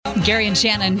Gary and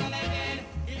Shannon.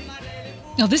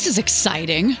 Oh, this is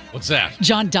exciting. What's that?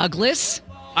 John Douglas.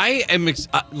 I am,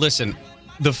 listen,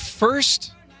 the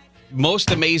first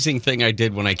most amazing thing I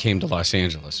did when I came to Los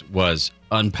Angeles was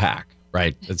unpack,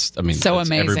 right? So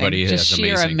amazing. Everybody just has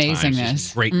sheer amazing amazingness.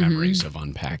 times. Great memories of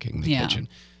unpacking the kitchen.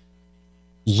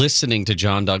 Listening to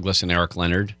John Douglas and Eric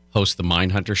Leonard host the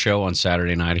Mindhunter show on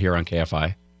Saturday night here on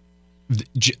KFI.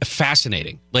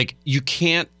 Fascinating. Like, you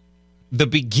can't, the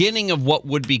beginning of what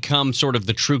would become sort of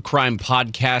the true crime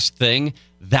podcast thing,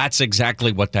 that's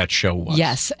exactly what that show was.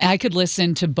 Yes, I could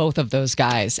listen to both of those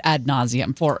guys ad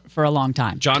nauseum for a long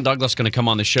time. John Douglas going to come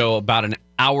on the show about an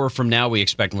hour from now, we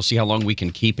expect. We'll see how long we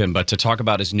can keep him, but to talk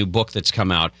about his new book that's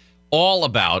come out, all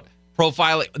about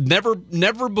profiling,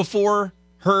 never before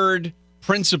heard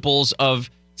principles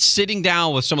of sitting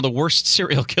down with some of the worst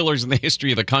serial killers in the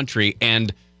history of the country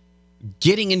and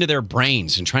getting into their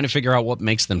brains and trying to figure out what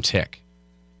makes them tick.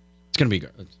 It's going to be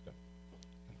good.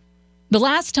 The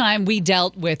last time we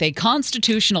dealt with a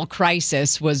constitutional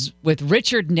crisis was with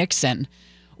Richard Nixon,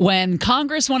 when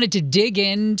Congress wanted to dig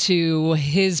into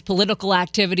his political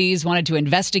activities, wanted to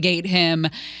investigate him,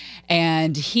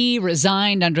 and he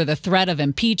resigned under the threat of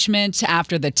impeachment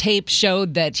after the tape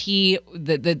showed that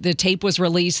the tape was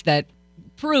released that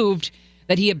proved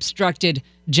that he obstructed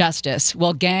justice.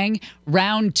 Well, gang,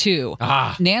 round two.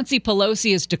 Nancy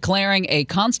Pelosi is declaring a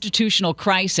constitutional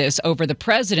crisis over the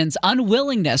president's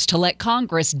unwillingness to let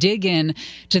Congress dig in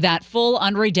to that full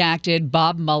unredacted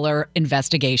Bob Mueller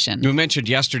investigation. We mentioned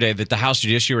yesterday that the House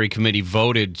Judiciary Committee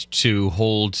voted to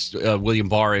hold William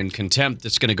Barr in contempt.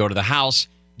 That's going to go to the House.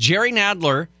 Jerry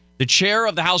Nadler, the chair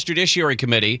of the House Judiciary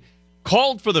Committee,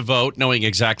 called for the vote, knowing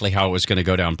exactly how it was going to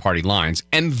go down party lines,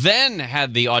 and then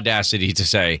had the audacity to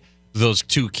say those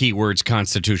two key words,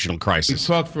 constitutional crisis. We've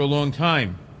talked for a long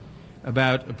time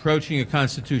about approaching a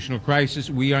constitutional crisis.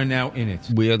 We are now in it.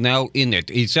 We are now in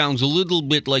it. It sounds a little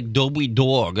bit like Dobie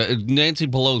Dog. Nancy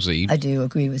Pelosi. I do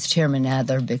agree with Chairman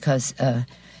Adler because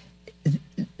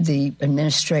the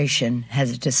administration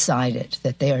has decided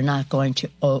that they are not going to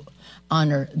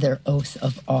honor their oath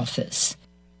of office.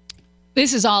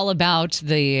 This is all about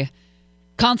the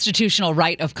constitutional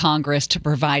right of Congress to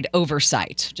provide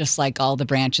oversight. Just like all the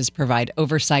branches provide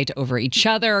oversight over each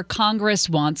other, Congress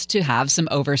wants to have some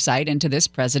oversight into this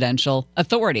presidential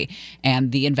authority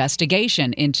and the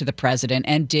investigation into the president.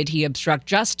 And did he obstruct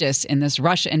justice in this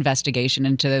Russia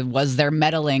investigation was there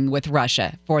meddling with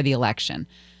Russia for the election?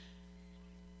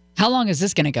 How long is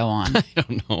this going to go on? I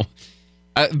don't know.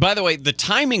 By the way, the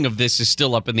timing of this is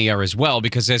still up in the air as well,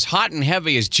 because as hot and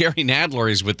heavy as Jerry Nadler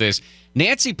is with this,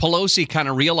 Nancy Pelosi kind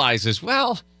of realizes,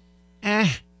 well,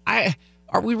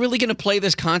 are we really going to play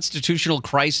this constitutional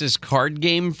crisis card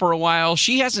game for a while?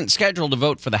 She hasn't scheduled a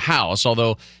vote for the House,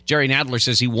 although Jerry Nadler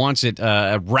says he wants it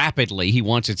rapidly. He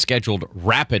wants it scheduled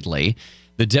rapidly.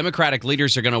 The Democratic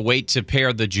leaders are going to wait to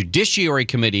pair the Judiciary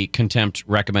Committee contempt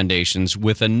recommendations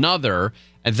with another,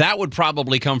 and that would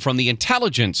probably come from the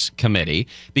Intelligence Committee,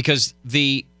 because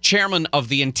the chairman of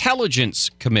the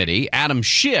Intelligence Committee, Adam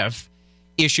Schiff,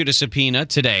 issued a subpoena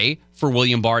today for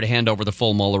William Barr to hand over the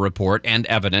full Mueller report and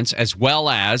evidence, as well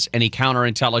as any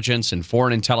counterintelligence and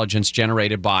foreign intelligence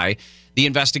generated by the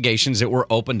investigations that were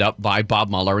opened up by Bob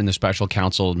Mueller and the special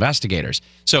counsel investigators.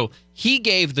 So he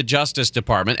gave the Justice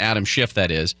Department, Adam Schiff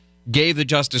that is, gave the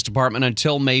Justice Department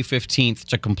until May 15th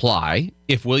to comply.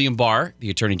 If William Barr, the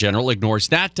Attorney General, ignores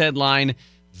that deadline,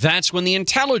 that's when the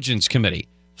Intelligence Committee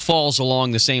falls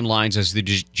along the same lines as the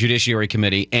Judiciary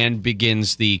Committee and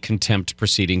begins the contempt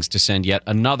proceedings to send yet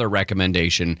another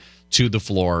recommendation to the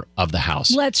floor of the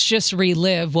House. Let's just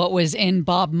relive what was in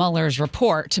Bob Mueller's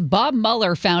report. Bob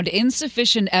Mueller found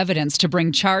insufficient evidence to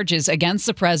bring charges against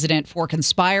the president for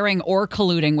conspiring or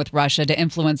colluding with Russia to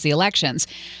influence the elections.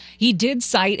 He did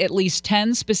cite at least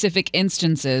 10 specific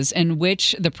instances in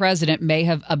which the president may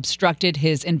have obstructed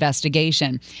his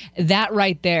investigation. That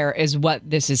right there is what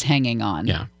this is hanging on.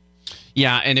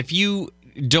 Yeah, and if you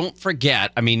don't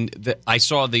forget, I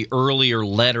saw the earlier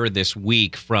letter this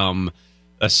week from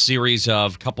a series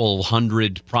of couple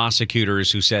hundred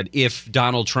prosecutors who said if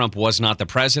Donald Trump was not the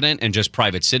president and just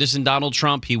private citizen Donald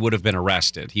Trump, he would have been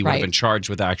arrested. He would have been charged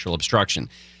with actual obstruction.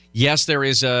 Yes,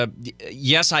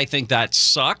 I think that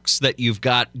sucks that you've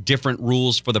got different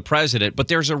rules for the president, but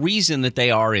there's a reason that they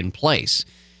are in place.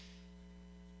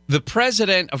 The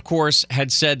president, of course,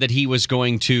 had said that he was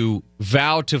going to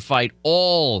vow to fight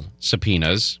all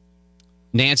subpoenas.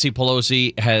 Nancy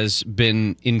Pelosi has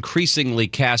been increasingly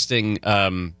casting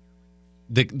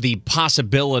the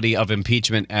possibility of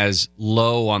impeachment as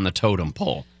low on the totem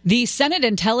pole. The Senate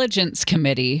Intelligence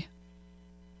Committee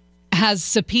has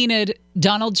subpoenaed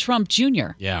Donald Trump Jr.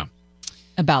 Yeah.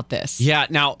 about this. Yeah,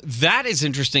 now that is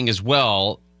interesting as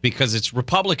well because it's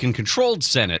Republican-controlled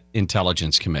Senate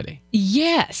Intelligence Committee.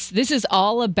 Yes, this is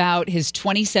all about his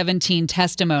 2017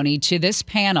 testimony to this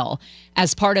panel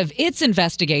as part of its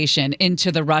investigation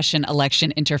into the Russian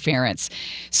election interference.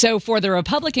 So for the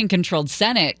Republican-controlled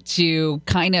Senate to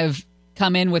kind of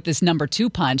come in with this number 2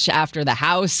 punch after the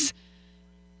House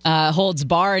holds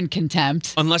Barr in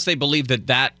contempt. Unless they believe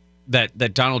that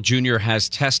Donald Jr. has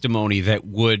testimony that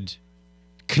would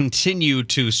continue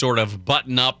to sort of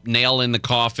button up, nail in the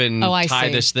coffin, tie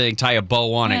this thing, tie a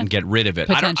bow on it, and get rid of it.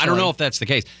 I don't know if that's the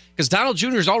case. Because Donald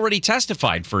Jr. has already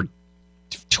testified for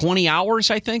 20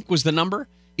 hours, I think, was the number.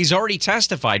 He's already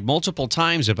testified multiple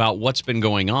times about what's been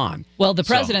going on. Well, the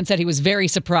president said he was very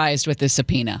surprised with this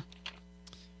subpoena.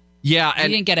 Yeah. He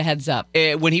didn't get a heads up.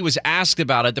 When he was asked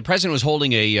about it, the president was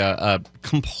holding a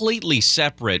completely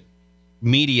separate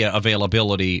media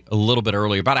availability a little bit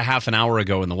earlier, about a half an hour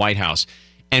ago in the White House.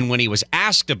 And when he was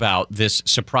asked about this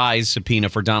surprise subpoena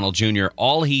for Donald Jr.,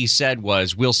 all he said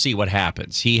was, we'll see what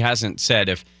happens. He hasn't said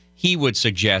if he would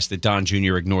suggest that Don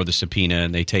Jr. ignore the subpoena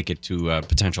and they take it to a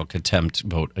potential contempt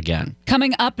vote again.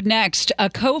 Coming up next, a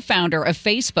co-founder of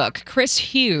Facebook, Chris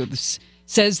Hughes,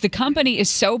 says the company is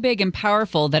so big and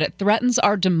powerful that it threatens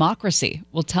our democracy.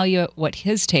 We'll tell you what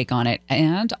his take on it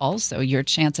and also your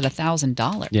chance at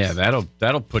 $1,000. Yeah,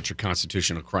 that'll put your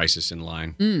constitutional crisis in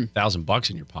line. $1,000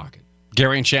 in your pocket.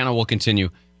 Gary and Shannon will continue.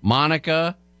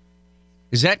 Monica,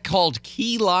 is that called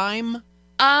key lime?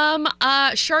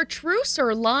 Chartreuse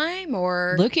or lime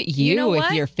or... Look at you with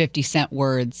what? your 50-cent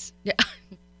words. Yeah.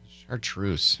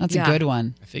 Chartreuse. That's a good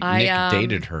one. I think Nick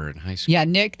dated her in high school. Yeah,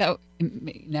 Nick,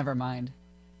 never mind.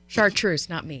 Chartreuse,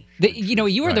 not me.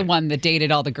 You were the one that dated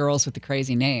all the girls with the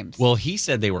crazy names. Well, he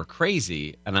said they were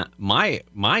crazy, and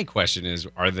my question is: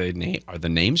 are the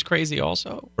names crazy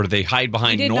also, or do they hide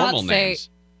behind normal names?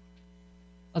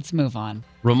 Let's move on.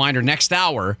 Reminder: next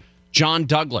hour, John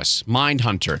Douglas,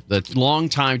 Mindhunter, the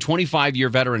longtime 25-year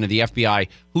veteran of the FBI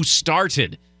who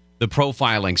started the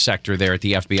profiling sector there at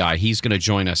the FBI. He's going to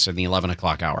join us in the 11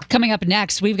 o'clock hour. Coming up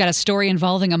next, we've got a story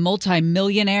involving a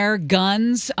multimillionaire,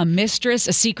 guns, a mistress,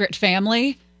 a secret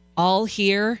family, all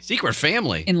here. Secret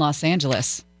family? In Los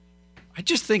Angeles. I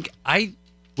just think I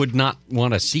would not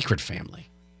want a secret family.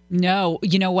 No.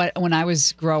 You know what? When I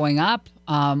was growing up,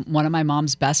 one of my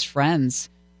mom's best friends,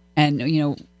 and,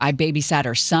 I babysat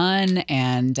her son,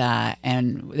 and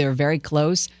they were very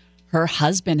close. Her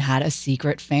husband had a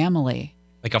secret family.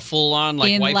 Like a full-on, wife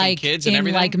and kids and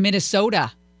everything? In,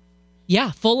 Minnesota.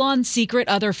 Yeah, full-on secret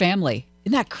other family.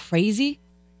 Isn't that crazy?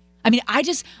 I mean,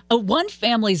 one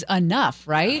family's enough,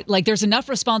 right? Like, there's enough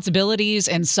responsibilities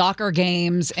and soccer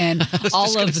games and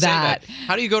all of that.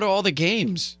 How do you go to all the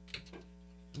games?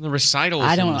 And the recitals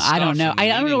I don't know. I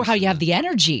don't know how you have the the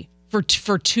energy for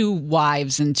 2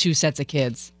 wives and 2 sets of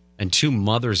kids. And 2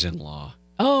 mothers-in-law.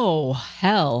 Oh,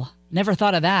 hell. Never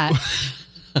thought of that.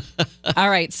 All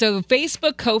right, so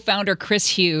Facebook co-founder Chris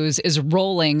Hughes is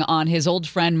rolling on his old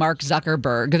friend Mark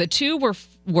Zuckerberg. The two were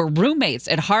roommates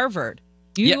at Harvard.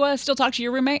 Do you still talk to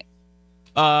your roommate?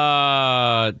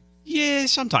 Yeah,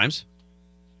 sometimes.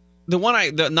 The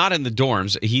one not in the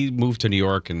dorms. He moved to New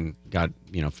York and got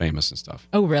famous and stuff.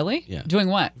 Oh, really? Yeah. Doing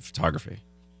what? Photography.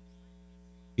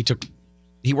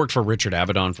 He worked for Richard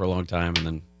Avedon for a long time and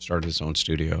then started his own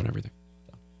studio and everything.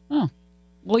 Oh,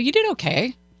 well, you did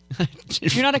okay.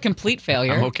 You're not a complete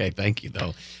failure. I'm okay, thank you,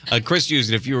 though. Chris Hughes,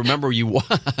 if you remember, you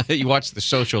watched The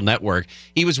Social Network.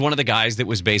 He was one of the guys that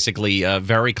was basically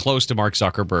very close to Mark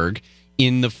Zuckerberg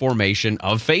in the formation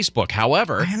of Facebook.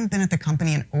 However, I haven't been at the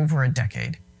company in over a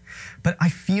decade, but I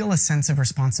feel a sense of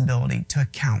responsibility to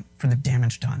account for the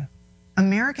damage done.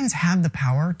 Americans have the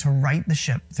power to right the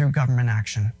ship through government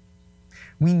action.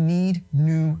 We need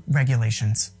new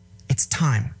regulations. It's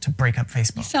time to break up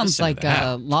Facebook. He sounds like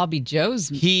Lobby Joe's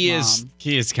mom. He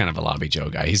is kind of a Lobby Joe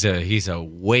guy. He's a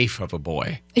waif of a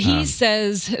boy. He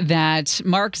says that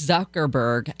Mark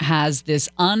Zuckerberg has this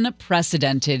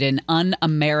unprecedented and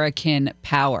un-American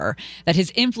power, that his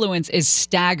influence is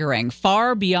staggering,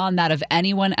 far beyond that of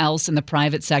anyone else in the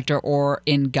private sector or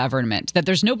in government, that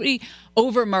there's nobody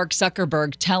over Mark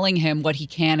Zuckerberg telling him what he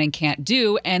can and can't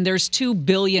do, and there's 2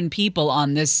 billion people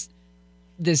on this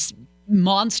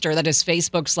monster that is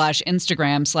Facebook /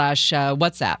 Instagram /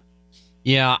 WhatsApp.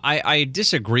 Yeah, I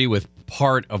disagree with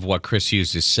part of what Chris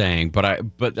Hughes is saying, but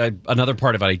another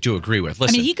part of it I do agree with.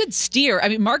 Listen, he could steer.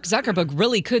 Mark Zuckerberg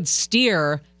really could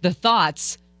steer the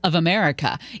thoughts of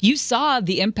America. You saw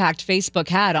the impact Facebook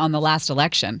had on the last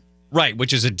election. Right,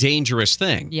 which is a dangerous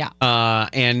thing. Yeah.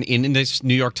 And in this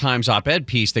New York Times op-ed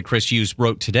piece that Chris Hughes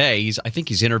wrote today, I think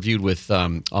he's interviewed with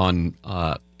on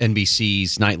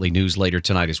NBC's Nightly News later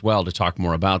tonight as well to talk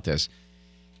more about this.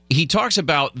 He talks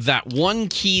about that one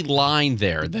key line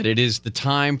there, that it is the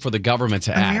time for the government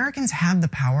to act. Americans have the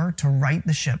power to right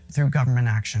the ship through government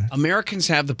action. Americans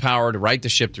have the power to right the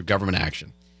ship through government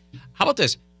action. How about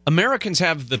this? Americans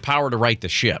have the power to right the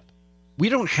ship. We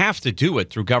don't have to do it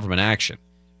through government action.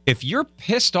 If you're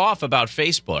pissed off about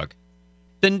Facebook,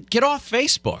 then get off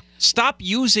Facebook. Stop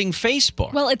using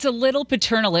Facebook. Well, it's a little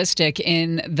paternalistic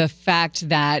in the fact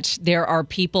that there are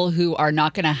people who are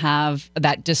not going to have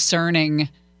that discerning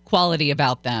quality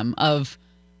about them of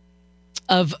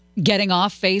getting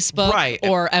off Facebook, right,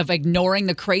 or of ignoring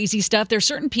the crazy stuff. There's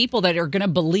certain people that are going to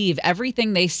believe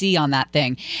everything they see on that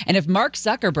thing. And if Mark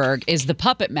Zuckerberg is the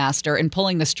puppet master in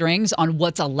pulling the strings on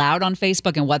what's allowed on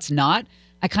Facebook and what's not,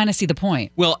 I kind of see the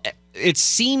point. Well, it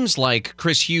seems like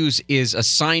Chris Hughes is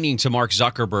assigning to Mark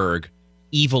Zuckerberg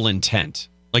evil intent.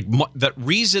 Like the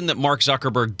reason that Mark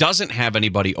Zuckerberg doesn't have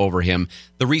anybody over him,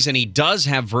 the reason he does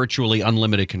have virtually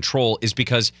unlimited control is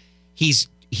because he's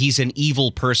an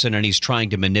evil person and he's trying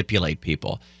to manipulate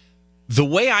people. The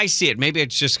way I see it, maybe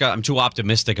it's just I'm too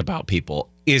optimistic about people,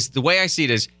 is the way I see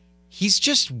it is he's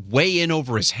just way in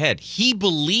over his head. He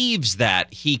believes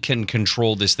that he can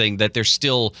control this thing, that there's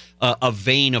still a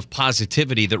vein of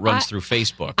positivity that runs through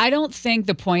Facebook. I don't think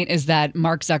the point is that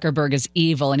Mark Zuckerberg is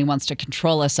evil and he wants to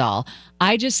control us all.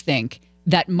 I just think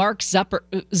that Mark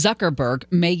Zuckerberg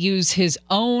may use his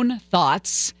own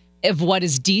thoughts of what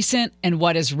is decent and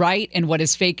what is right and what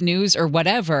is fake news or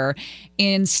whatever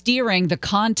in steering the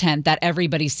content that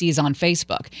everybody sees on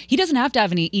Facebook. He doesn't have to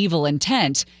have any evil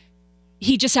intent.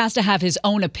 He just has to have his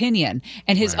own opinion,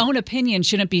 and his own opinion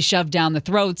shouldn't be shoved down the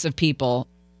throats of people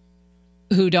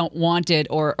who don't want it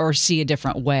or see a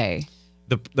different way.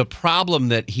 The problem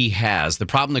that he has, the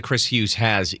problem that Chris Hughes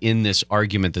has in this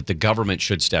argument that the government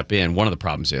should step in, one of the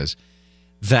problems is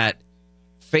that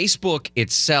Facebook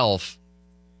itself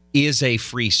is a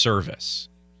free service.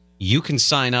 You can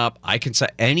sign up.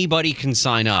 Anybody can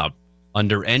sign up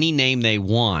under any name they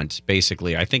want,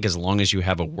 basically. I think as long as you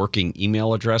have a working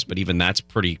email address, but even that's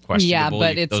pretty questionable. Yeah,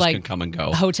 but it's those like can come and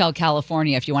go. Hotel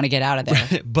California if you want to get out of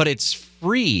there. But it's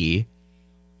free.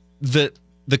 The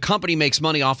company makes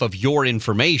money off of your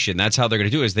information. That's how they're going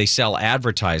to do it, is they sell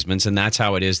advertisements, and that's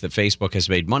how it is that Facebook has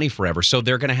made money forever. So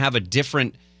they're going to have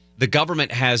the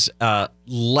government has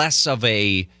less of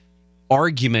a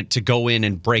argument to go in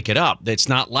and break it up. It's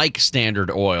not like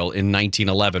Standard Oil in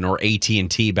 1911 or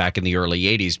AT&T back in the early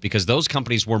 80s, because those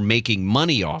companies were making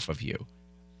money off of you.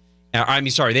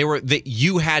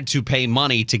 You had to pay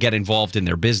money to get involved in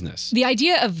their business. The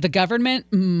idea of the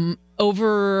government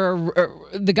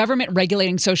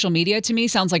regulating social media to me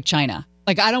sounds like China.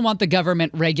 Like, I don't want the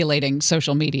government regulating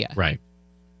social media. Right.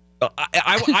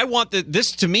 I want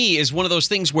this to me is one of those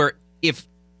things where if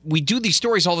we do these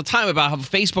stories all the time about how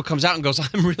Facebook comes out and goes,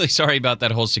 I'm really sorry about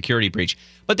that whole security breach.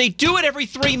 But they do it every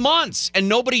 3 months, and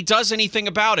nobody does anything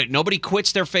about it. Nobody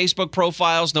quits their Facebook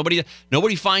profiles. Nobody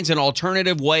finds an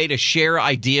alternative way to share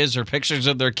ideas or pictures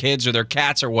of their kids or their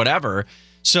cats or whatever.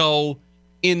 So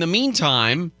in the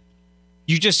meantime,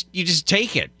 you just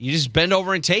take it. You just bend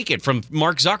over and take it from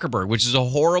Mark Zuckerberg, which is a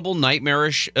horrible,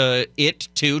 nightmarish It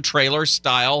 2 trailer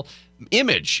style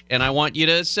image, and I want you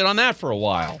to sit on that for a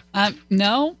while.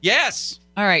 No? Yes.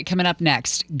 All right, coming up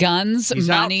next. Guns, He's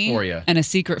money, out for you. and a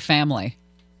secret family.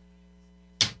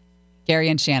 Gary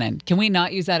and Shannon, can we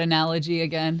not use that analogy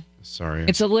again? Sorry.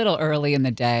 It's a little early in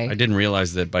the day. I didn't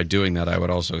realize that by doing that, I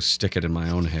would also stick it in my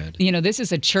own head. You know, this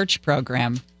is a church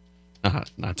program.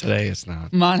 Not today, it's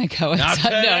not. Monaco. No,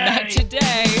 not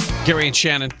today. Gary and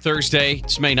Shannon, Thursday,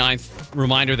 it's May 9th.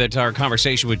 Reminder that our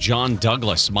conversation with John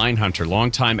Douglas, Mindhunter,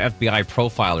 longtime FBI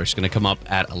profiler, is going to come up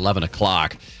at 11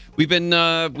 o'clock. We've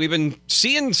been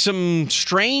seeing some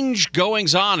strange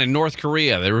goings on in North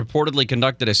Korea. They reportedly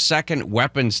conducted a second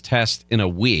weapons test in a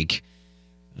week.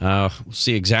 We'll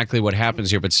see exactly what happens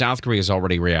here, but South Korea has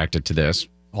already reacted to this.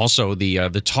 Also,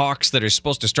 the talks that are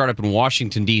supposed to start up in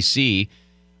Washington, D.C.,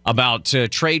 about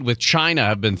trade with China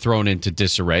have been thrown into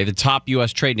disarray. The top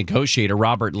U.S. trade negotiator,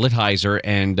 Robert Lighthizer,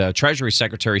 and Treasury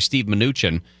Secretary Steve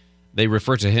Mnuchin, they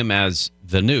refer to him as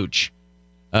the Nooch,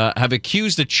 have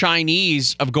accused the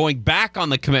Chinese of going back on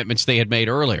the commitments they had made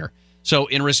earlier. So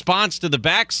in response to the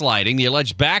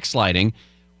alleged backsliding,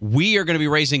 we are going to be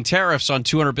raising tariffs on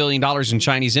 $200 billion in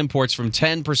Chinese imports from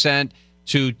 10%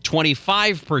 to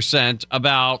 25%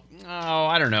 about,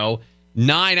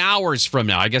 9 hours from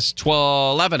now. I guess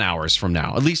 11 hours from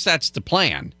now. At least that's the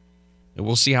plan. And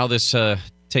we'll see how this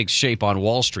takes shape on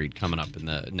Wall Street coming up in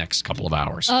the next couple of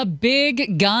hours. A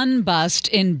big gun bust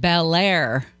in Bel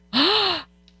Air.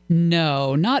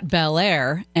 No, not Bel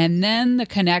Air. And then the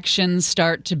connections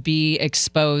start to be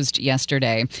exposed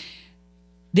yesterday.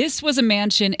 This was a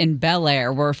mansion in Bel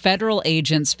Air where federal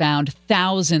agents found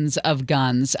thousands of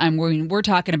guns. We're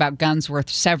talking about guns worth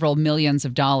several millions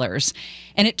of dollars.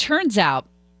 And it turns out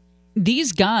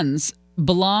these guns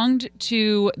belonged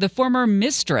to the former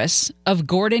mistress of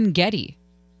Gordon Getty.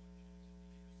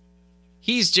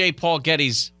 He's J. Paul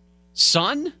Getty's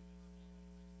son?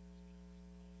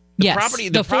 Yes,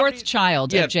 the fourth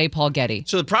child of J. Paul Getty.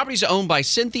 So the property's owned by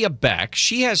Cynthia Beck.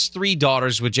 She has 3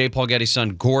 daughters with J. Paul Getty's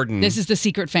son, Gordon. This is the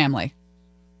secret family.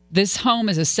 This home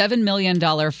is a $7 million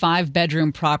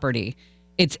 5-bedroom property.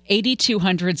 It's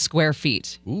 8,200 square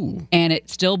feet. Ooh. And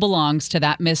it still belongs to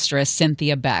that mistress,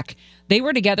 Cynthia Beck. They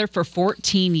were together for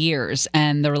 14 years,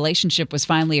 and the relationship was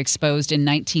finally exposed in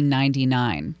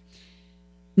 1999.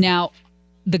 Now,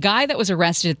 the guy that was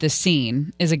arrested at the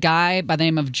scene is a guy by the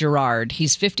name of Gerard.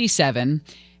 He's 57,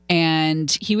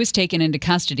 and he was taken into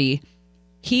custody.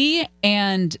 He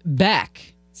and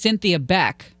Beck, Cynthia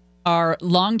Beck, are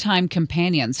longtime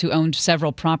companions who owned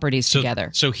several properties together.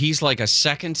 So he's like a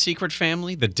second secret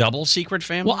family, the double secret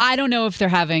family? Well, I don't know if they're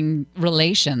having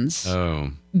relations. Oh.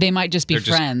 They might just be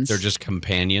friends. They're just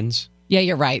companions? Yeah,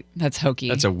 you're right. That's hokey.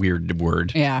 That's a weird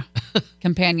word. Yeah.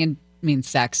 Companion means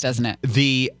sex, doesn't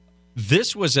it?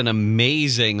 This was an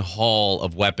amazing haul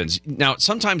of weapons. Now,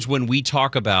 sometimes when we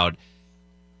talk about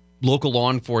local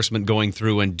law enforcement going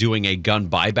through and doing a gun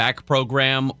buyback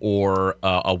program or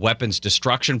a weapons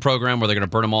destruction program where they're going to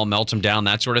burn them all, melt them down,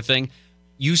 that sort of thing,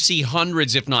 you see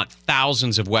hundreds, if not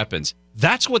thousands of weapons.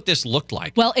 That's what this looked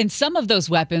like. Well, and some of those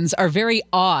weapons are very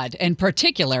odd and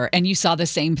particular, and you saw the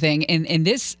same thing in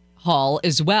this haul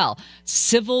as well.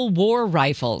 Civil War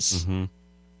rifles. Mm-hmm.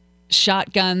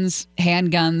 Shotguns,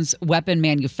 handguns, weapon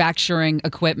manufacturing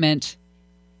equipment.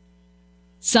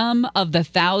 Some of the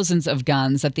thousands of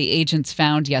guns that the agents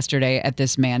found yesterday at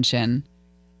this mansion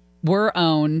were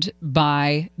owned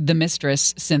by the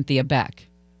mistress, Cynthia Beck.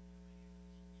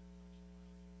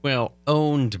 Well,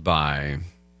 owned by...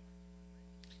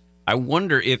 I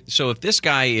wonder if this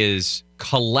guy is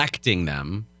collecting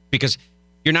them, because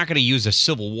you're not going to use a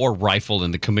Civil War rifle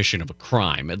in the commission of a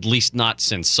crime, at least not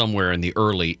since somewhere in the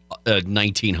early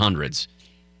 1900s.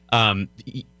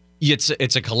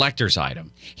 It's a collector's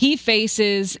item. He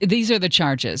faces, these are the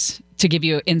charges, to give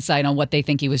you insight on what they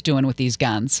think he was doing with these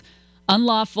guns.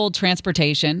 Unlawful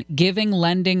transportation, giving,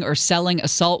 lending, or selling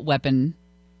assault weapon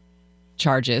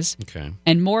charges. Okay.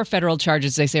 And more federal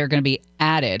charges, they say, are going to be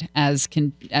added as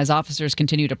officers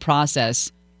continue to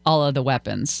process all of the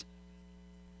weapons.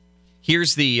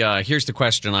 Here's the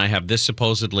question I have. This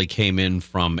supposedly came in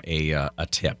from a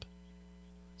tip.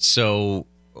 So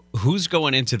who's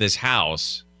going into this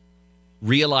house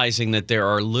realizing that there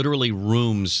are literally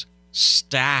rooms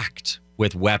stacked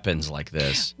with weapons like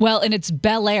this? Well, and it's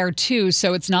Bel Air, too,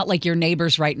 so it's not like your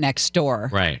neighbor's right next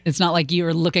door. Right. It's not like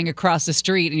you're looking across the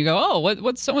street and you go, oh,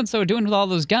 what's so-and-so doing with all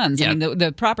those guns? Yeah. I mean,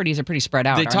 the properties are pretty spread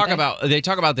out, They talk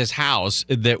about this house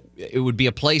that it would be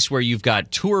a place where you've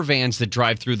got tour vans that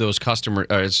drive through those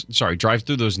drive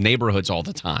through those neighborhoods all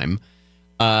the time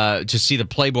to see the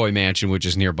Playboy Mansion, which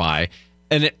is nearby.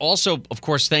 And it also, of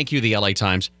course, thank you, the LA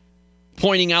Times,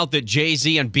 pointing out that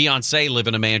Jay-Z and Beyonce live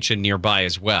in a mansion nearby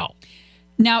as well.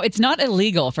 Now, it's not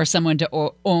illegal for someone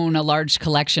to own a large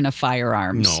collection of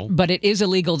firearms, No. But it is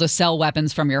illegal to sell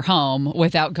weapons from your home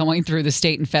without going through the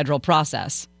state and federal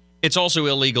process. It's also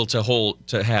illegal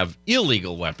to have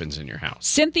illegal weapons in your house.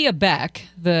 Cynthia Beck,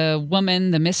 the woman,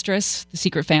 the mistress, the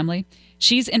secret family,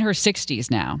 she's in her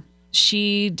 60s now.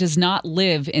 She does not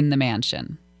live in the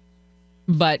mansion,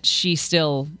 but she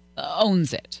still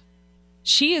owns it.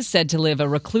 She is said to live a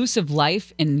reclusive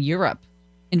life in Europe,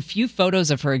 and few photos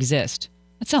of her exist.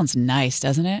 That sounds nice,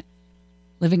 doesn't it?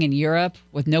 Living in Europe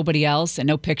with nobody else and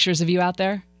no pictures of you out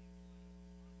there?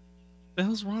 What the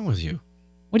hell's wrong with you?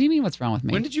 What do you mean, what's wrong with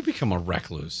me? When did you become a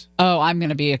recluse? Oh, I'm going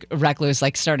to be a recluse,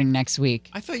 like, starting next week.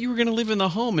 I thought you were going to live in the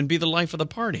home and be the life of the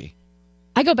party.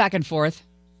 I go back and forth.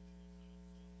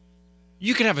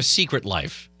 You could have a secret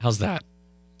life. How's that?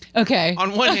 Okay.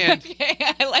 On one hand, okay,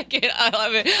 I like it. I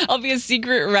love it. I'll be a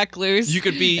secret recluse. you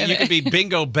could be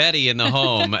Bingo Betty in the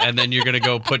home, and then you're going to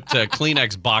go put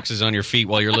Kleenex boxes on your feet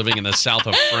while you're living in the south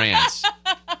of France.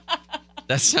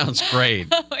 That sounds great.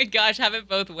 Oh my gosh, have it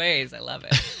both ways. I love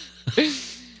it.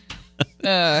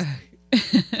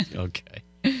 Okay.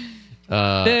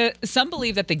 Some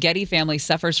believe that the Getty family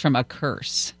suffers from a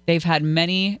curse. They've had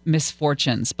many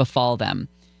misfortunes befall them.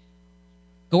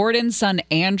 Gordon's son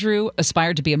Andrew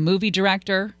aspired to be a movie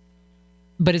director,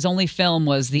 but his only film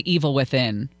was The Evil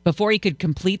Within. Before he could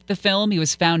complete the film, he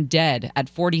was found dead at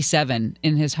 47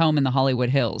 in his home in the Hollywood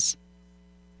Hills.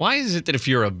 Why is it that if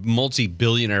you're a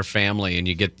multi-billionaire family and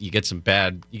you get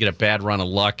a bad run of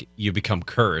luck, you become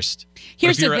cursed?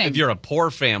 Here's the thing. If you're a poor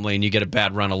family and you get a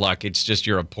bad run of luck, it's just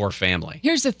you're a poor family.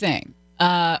 Here's the thing.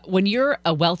 When you're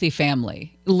a wealthy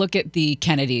family, look at the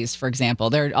Kennedys, for example.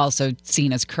 They're also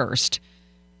seen as cursed.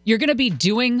 You're going to be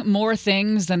doing more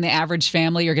things than the average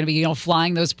family. You're going to be,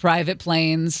 flying those private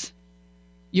planes.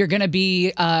 You're going to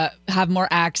be have more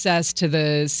access to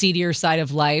the seedier side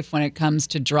of life when it comes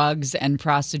to drugs and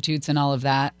prostitutes and all of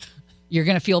that. You're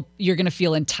going to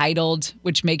feel entitled,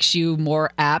 which makes you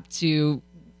more apt to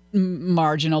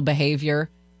marginal behavior.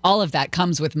 All of that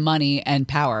comes with money and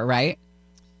power, right?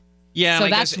 Yeah, so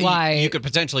and I that's guess why you could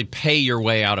potentially pay your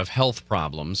way out of health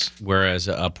problems, whereas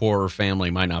a poorer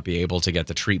family might not be able to get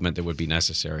the treatment that would be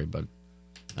necessary. But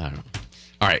I don't know.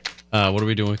 All right, what are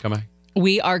we doing? Come back.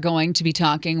 We are going to be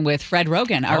talking with Fred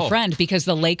Rogan, our friend, because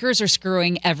the Lakers are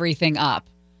screwing everything up.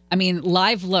 I mean,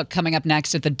 live look coming up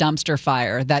next at the dumpster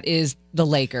fire that is the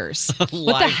Lakers.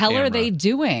 What the hell are they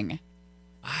doing?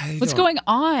 What's going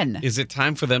on? Is it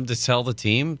time for them to tell the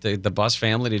team, the Bus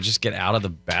family, to just get out of the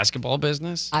basketball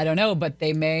business? I don't know, but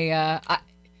they may.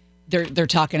 They're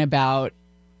talking about.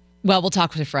 Well, we'll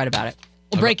talk with Fred about it.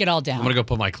 We'll break it all down. I'm going to go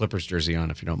put my Clippers jersey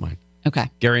on, if you don't mind. Okay.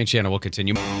 Gary and Shannon will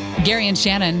continue. Gary and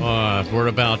Shannon. We're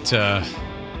about,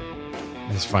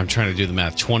 if I'm trying to do the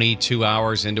math, 22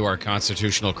 hours into our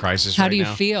constitutional crisis How right do you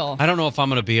now. feel? I don't know if I'm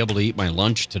going to be able to eat my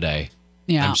lunch today.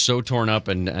 Yeah. I'm so torn up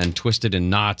and twisted in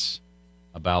knots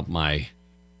about my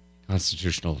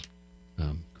constitutional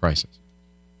crisis.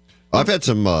 I've had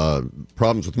some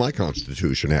problems with my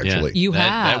constitution, actually. You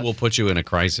have. That will put you in a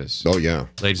crisis. Oh, yeah.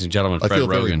 Ladies and gentlemen, I Fred feel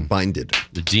very Rogan, binded.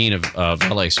 the dean of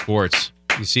LA Sports.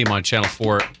 You see him on Channel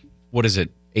 4, what is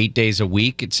it, 8 days a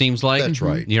week, it seems like? That's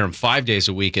right. You hear him 5 days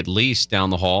a week at least down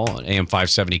the hall on AM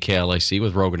 570 KLAC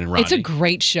with Rogan and Rodney. It's a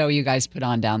great show you guys put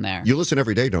on down there. You listen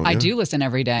every day, don't you? I do listen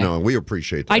every day. No, we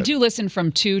appreciate that. I do listen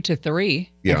from 2 to 3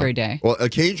 every day. Well,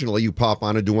 occasionally you pop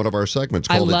on and do one of our segments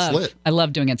called It's Lit. I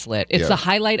love doing It's Lit. It's Yeah. the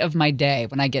highlight of my day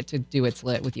when I get to do It's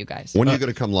Lit with you guys. When are you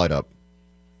going to come light up?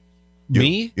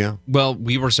 Me? Yeah. Well,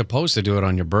 we were supposed to do it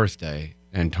on your birthday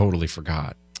and totally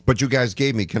forgot. But you guys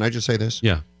gave me, can I just say this?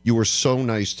 Yeah. You were so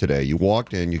nice today. You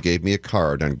walked in, you gave me a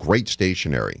card on great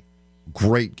stationery,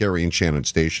 great Gary and Shannon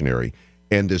stationery,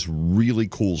 and this really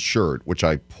cool shirt, which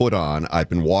I put on. I've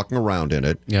been walking around in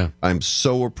it. Yeah. I'm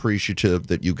so appreciative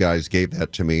that you guys gave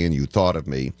that to me and you thought of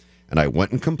me. And I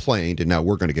went and complained, and now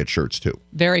we're going to get shirts too.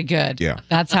 Very good. Yeah.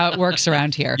 That's how it works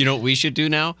around here. You know what we should do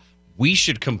now? We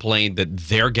should complain that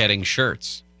they're getting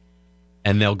shirts,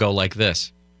 and they'll go like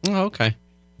this. Oh, okay.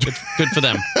 Good for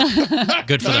them.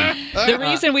 Good for them. The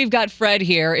reason we've got Fred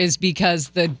here is because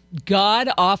the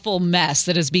god-awful mess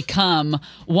that has become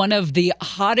one of the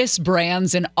hottest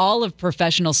brands in all of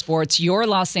professional sports, your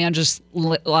Los Angeles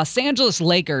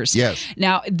Lakers. Yes.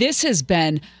 Now, this has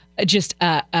been just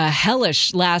a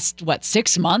hellish last,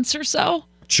 6 months or so?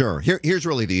 Sure. Here's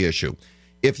really the issue.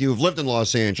 If you've lived in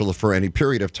Los Angeles for any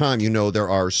period of time, you know there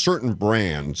are certain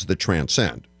brands that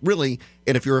transcend. Really,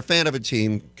 and if you're a fan of a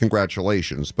team,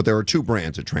 congratulations. But there are two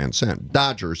brands that transcend,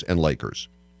 Dodgers and Lakers.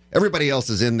 Everybody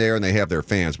else is in there and they have their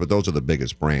fans, but those are the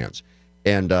biggest brands.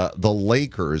 And the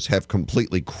Lakers have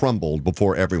completely crumbled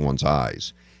before everyone's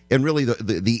eyes. And really,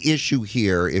 the issue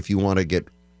here, if you want to get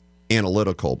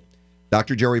analytical,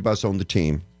 Dr. Jerry Buss owned the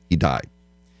team. He died.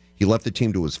 He left the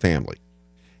team to his family.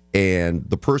 And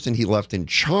the person he left in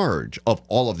charge of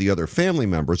all of the other family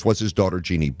members was his daughter,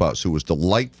 Jeannie Buss, who was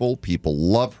delightful. People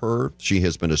love her. She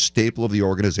has been a staple of the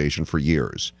organization for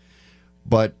years.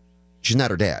 But she's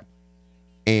not her dad.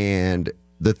 And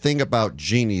the thing about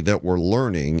Jeannie that we're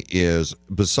learning is,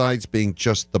 besides being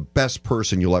just the best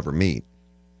person you'll ever meet,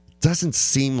 doesn't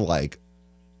seem like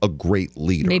a great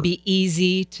leader. Maybe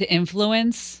easy to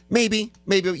influence? Maybe,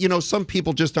 some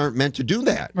people just aren't meant to do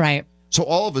that. Right. So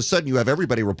all of a sudden you have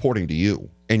everybody reporting to you,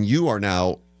 and you are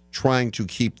now trying to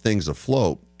keep things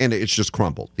afloat, and it's just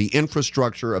crumbled. The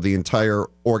infrastructure of the entire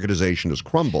organization has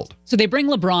crumbled. So they bring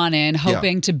LeBron in,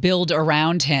 hoping to build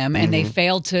around him, and they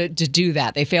failed to do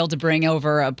that. They failed to bring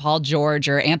over Paul George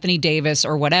or Anthony Davis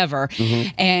or whatever.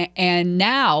 And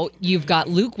now you've got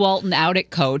Luke Walton out at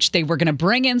coach. They were going to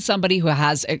bring in somebody who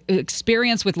has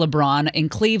experience with LeBron in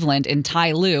Cleveland, in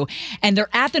Ty Lue, and they're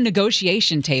at the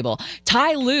negotiation table.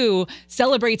 Ty Lue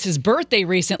celebrates his birthday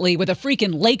recently with a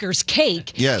freaking Lakers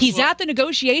cake. Yes. He's at the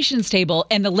negotiations table,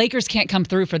 and the Lakers can't come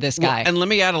through for this guy. Well, and let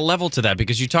me add a level to that,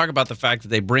 because you talk about the fact that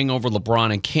they bring over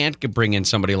LeBron and can't bring in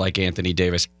somebody like Anthony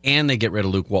Davis, and they get rid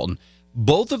of Luke Walton.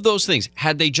 Both of those things,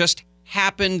 had they just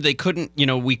happened, they couldn't,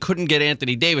 we couldn't get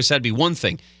Anthony Davis, that'd be one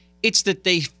thing. It's that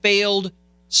they failed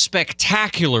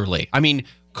spectacularly. I mean,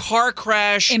 car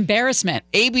crash, Embarrassment.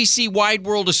 ABC Wide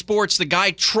World of Sports, the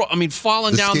guy,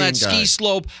 falling The down that skiing ski guy.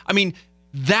 slope. I mean,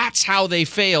 that's how they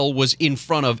fail, was in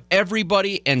front of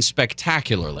everybody and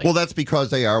spectacularly. Well, that's because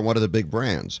they are one of the big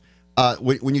brands.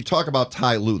 When you talk about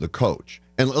Ty Lue, the coach,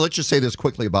 and let's just say this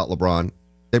quickly about LeBron,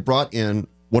 they brought in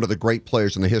one of the great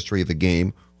players in the history of the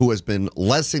game who has been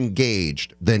less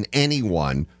engaged than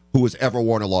anyone who has ever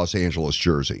worn a Los Angeles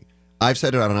jersey. I've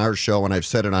said it on our show, and I've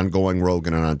said it on Going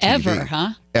Rogan and on TV. Ever, huh?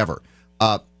 Ever.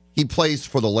 He plays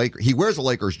for the Lakers. He wears a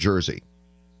Lakers jersey,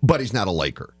 but he's not a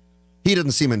Laker. He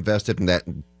doesn't seem invested in that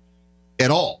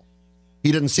at all.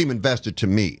 He doesn't seem invested to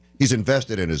me. He's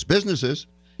invested in his businesses.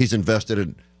 He's invested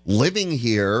in living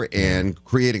here and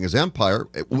creating his empire,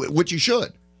 which he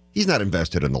should. He's not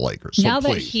invested in the Lakers. So now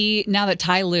please. that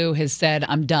Ty Lue has said,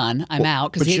 I'm done, I'm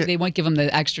out, because they won't give him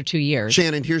the extra 2 years.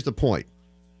 Shannon, here's the point.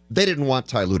 They didn't want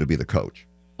Ty Lue to be the coach.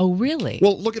 Oh, really?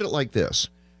 Well, look at it like this.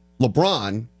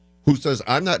 LeBron, who says,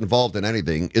 I'm not involved in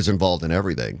anything, is involved in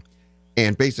everything,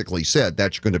 and basically said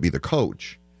that's going to be the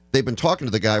coach. They've been talking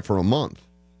to the guy for a month.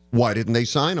 Why didn't they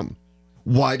sign him?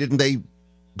 Why didn't they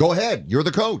go ahead? You're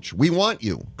the coach. We want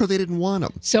you. Because they didn't want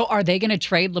him. So are they going to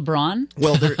trade LeBron?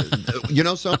 Well, you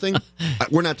know something?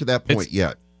 We're not to that point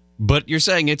yet. But you're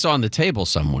saying it's on the table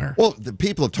somewhere. Well, the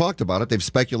people have talked about it. They've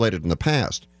speculated in the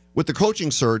past. With the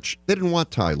coaching search, they didn't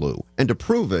want Ty Lue. And to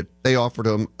prove it, they offered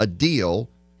him a deal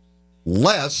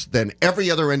less than every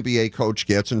other NBA coach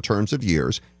gets in terms of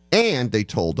years. And they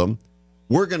told him,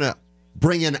 we're going to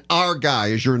bring in our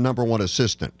guy as your number one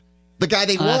assistant. The guy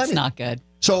they wanted. That's not good.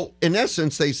 So, in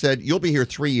essence, they said, you'll be here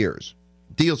 3 years.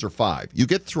 Deals are 5. You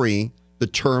get 3, the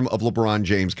term of LeBron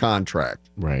James' contract.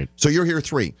 Right. So you're here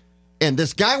 3. And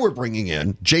this guy we're bringing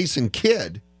in, Jason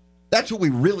Kidd, that's what we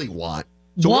really want.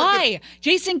 So Why?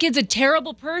 Jason Kidd's a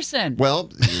terrible person. Well,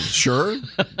 sure.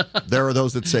 There are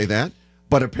those that say that.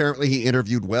 But apparently he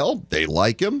interviewed well. They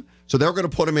like him. So they're going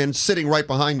to put him in sitting right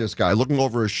behind this guy, looking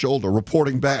over his shoulder,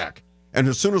 reporting back. And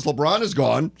as soon as LeBron is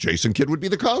gone, Jason Kidd would be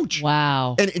the coach.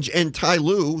 Wow. And Ty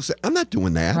Lue said, I'm not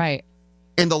doing that. Right.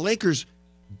 And the Lakers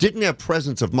didn't have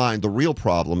presence of mind, the real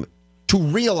problem, to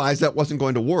realize that wasn't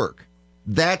going to work.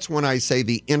 That's when I say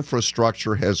the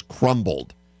infrastructure has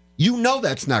crumbled. You know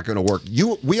that's not going to work.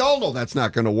 We all know that's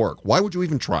not going to work. Why would you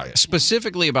even try it?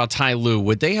 Specifically about Ty Lue,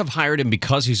 would they have hired him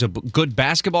because he's a good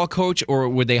basketball coach, or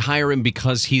would they hire him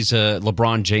because he's a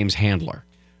LeBron James handler?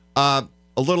 A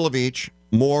little of each.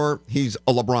 More, he's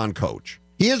a LeBron coach.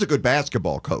 He is a good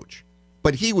basketball coach,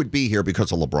 but he would be here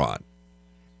because of LeBron.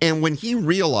 And when he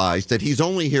realized that he's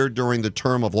only here during the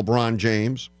term of LeBron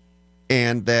James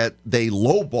and that they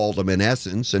lowballed him in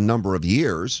essence a number of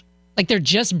years. Like they're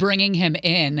just bringing him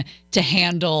in to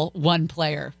handle one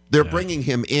player. They're bringing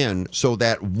him in so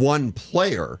that one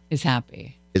player is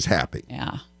happy.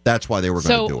 Yeah. That's why they were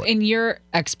going to do So it. in your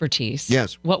expertise,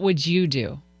 Yes. what would you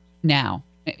do now?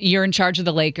 You're in charge of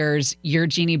the Lakers. You're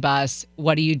Jeannie Buss.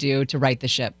 What do you do to right the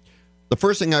ship? The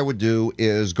first thing I would do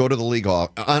is go to the league.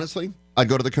 Honestly, I'd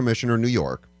go to the commissioner in New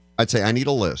York. I'd say, I need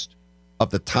a list of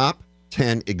the top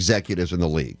 10 executives in the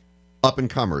league,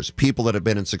 up-and-comers, people that have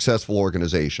been in successful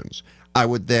organizations. I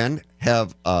would then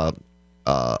have a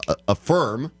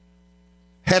firm,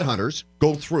 headhunters,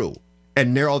 go through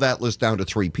and narrow that list down to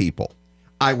 3 people.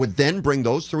 I would then bring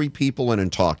those 3 people in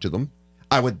and talk to them.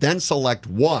 I would then select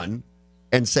one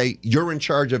and say, you're in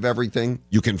charge of everything.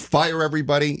 You can fire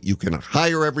everybody. You can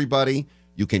hire everybody.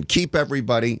 You can keep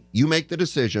everybody. You make the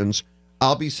decisions.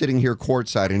 I'll be sitting here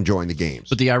courtside enjoying the games.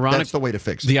 But that's the way to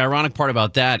fix it. The ironic part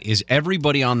about that is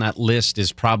everybody on that list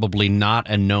is probably not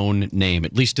a known name,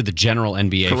 at least to the general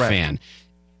NBA fan.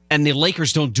 And the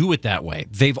Lakers don't do it that way.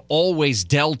 They've always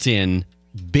dealt in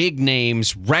big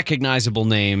names, recognizable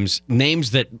names,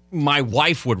 names that my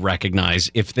wife would recognize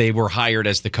if they were hired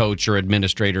as the coach or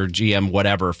administrator, GM,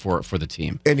 whatever for the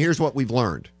team. And here's what we've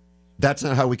learned. That's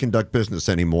not how we conduct business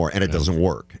anymore, and it doesn't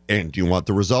work. And do you want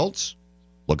the results?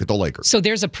 Look at the Lakers. So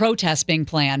there's a protest being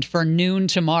planned for noon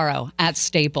tomorrow at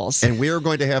Staples. And we are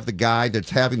going to have the guy that's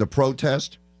having the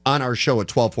protest on our show at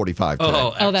 12:45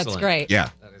 today. Oh, that's great. Yeah.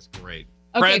 That is great.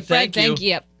 Okay, Fred, thank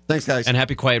you. Thanks, guys. And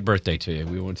happy quiet birthday to you.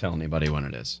 We won't tell anybody when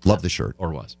it is. Love the shirt. Or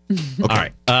was. All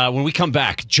right. When we come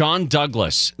back, John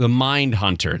Douglas, the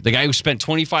Mindhunter, the guy who spent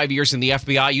 25 years in the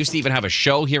FBI, used to even have a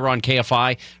show here on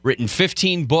KFI, written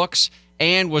 15 books,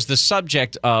 and was the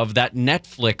subject of that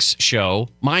Netflix show,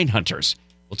 Mindhunters.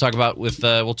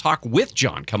 We'll talk with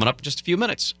John coming up in just a few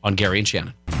minutes on Gary and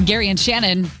Shannon. Gary and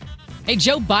Shannon. Hey,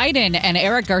 Joe Biden and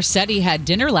Eric Garcetti had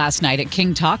dinner last night at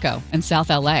King Taco in South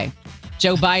LA.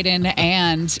 Joe Biden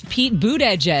and Pete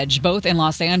Buttigieg, both in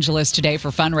Los Angeles today for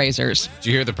fundraisers. Did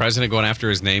you hear the president going after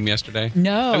his name yesterday?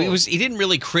 No. I mean, he didn't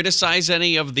really criticize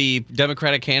any of the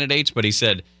Democratic candidates, but he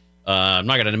said, I'm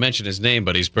not going to mention his name,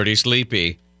 but he's pretty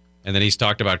sleepy. And then he's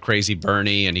talked about Crazy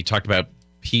Bernie, and he talked about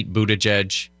Pete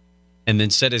Buttigieg, and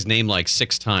then said his name like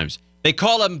 6 times. They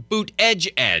call him Boot Edge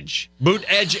Edge. Boot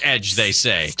Edge Edge, they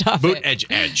say. Stop Boot it. Edge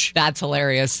Edge. That's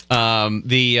hilarious.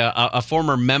 A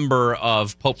former member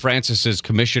of Pope Francis's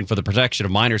Commission for the Protection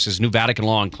of Minors says new Vatican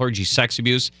law on clergy sex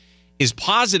abuse is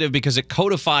positive because it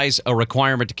codifies a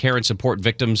requirement to care and support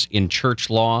victims in church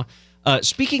law.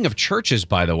 Speaking of churches,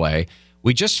 by the way,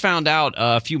 we just found out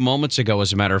a few moments ago,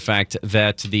 as a matter of fact,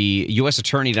 that the U.S.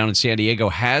 attorney down in San Diego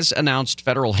has announced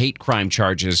federal hate crime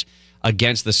charges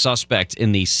against the suspect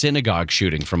in the synagogue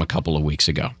shooting from a couple of weeks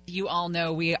ago. You all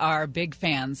know we are big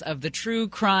fans of the true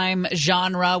crime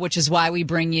genre, which is why we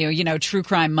bring you, True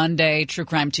Crime Monday, True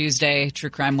Crime Tuesday, True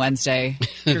Crime Wednesday,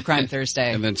 True Crime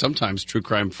Thursday. And then sometimes True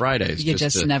Crime Fridays. You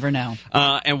just never know.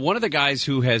 And one of the guys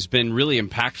who has been really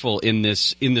impactful in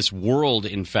this world,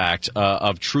 in fact,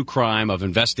 of true crime, of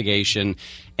investigation,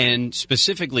 and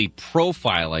specifically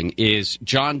profiling is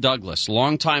John Douglas,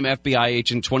 longtime FBI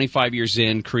agent, 25 years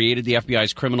in, created the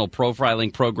FBI's criminal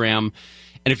profiling program.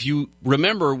 And if you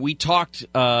remember, we talked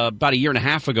about a year and a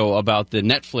half ago about the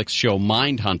Netflix show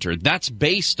Mindhunter. That's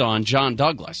based on John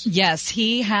Douglas. Yes,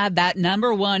 he had that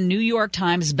 #1 New York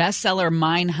Times bestseller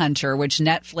Mindhunter, which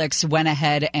Netflix went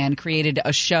ahead and created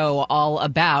a show all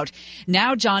about.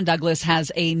 Now John Douglas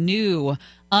has a new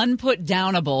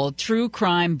unputdownable true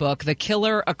crime book. The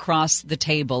Killer Across the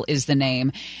Table is the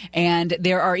name. And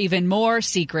there are even more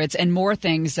secrets and more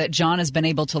things that John has been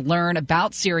able to learn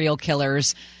about serial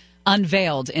killers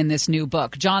unveiled in this new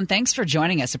book. John, thanks for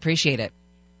joining us. Appreciate it.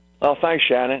 Well, thanks,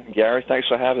 Shannon. Gary, thanks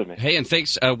for having me. Hey, and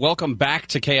thanks. Welcome back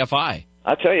to KFI.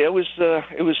 I'll tell you, it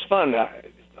was fun. I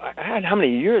had how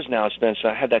many years now it's been? So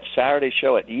I had that Saturday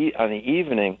show on the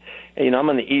evening. And, I'm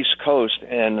on the East Coast,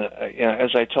 and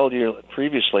as I told you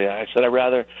previously, I said I'd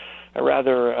rather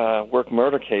work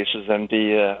murder cases than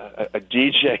be a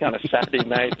DJ on a Saturday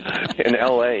night in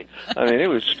L.A. I mean, it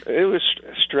was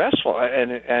stressful,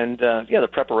 and the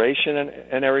preparation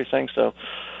and everything. So,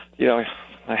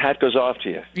 my hat goes off to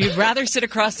you. You'd rather sit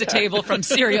across the table from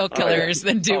serial killers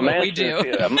than do what we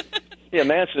do. Yeah,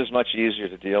 Manson is much easier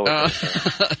to deal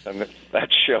with than that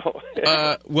show.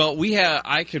 Well,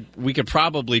 we could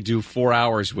probably do 4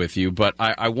 hours with you, but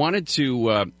I wanted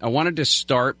to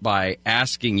start by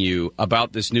asking you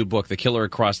about this new book, The Killer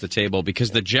Across the Table,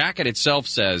 because the jacket itself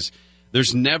says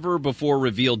there's never before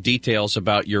revealed details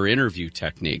about your interview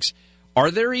techniques. Are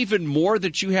there even more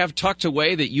that you have tucked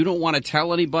away that you don't want to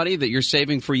tell anybody that you're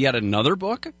saving for yet another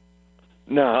book?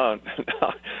 No,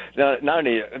 not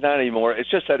anymore. It's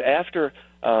just that after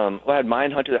I had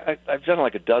Mindhunter, I've done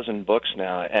like a dozen books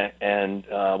now, and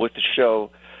with the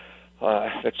show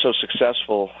that's so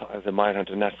successful, the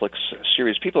Mindhunter Netflix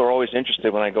series, people are always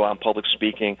interested when I go out in public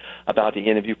speaking about the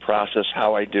interview process,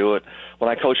 how I do it. When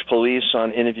I coach police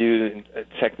on interview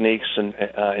techniques and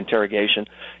interrogation,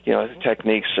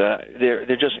 techniques, they're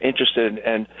just interested,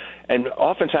 and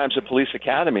oftentimes at police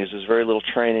academies, there's very little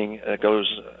training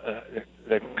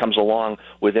that comes along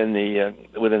within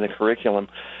the curriculum.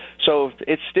 So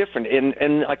it's different.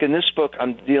 And like in this book,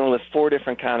 I'm dealing with 4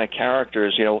 different kind of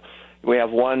characters. We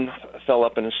have one fellow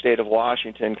up in the state of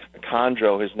Washington,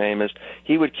 Condro, his name is.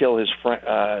 He would kill his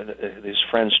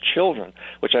friend's children,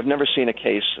 which I've never seen a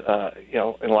case,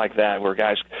 like that, where a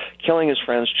guy's killing his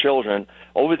friend's children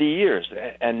over the years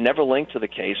and never linked to the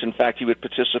case. In fact, he would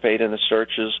participate in the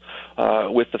searches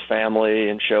with the family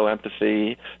and show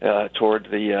empathy toward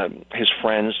his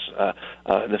friends,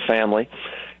 the family.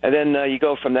 And then you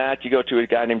go from that, you go to a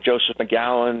guy named Joseph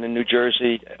McGowan in New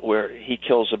Jersey, where he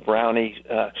kills a brownie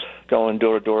going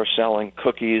door-to-door selling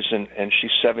cookies, and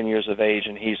she's 7 years of age,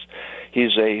 and he's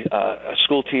a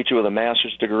school teacher with a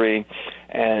master's degree.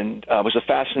 And it was a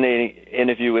fascinating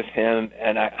interview with him,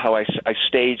 and how I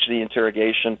staged the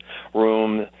interrogation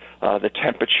room, the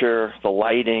temperature, the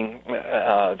lighting,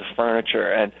 the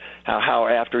furniture, and how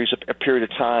after a period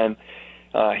of time,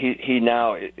 he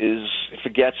now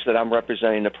forgets that I'm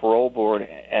representing the parole board,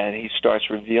 and he starts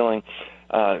revealing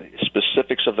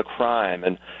specifics of the crime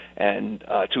and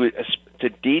to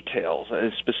details,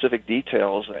 specific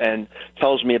details, and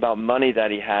tells me about money that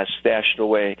he has stashed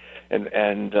away.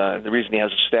 And the reason he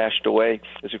has it stashed away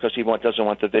is because he doesn't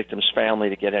want the victim's family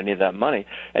to get any of that money.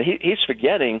 And he's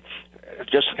forgetting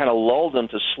just kind of lulled him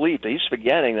to sleep. He's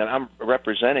forgetting that I'm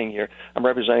representing here. I'm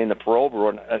representing the parole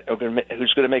board,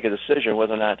 who's going to make a decision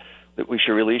whether or not that we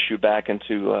should release you back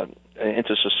into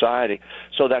society.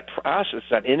 So that process,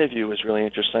 that interview, was really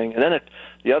interesting. And then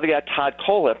the other guy, Todd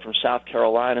Colep from South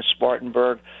Carolina,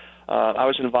 Spartanburg. I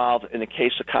was involved in a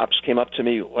case. The cops came up to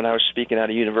me when I was speaking at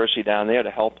a university down there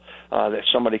to help that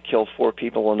somebody killed 4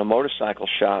 people in a motorcycle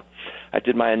shop. I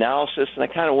did my analysis, and I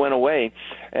kind of went away.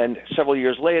 And several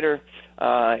years later,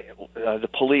 the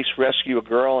police rescue a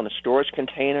girl in a storage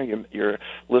container. Your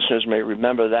listeners may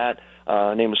remember that.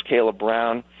 Her name was Kayla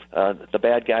Brown. The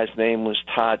bad guy's name was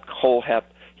Todd Colehep.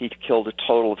 He killed a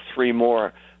total of 3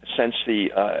 more since he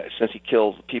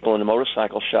killed people in the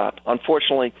motorcycle shop.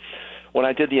 Unfortunately, when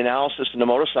I did the analysis in the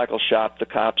motorcycle shop, the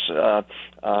cops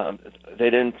they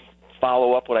didn't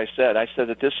follow up what I said. I said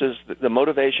that this is the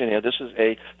motivation here. This is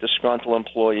a disgruntled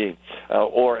employee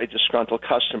or a disgruntled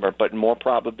customer, but in more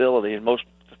probability, in most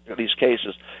of these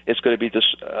cases, it's going to be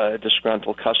this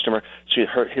disgruntled customer. So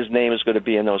his name is going to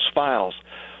be in those files.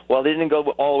 Well, they didn't go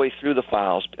all the way through the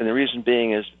files, and the reason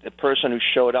being is the person who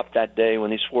showed up that day when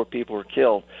these 4 people were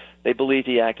killed, they believed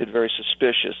he acted very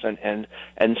suspicious,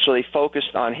 and so they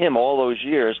focused on him all those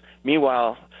years.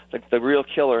 Meanwhile, the real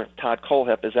killer, Todd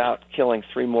Colehep, is out killing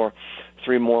 3 more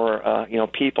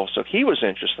people. So he was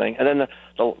interesting. And then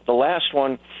the last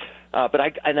one, but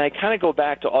I kind of go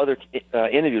back to other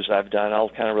interviews I've done. I'll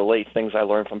kind of relate things I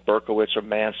learned from Berkowitz or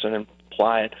Manson and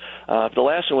apply it. The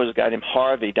last one was a guy named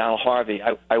Donald Harvey.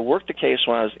 I worked the case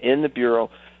when I was in the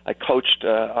bureau. I coached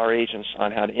our agents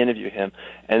on how to interview him,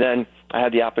 and then I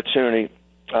had the opportunity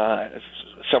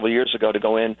several years ago to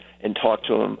go in and talk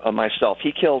to him myself.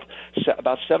 He killed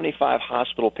about 75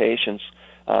 hospital patients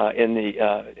in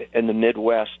the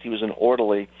Midwest. He was an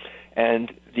orderly,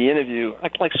 and the interview,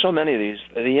 like so many of these,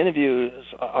 the interviews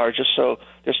are just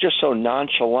so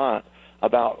nonchalant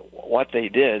about what they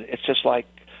did. It's just like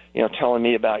telling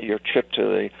me about your trip to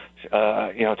the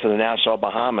to the Nassau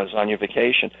Bahamas on your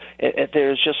vacation.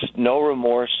 There's just no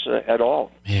remorse at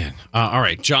all. Man. All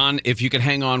right, John, if you could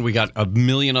hang on, we got a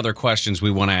million other questions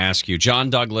we want to ask you. John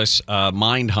Douglas,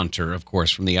 Mindhunter, of course,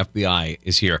 from the FBI,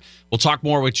 is here. We'll talk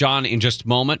more with John in just a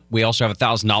moment. We also have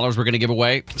 $1,000 we're going to give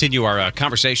away. Continue our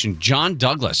conversation. John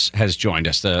Douglas has joined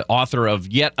us, the author of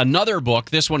yet another book,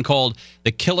 this one called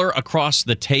The Killer Across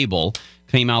the Table.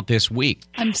 Came out this week.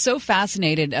 I'm so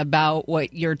fascinated about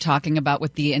what you're talking about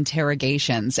with the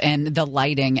interrogations and the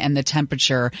lighting and the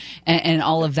temperature and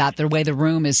all of that, the way the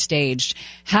room is staged.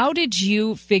 How did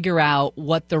you figure out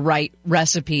what the right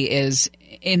recipe is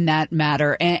in that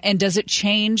matter? And does it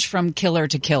change from killer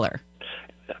to killer?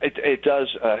 It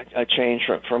does change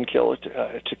from killer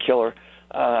to killer.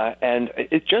 And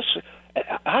it just,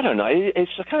 I don't know,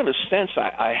 it's a kind of a sense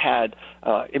I had.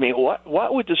 I mean,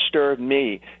 what would disturb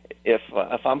me if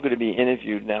I'm going to be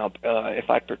interviewed now, if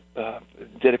I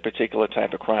did a particular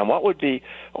type of crime, what would be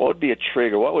a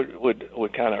trigger? What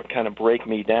would kind of break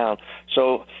me down?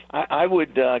 So I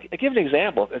would give an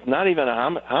example. It's not even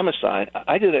a homicide.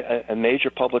 I did a major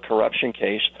public corruption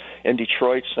case in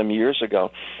Detroit some years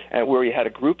ago, where we had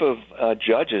a group of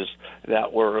judges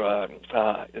that were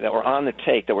on the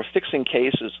take, that were fixing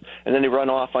cases, and then they run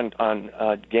off on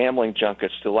gambling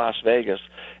junkets to Las Vegas,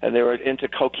 and they were into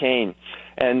cocaine.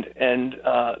 And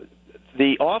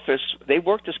the office, they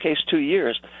worked this case 2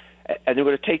 years, and they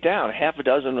were going to take down half a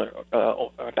dozen,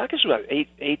 I guess about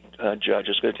eight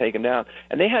judges going to take them down.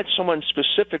 And they had someone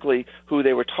specifically who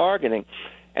they were targeting.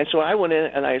 And so I went in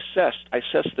and I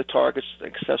assessed the targets,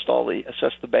 assessed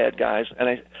the bad guys.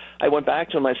 And I went back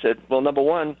to them. I said, well, number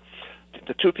one,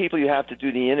 the 2 people you have to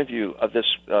do the interview of this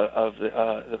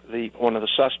the one of the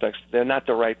suspects, they're not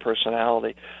the right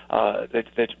personality.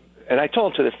 And I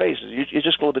told them to their faces, you're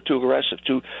just a little bit too aggressive,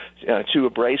 too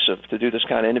abrasive to do this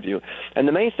kind of interview. And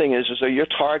the main thing is that you're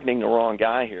targeting the wrong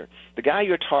guy here. The guy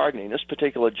you're targeting, this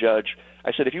particular judge,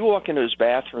 I said, if you walk into his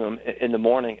bathroom in the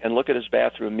morning and look at his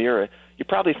bathroom mirror, you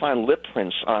probably find lip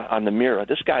prints on the mirror.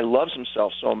 This guy loves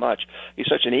himself so much. He's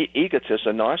such an egotist,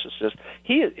 a narcissist.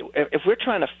 If we're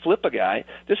trying to flip a guy,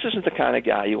 this isn't the kind of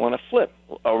guy you want to flip.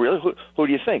 Oh, really? Who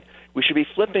do you think? We should be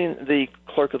flipping the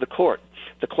clerk of the court.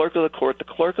 The clerk of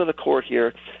the court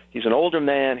here, he's an older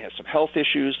man, has some health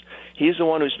issues. He's the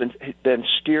one who's been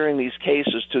steering these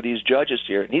cases to these judges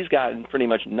here, and he's gotten pretty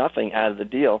much nothing out of the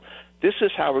deal. This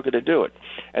is how we're going to do it.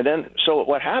 And then, so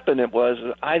what happened was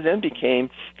I then became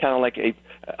kind of like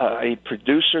a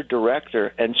producer,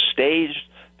 director, and staged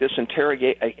this an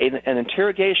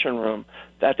interrogation room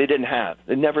that they didn't have.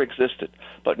 It never existed.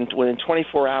 But within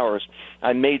 24 hours,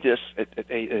 I made this an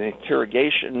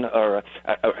interrogation or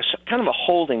a kind of a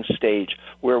holding stage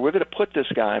where we're going to put this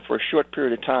guy for a short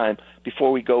period of time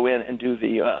before we go in and do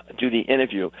the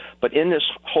interview. But in this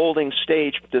holding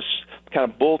stage, this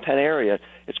kind of bullpen area,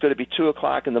 it's going to be 2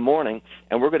 o'clock in the morning,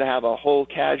 and we're going to have a whole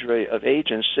cadre of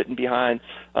agents sitting behind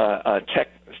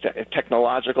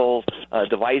technological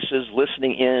devices,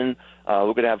 listening in.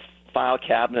 We're going to have file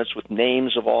cabinets with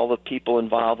names of all the people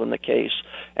involved in the case,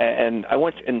 and I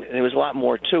went, and there was a lot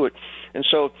more to it, and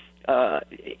so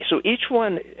each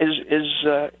one is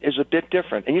a bit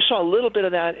different, and you saw a little bit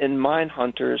of that in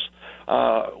Mindhunters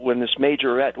when this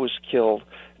majorette was killed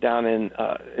down in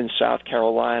South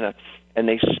Carolina, and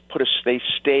they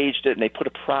staged it and they put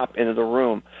a prop into the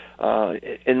room.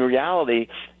 In reality,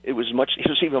 it was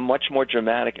even much more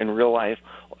dramatic in real life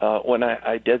when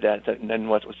I did that than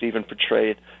what was even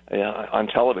portrayed on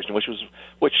television, which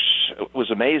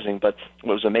was amazing. But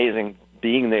what was amazing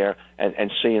being there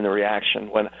and seeing the reaction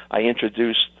when I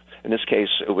introduced. In this case,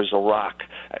 it was a rock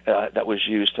that was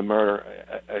used to murder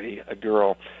a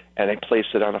girl, and they placed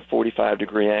it on a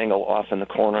 45-degree angle off in the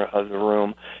corner of the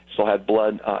room. Still had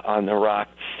blood on the rock.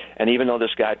 And even though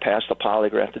this guy passed the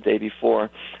polygraph the day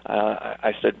before,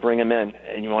 I said, bring him in,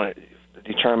 and you want to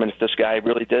determine if this guy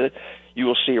really did it, you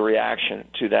will see a reaction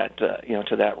to that,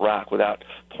 to that rock without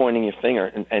pointing your finger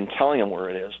and telling him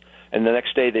where it is. And the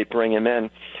next day they bring him in,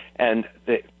 and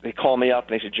they call me up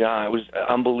and they said, John, it was an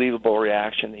unbelievable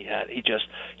reaction he had. He just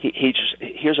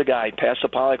here's a guy, he passed the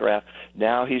polygraph.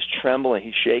 Now he's trembling,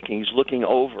 he's shaking, he's looking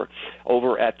over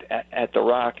at the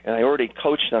rock. And I already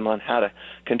coached them on how to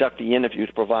conduct the interview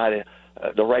to provide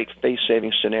the right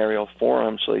face-saving scenario for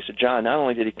him. So they said, John, not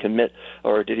only did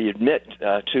he admit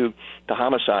to the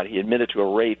homicide, he admitted to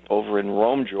a rape over in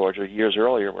Rome, Georgia, years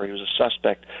earlier, where he was a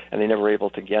suspect, and they never were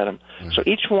able to get him. So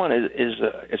each one is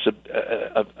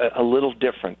a little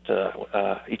different.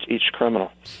 Each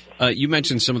criminal. You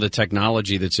mentioned some of the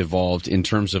technology that's evolved in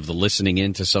terms of the listening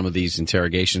into some of these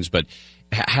interrogations, but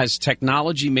has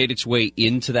technology made its way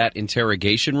into that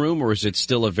interrogation room, or is it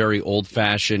still a very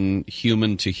old-fashioned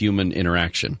human-to-human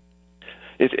interaction?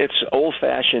 It's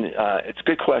old-fashioned. It's a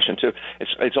good question too.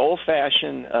 It's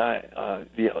old-fashioned,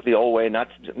 the old way, not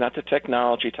the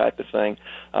technology type of thing.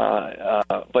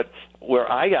 But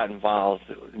where I got involved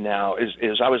now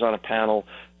is I was on a panel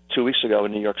 2 weeks ago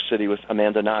in New York City with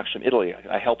Amanda Knox from Italy.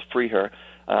 I helped free her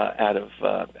out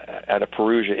of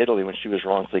Perugia, Italy, when she was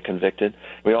wrongfully convicted.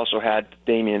 We also had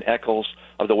Damien Eccles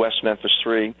of the West Memphis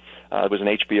Three. It was an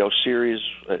HBO series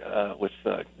with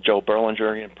Joe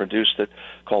Berlinger, and produced it,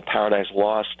 called Paradise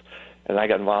Lost. And I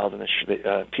got involved in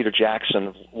it. Peter Jackson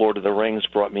of Lord of the Rings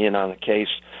brought me in on the case,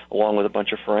 along with a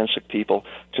bunch of forensic people,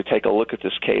 to take a look at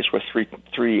this case where three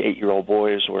 8-year-old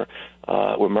boys were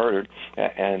murdered,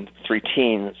 and three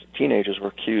teenagers were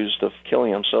accused of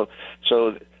killing them. So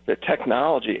the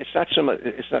technology, it's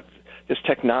not this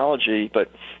technology,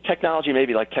 but technology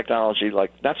maybe like technology,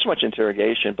 like not so much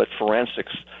interrogation, but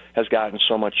forensics has gotten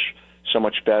so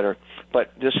much better.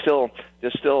 But there's still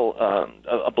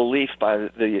a belief by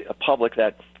the public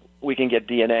that we can get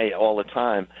DNA all the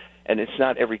time, and it's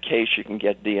not every case you can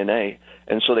get DNA.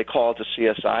 And so they call it the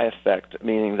CSI effect,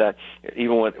 meaning that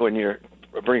even when you're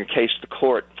bringing a case to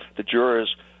court, the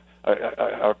jurors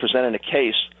are presenting a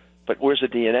case, but where's the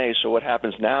DNA? So what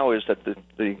happens now is that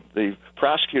the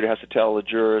prosecutor has to tell the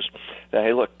jurors that,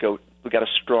 hey, look, we got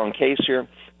a strong case here,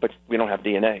 but we don't have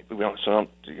DNA.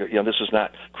 This is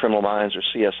not Criminal Minds or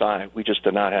CSI. We just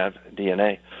do not have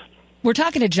DNA. We're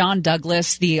talking to John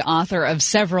Douglas, the author of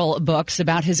several books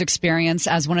about his experience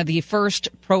as one of the first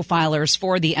profilers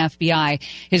for the FBI.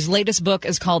 His latest book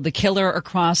is called The Killer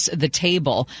Across the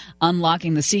Table,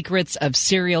 Unlocking the Secrets of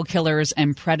Serial Killers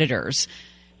and Predators.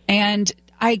 And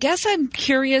I guess I'm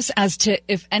curious as to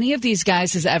if any of these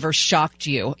guys has ever shocked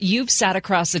you. You've sat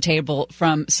across the table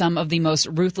from some of the most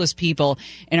ruthless people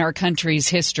in our country's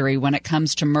history when it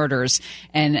comes to murders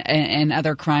and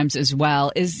other crimes as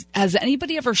well. Has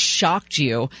anybody ever shocked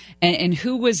you? And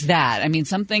who was that? I mean,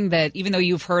 something that, even though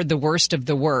you've heard the worst of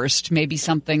the worst, maybe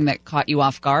something that caught you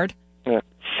off guard? Yeah.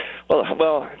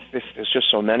 Well, there's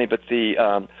just so many. But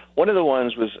the one of the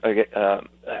ones was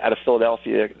out of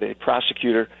Philadelphia. The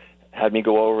prosecutor had me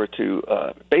go over to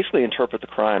basically interpret the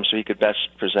crime so he could best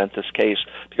present this case,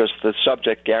 because the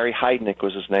subject, Gary Heidnik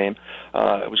was his name,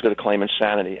 was going to claim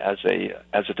insanity as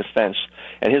a defense.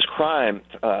 And his crime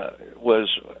was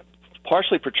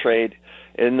partially portrayed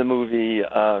in the movie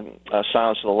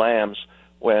Silence of the Lambs,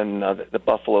 when the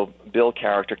Buffalo Bill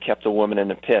character kept a woman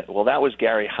in a pit. Well, that was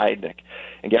Gary Heidnik.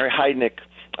 And Gary Heidnik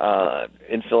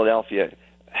in Philadelphia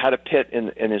had a pit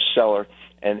in his cellar,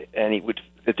 and he would.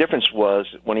 The difference was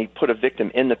when he put a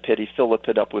victim in the pit, he filled the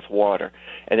pit up with water,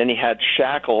 and then he had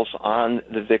shackles on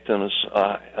the victim's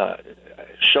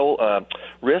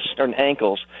wrists and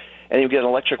ankles, and he would get an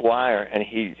electric wire, and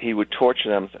he would torture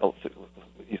them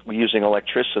using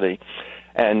electricity.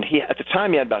 And at the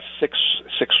time he had about six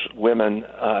women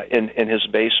in his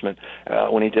basement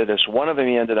when he did this. One of them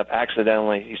he ended up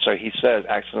accidentally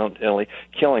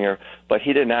killing her, but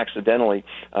he didn't accidentally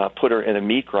put her in a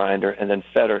meat grinder and then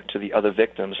fed her to the other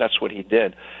victims. That's what he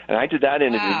did. And I did that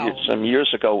interview some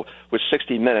years ago with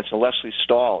 60 Minutes, and Leslie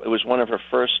Stahl. It was one of her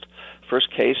first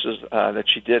cases that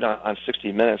she did on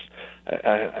 60 Minutes,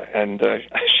 and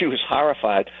she was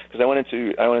horrified because I went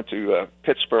into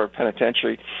Pittsburgh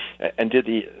Penitentiary and did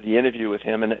the interview with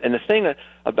him. And the thing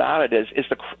about it is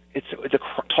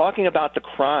talking about the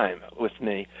crime with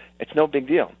me. It's no big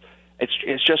deal.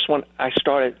 It's just when I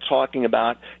started talking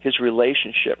about his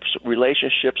relationships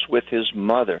with his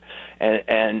mother,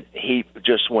 and he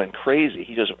just went crazy.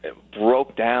 He just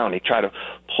broke down. He tried to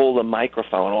pull the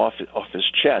microphone off his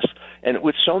chest. And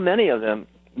with so many of them,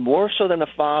 more so than a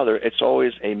father, it's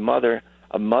always a mother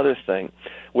thing.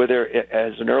 Whether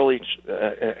as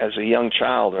a young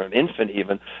child or an infant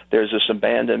even, there's this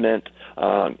abandonment,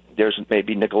 there's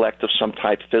maybe neglect of some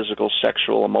type, physical,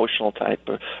 sexual, emotional type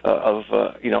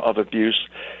of abuse,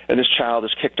 and this child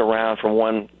is kicked around from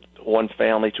one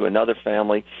family to another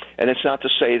family. And it's not to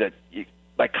say that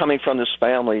by coming from this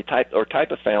family type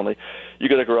of family, you're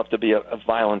going to grow up to be a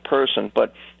violent person.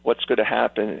 But what's going to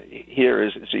happen here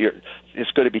is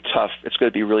it's going to be tough. It's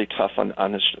going to be really tough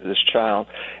on this child.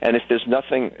 And if there's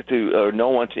nothing or no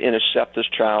one to intercept this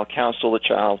child, counsel the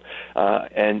child,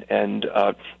 and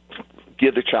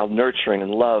give the child nurturing and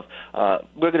love,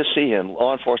 we're going to see him.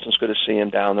 Law enforcement's going to see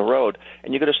him down the road.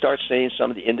 And you're going to start seeing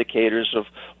some of the indicators of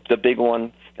the big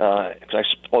one, because I've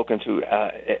spoken to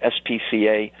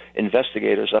SPCA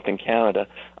investigators up in Canada.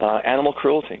 Animal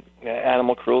cruelty.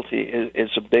 Animal cruelty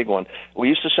is a big one. We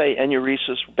used to say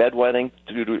enuresis, bedwetting,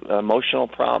 due to emotional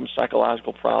problems,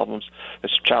 psychological problems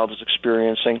this child is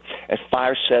experiencing, and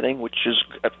fire setting, which is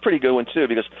a pretty good one too,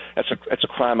 because that's a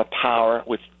crime of power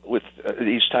with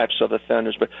these types of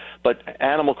offenders. But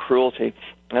animal cruelty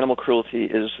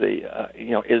is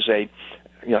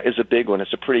a big one.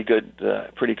 It's a pretty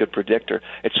good predictor.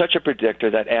 It's such a predictor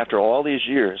that after all these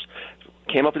years,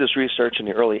 came up with this research in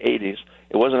the early 80s.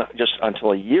 It wasn't just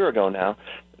until a year ago now.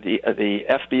 The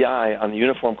FBI on the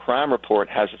Uniform Crime Report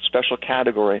has a special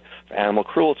category for animal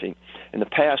cruelty. In the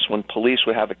past, when police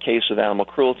would have a case of animal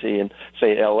cruelty in,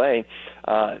 say, L.A.,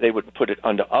 they would put it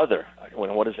under other.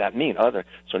 Well, what does that mean, other?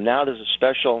 So now there's a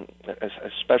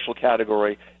special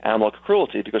category, animal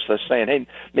cruelty, because they're saying, hey,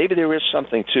 maybe there is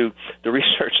something to the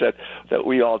research that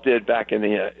we all did back in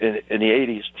the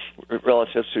 80s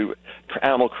relative to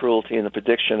animal cruelty and the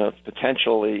prediction of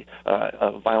potentially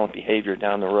violent behavior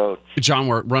down the road. John,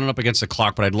 we're running up against the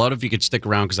clock, but I'd love if you could stick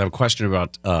around because I have a question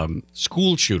about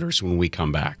school shooters when we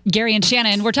come back. Gary and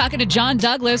Shannon, we're talking to John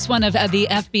Douglas, one of the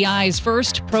FBI's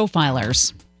first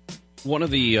profilers. One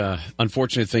of the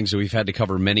unfortunate things that we've had to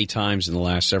cover many times in the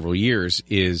last several years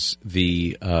is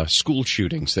the school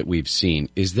shootings that we've seen.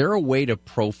 Is there a way to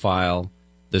profile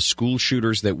the school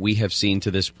shooters that we have seen to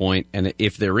this point? And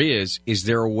if there is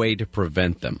there a way to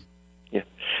prevent them? Yeah,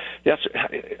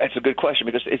 that's a good question,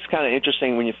 because it's kind of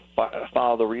interesting when you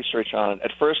follow the research on it.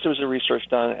 At first, there was a research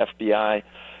done at FBI,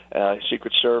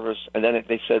 Secret Service, and then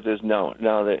they said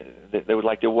they would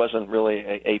there wasn't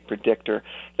really a predictor.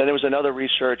 Then there was another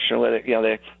research, and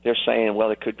they're saying, well,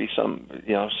 there could be some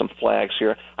flags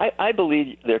here. I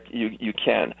believe you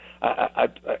can.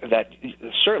 That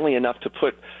certainly enough to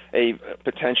put a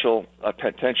potential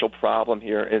problem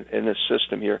here in this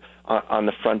system here on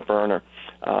the front burner.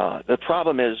 The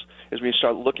problem is when you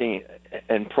start looking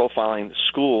and profiling the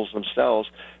schools themselves.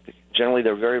 Generally,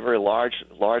 they're very, very large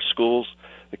schools.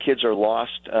 The kids are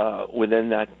lost within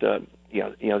that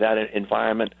that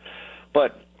environment,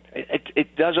 but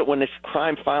it does it when this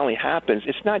crime finally happens.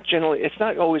 It's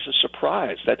not always a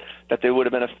surprise that there would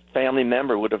have been a family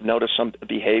member would have noticed some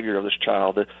behavior of this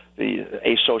child, the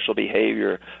asocial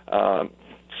behavior,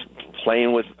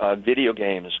 playing with video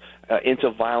games,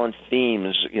 into violent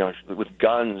themes, with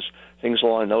guns, things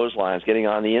along those lines, getting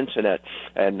on the internet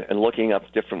and looking up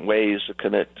different ways to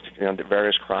commit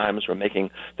various crimes. We're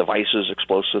making devices,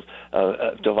 explosive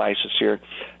devices here.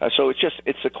 So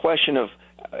it's a question of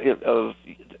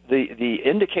the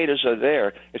indicators are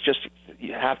there. It's just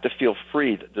you have to feel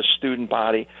free. The student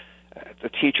body, the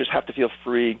teachers have to feel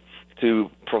free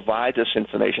to provide this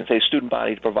information. Say, student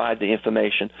body to provide the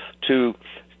information to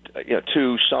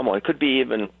to someone. It could be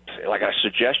even like a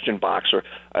suggestion box, or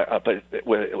but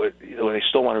where they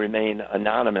still want to remain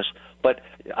anonymous. But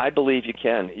I believe you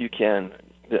can.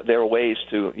 There are ways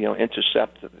to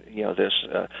intercept this.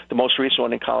 The most recent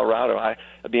one in Colorado. I'd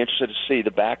be interested to see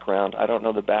the background. I don't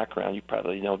know the background. You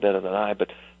probably know better than I, but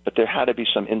there had to be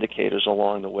some indicators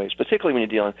along the ways, particularly when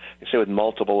you're dealing, say, with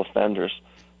multiple offenders.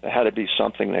 There had to be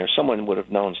something there. Someone would have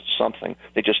known something.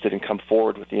 They just didn't come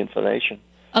forward with the information.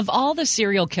 Of all the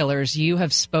serial killers you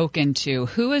have spoken to,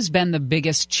 who has been the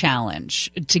biggest challenge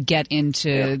to get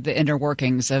into the inner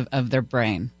workings of their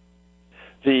brain?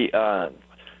 The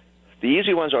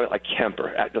easy ones are like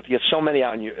Kemper. You get so many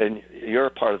out in your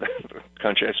part of the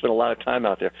country. I spent a lot of time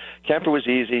out there. Kemper was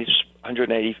easy,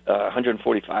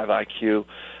 145 IQ.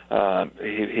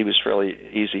 He was fairly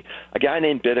easy. A guy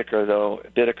named Bittaker,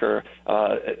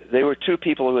 they were two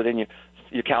people within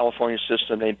your California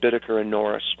system named Bittaker and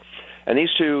Norris. And these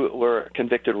two were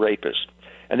convicted rapists.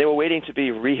 And they were waiting to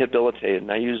be rehabilitated,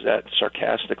 and I use that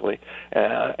sarcastically.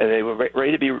 And they were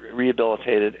ready to be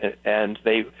rehabilitated, and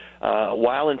they,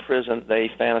 while in prison, they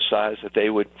fantasized that they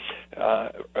would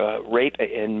rape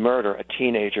and murder a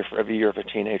teenager for every year of a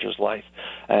teenager's life,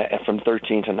 from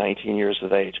 13 to 19 years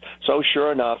of age. So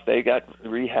sure enough, they got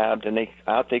rehabbed, and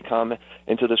out they come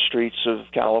into the streets of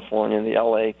California, in the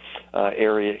L.A.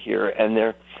 Area here, and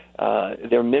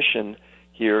their mission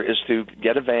here is to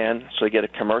get a van, so they get a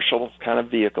commercial kind of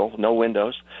vehicle, no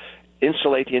windows,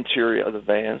 insulate the interior of the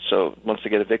van, so once they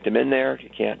get a victim in there, you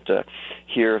can't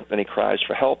hear any cries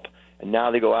for help. And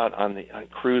now they go out on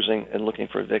cruising and looking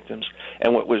for victims.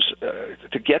 And what was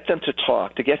to get them to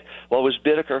talk, it was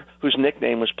Bittaker, whose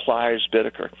nickname was Pliers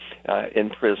Bittaker in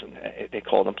prison. They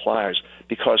called him Pliers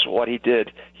because what he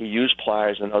did, he used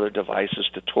pliers and other devices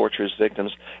to torture his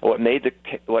victims. And what made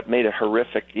it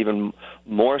horrific even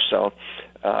more so,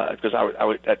 because I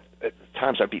would at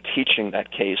times I'd be teaching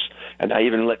that case, and I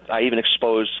even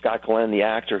exposed Scott Glenn, the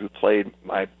actor who played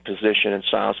my position in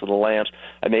Silence of the Lambs.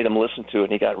 I made him listen to it,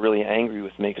 and he got really angry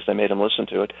with me because I made him listen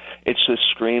to it. It's the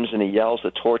screams and the yells, the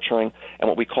torturing, and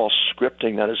what we call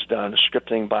scripting that is done.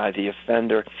 Scripting by the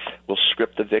offender will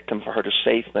script the victim for her to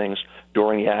say things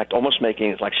during the act, almost making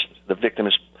it like the victim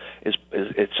is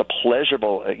it's a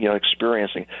pleasurable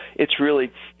experiencing. It's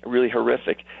really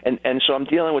horrific, and so I'm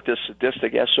dealing with this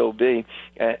sadistic SOB,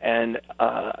 and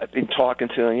I've been talking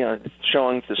to him,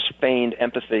 showing this feigned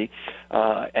empathy,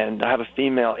 and I have a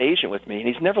female agent with me, and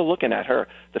he's never looking at her.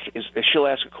 If she'll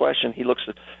ask a question, he looks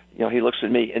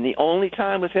at me, and the only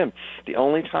time with him, the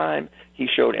only time he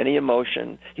showed any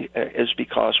emotion is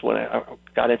because when I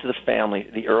got into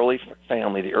the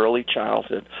early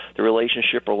childhood, the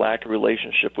relationship or lack of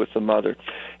relationship with the mother,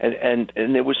 and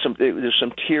there's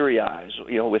some teary eyes,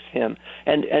 with him,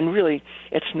 and really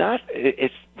it's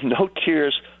no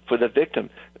tears for the victim.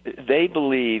 They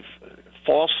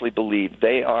falsely believe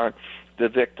they are the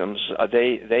victims.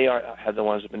 They are the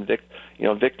ones who've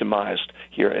been victimized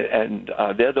here, and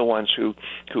they're the ones who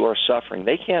are suffering.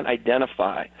 They can't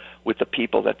identify with the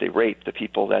people that they raped, the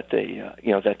people that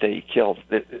they killed.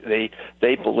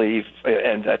 They believe,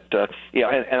 and that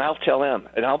and I'll tell them,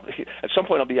 and at some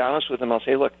point I'll be honest with them. I'll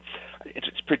say, look,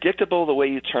 it's predictable the way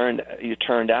you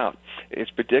turned out. It's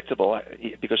predictable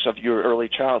because of your early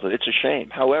childhood. It's a shame.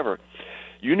 However,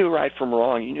 you knew right from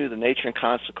wrong. You knew the nature and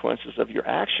consequences of your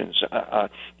actions.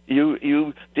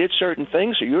 You did certain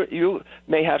things. You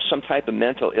may have some type of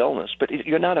mental illness, but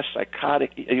you're not a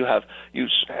psychotic. You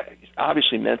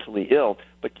obviously mentally ill,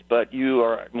 but you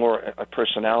are more a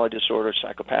personality disorder,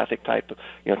 psychopathic type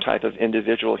of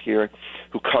individual here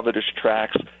who covered his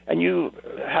tracks, and you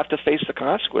have to face the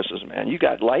consequences, man. You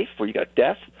got life or you got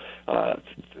death.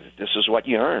 This is what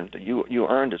you earned. You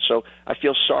earned it. So I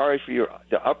feel sorry for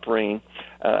the upbringing,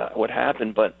 what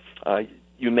happened, but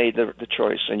you made the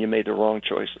choice, and you made the wrong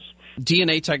choices.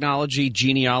 DNA technology,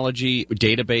 genealogy,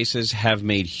 databases have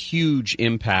made huge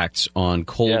impacts on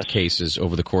cold cases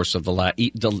over the course of the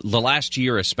last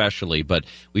year especially, but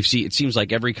it seems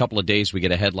like every couple of days we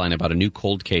get a headline about a new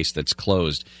cold case that's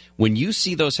closed. When you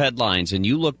see those headlines and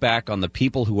you look back on the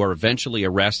people who are eventually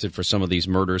arrested for some of these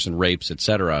murders and rapes,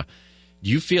 etc., do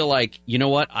you feel like, you know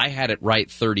what, I had it right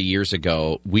 30 years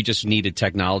ago. We just needed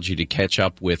technology to catch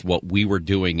up with what we were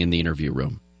doing in the interview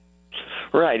room?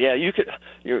 Right. Yeah,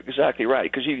 you're exactly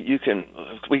right, because we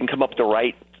can come up with the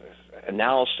right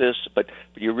analysis, but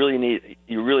you really need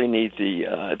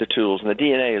the tools, and the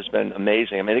DNA has been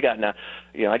amazing. I mean, they got now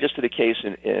I just did a case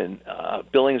in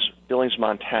Billings,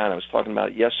 Montana. I was talking about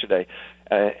it yesterday.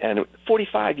 And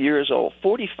 45 years old,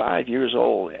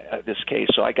 this case.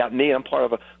 So I'm part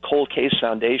of a cold case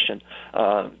foundation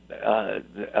out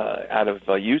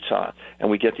of Utah, and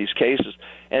we get these cases.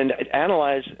 And I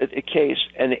analyzed a case,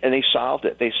 and they solved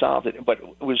it. But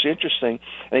it was interesting,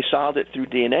 and they solved it through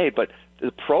DNA. But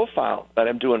the profile that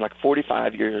I'm doing, like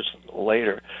 45 years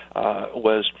later,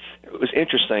 was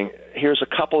interesting. Here's a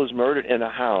couple who's murdered in a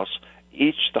house.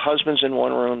 The husband's in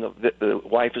one room, the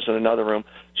wife is in another room.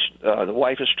 The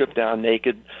wife is stripped down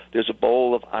naked. There's a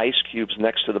bowl of ice cubes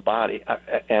next to the body,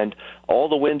 and all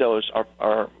the windows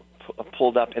are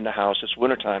pulled up in the house. It's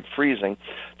wintertime, freezing.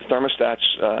 The thermostats,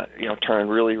 turn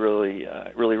really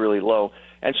low.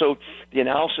 And so the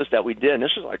analysis that we did, and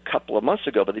this was like a couple of months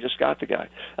ago, but they just got the guy,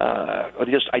 or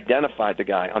they just identified the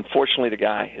guy. Unfortunately, the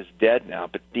guy is dead now,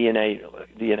 but DNA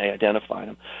identified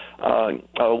him.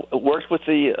 Worked with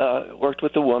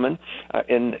the woman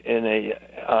in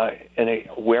a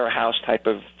warehouse type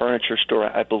of furniture store,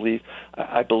 I believe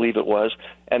it was,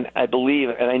 and I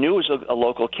knew it was a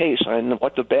local case. And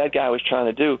what the bad guy was trying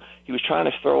to do, he was trying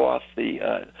to throw off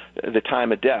the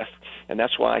time of death, and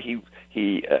that's why he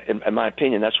in my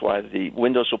opinion, that's why the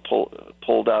windows were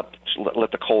pulled up,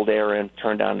 let the cold air in,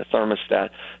 turn down the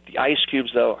thermostat. The ice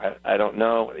cubes, though, I don't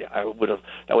know. That would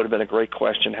have been a great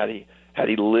question had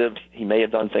he lived. He may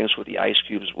have done things with the ice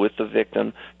cubes with the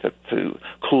victim to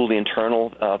cool the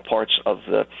internal parts of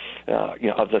the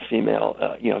female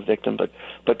victim.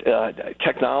 But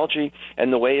technology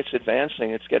and the way it's advancing,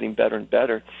 it's getting better and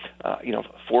better.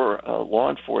 For law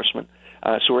enforcement.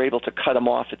 So we're able to cut them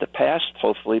off at the pass,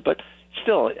 hopefully, but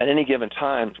still, at any given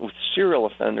time, with serial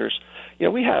offenders,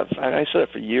 we have, and I said it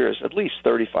for years, at least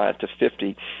 35 to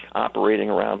 50 operating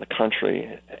around the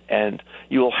country, and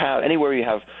you will have, anywhere you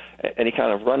have any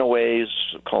kind of runaways,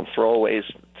 call them throwaways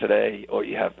today, or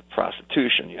you have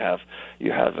prostitution, you have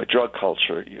a drug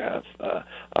culture, you have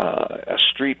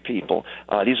street people.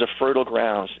 These are fertile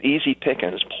grounds, easy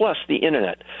pickings, plus the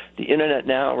Internet. The Internet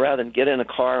now, rather than get in a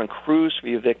car and cruise for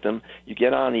your victim, you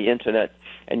get on the Internet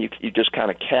and you just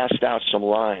kind of cast out some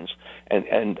lines,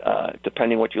 and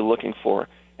depending what you're looking for.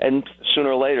 And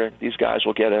sooner or later, these guys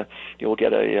will get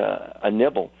a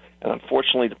nibble. And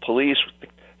unfortunately, the police,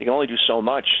 they can only do so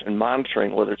much in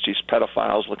monitoring, whether it's these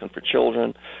pedophiles looking for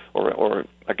children, or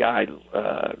a guy,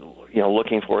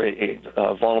 looking for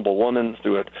a vulnerable woman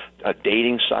through a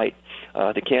dating site.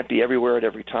 They can't be everywhere at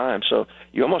every time. So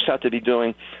you almost have to be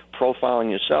doing profiling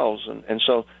yourselves. And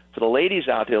so for the ladies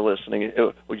out there listening,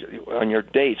 on your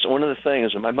dates, one of the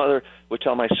things, and my mother would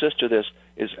tell my sister this,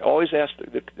 is always ask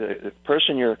the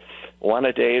person you want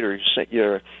to date or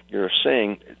you're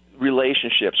seeing,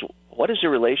 relationships. What is the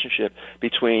relationship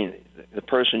between the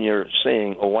person you're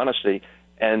seeing or want to see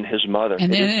and his mother?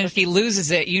 And then if he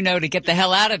loses it, to get the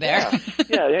hell out of there.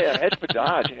 Yeah,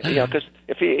 espionage. Because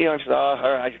if he,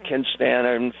 I can stand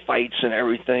her and fights and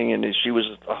everything, and she was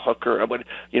a hooker, but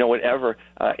whatever.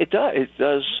 It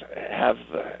does have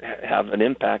an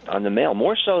impact on the male,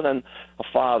 more so than a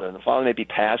father. The father may be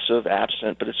passive,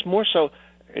 absent, but it's more so.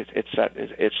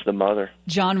 It's the mother.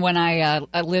 John, when I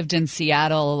lived in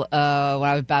Seattle when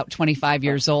I was about 25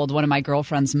 years old, one of my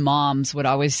girlfriend's moms would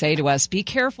always say to us, "Be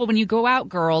careful when you go out,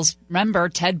 girls. Remember,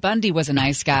 Ted Bundy was a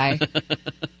nice guy."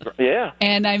 Yeah.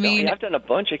 And I mean, I've done a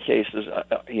bunch of cases,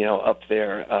 up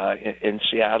there in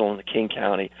Seattle in the King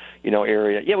County,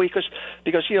 area. Yeah, because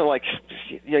like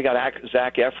you got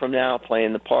Zac Efron now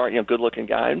playing the part, good-looking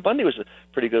guy, and Bundy was a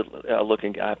pretty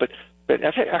good-looking guy, but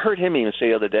I heard him even say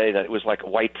the other day that it was like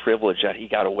white privilege that he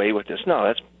got away with this. No,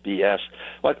 that's BS.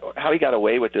 How he got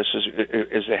away with this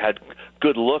is they had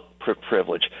good look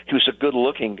privilege. He was a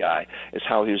good-looking guy, is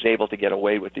how he was able to get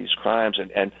away with these crimes,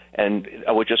 and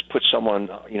I would just put someone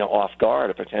off guard,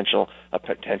 a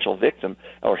potential victim.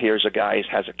 Or here's a guy who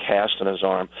has a cast on his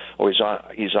arm, or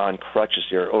he's on crutches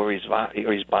here, or he's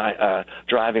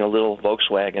driving a little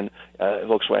Volkswagen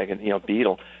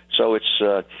Beetle. So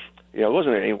it's. It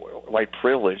wasn't any white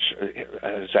privilege,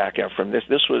 Zac Efron.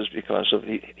 This was because of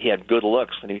he had good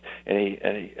looks, and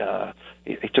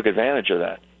he took advantage of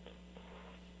that.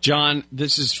 John,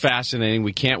 this is fascinating.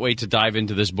 We can't wait to dive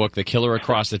into this book, The Killer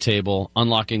Across the Table,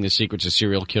 Unlocking the Secrets of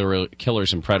Serial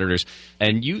Killers and Predators.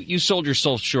 And you sold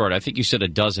yourself short. I think you said a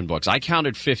dozen books. I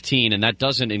counted 15, and that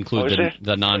doesn't include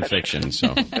the nonfiction.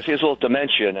 So I see his little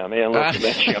dementia now, man. A little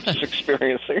dementia I'm just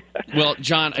experiencing. Well,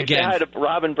 John, again. I had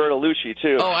Robin Bertolucci,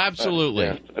 too. Oh,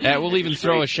 absolutely. We'll even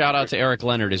throw a shout-out to Eric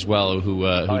Leonard as well, who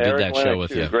did that show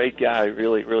with you. Great guy.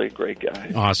 Really, really great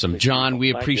guy. Awesome. John, we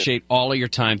appreciate all of your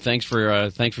time. Thanks for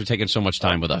Thanks for taking so much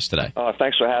time with us today.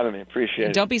 Thanks for having me. Appreciate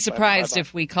it. Don't be surprised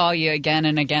if we call you again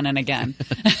and again and again.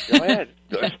 Go ahead.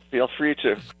 Feel free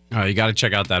to. You got to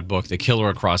check out that book, The Killer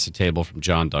Across the Table from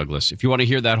John Douglas. If you want to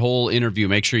hear that whole interview,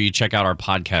 make sure you check out our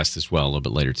podcast as well a little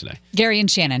bit later today. Gary and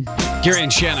Shannon. Gary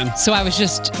and Shannon. So I was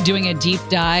just doing a deep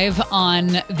dive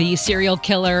on the serial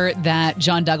killer that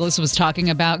John Douglas was talking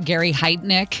about, Gary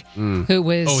Heitnick, who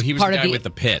was, he was part the of guy the with the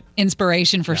pit.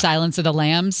 inspiration for Silence of the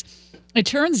Lambs. It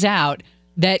turns out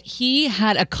that he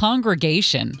had a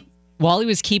congregation while he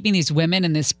was keeping these women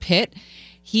in this pit.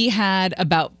 He had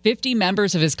about 50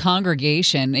 members of his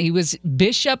congregation. He was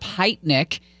Bishop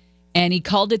Heitnick, and he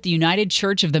called it the United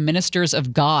Church of the Ministers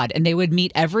of God. And they would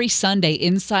meet every Sunday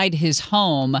inside his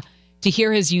home to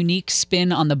hear his unique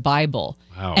spin on the Bible.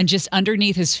 Wow. And just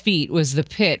underneath his feet was the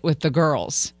pit with the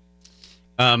girls.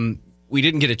 We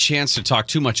didn't get a chance to talk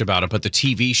too much about it, but the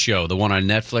TV show, the one on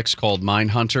Netflix called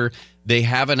Mindhunter, they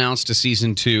have announced a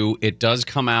season 2. It does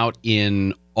come out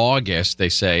in August, they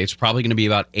say. It's probably going to be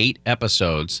about 8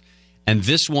 episodes. And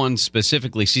this one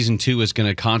specifically, season 2, is going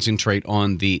to concentrate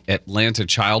on the Atlanta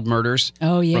child murders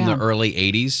from the early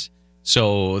 80s.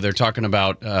 So they're talking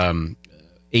about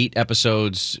 8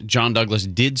 episodes. John Douglas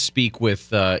did speak with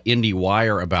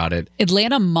IndieWire about it.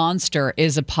 Atlanta Monster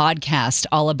is a podcast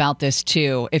all about this,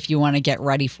 too, if you want to get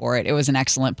ready for it. It was an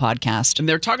excellent podcast. And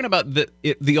they're talking about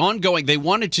the ongoing. They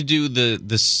wanted to do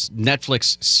this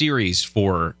Netflix series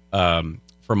for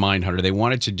Mindhunter. They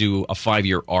wanted to do a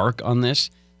 5-year arc on this.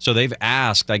 So they've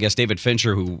asked, I guess David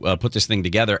Fincher, who put this thing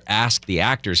together, asked the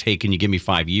actors, hey, can you give me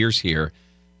 5 years here?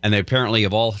 And they apparently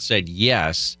have all said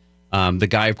yes. The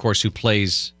guy, of course, who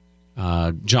plays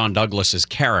John Douglas's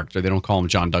character, they don't call him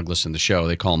John Douglas in the show,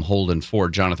 they call him Holden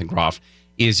Ford, Jonathan Groff,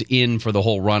 is in for the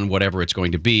whole run, whatever it's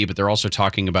going to be. But they're also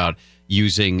talking about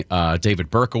using David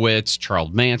Berkowitz,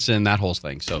 Charles Manson, that whole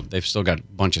thing. So they've still got a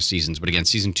bunch of seasons. But again,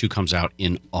 season 2 comes out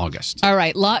in August. All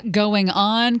right, lot going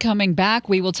on. Coming back,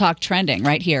 we will talk trending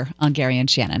right here on Gary and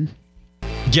Shannon.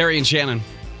 Gary and Shannon.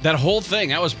 That whole thing,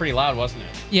 that was pretty loud, wasn't it?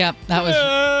 Yep, that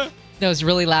was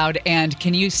really loud. And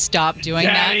can you stop doing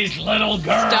Daddy's that? little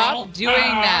girl. Stop doing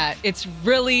that. It's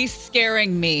really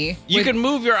scaring me. You can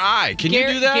move your eye. Can you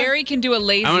do that? Gary can do a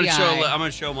lazy eye. I'm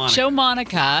going to show Monica. Show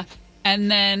Monica,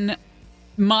 and then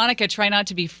Monica, try not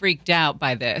to be freaked out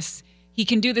by this. He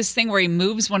can do this thing where he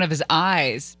moves one of his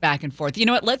eyes back and forth. You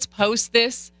know what? Let's post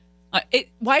this.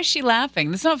 Why is she laughing?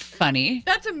 That's not funny.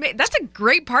 That's a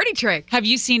great party trick. Have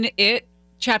you seen it?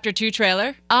 Chapter 2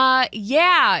 trailer?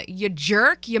 Yeah, you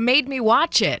jerk. You made me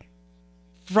watch it.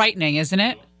 Frightening, isn't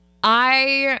it?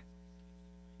 My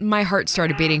heart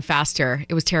started beating faster.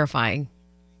 It was terrifying.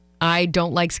 I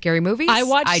don't like scary movies.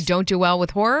 I don't do well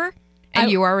with horror, and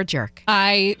you are a jerk.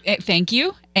 Thank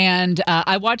you. And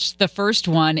I watched the first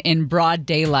one in broad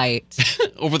daylight.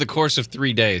 Over the course of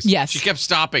 3 days. Yes. She kept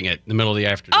stopping it in the middle of the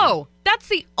afternoon. Oh, that's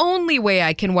the only way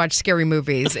I can watch scary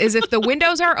movies is if the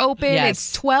windows are open, Yes.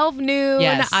 it's 12 noon,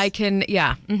 Yes. I can,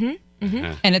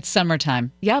 Mm-hmm. And it's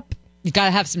summertime. Yep. You got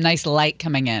to have some nice light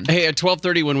coming in. Hey, at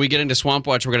 12:30, when we get into Swamp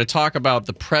Watch, we're going to talk about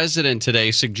the president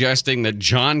today suggesting that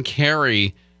John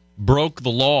Kerry broke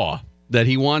the law, that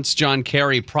he wants John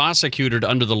Kerry prosecuted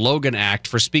under the Logan Act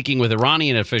for speaking with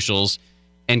Iranian officials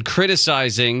and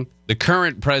criticizing the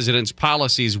current president's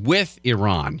policies with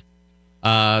Iran.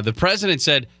 The president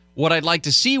said, what I'd like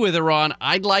to see with Iran,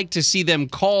 I'd like to see them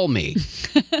call me.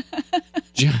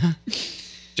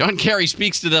 John Kerry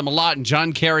speaks to them a lot, and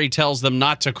John Kerry tells them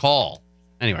not to call.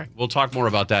 Anyway, we'll talk more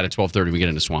about that at 12:30 when we get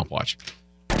into Swamp Watch.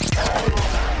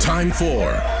 Time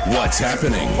for What's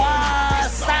Happening.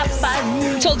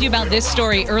 Told you about this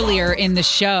story earlier in the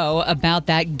show about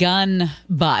that gun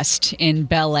bust in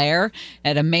Bel Air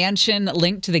at a mansion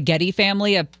linked to the Getty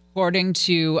family. According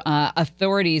to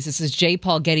authorities, this is J.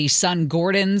 Paul Getty's son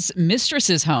Gordon's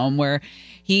mistress's home, where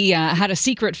he had a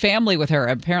secret family with her,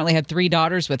 apparently had 3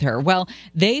 daughters with her. Well,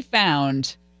 they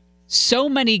found so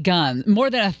many guns, more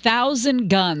than 1,000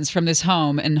 guns from this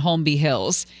home in Holmby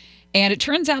Hills. And it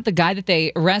turns out the guy that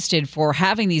they arrested for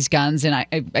having these guns, and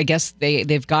I guess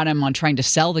they've got him on trying to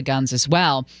sell the guns as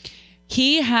well,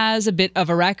 he has a bit of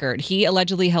a record. He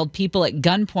allegedly held people at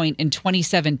gunpoint in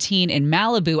 2017 in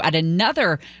Malibu at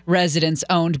another residence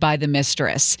owned by the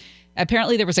mistress.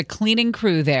 Apparently there was a cleaning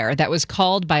crew there that was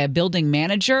called by a building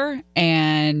manager,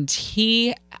 and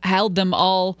he held them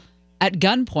all at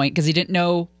gunpoint because he didn't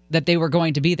know that they were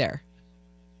going to be there.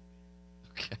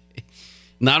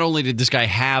 Not only did this guy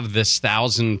have this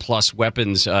 1,000+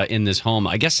 weapons in this home,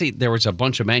 I guess there was a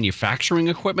bunch of manufacturing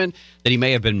equipment that he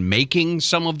may have been making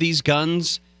some of these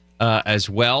guns as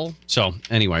well. So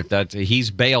anyway, that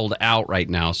he's bailed out right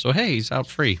now. So hey, he's out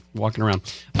free, walking around.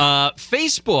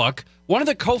 Facebook, one of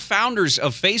the co-founders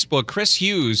of Facebook, Chris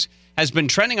Hughes, has been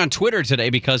trending on Twitter today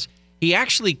because he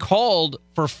actually called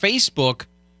for Facebook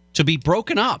to be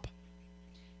broken up.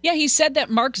 Yeah, he said that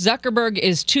Mark Zuckerberg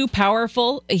is too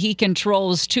powerful. He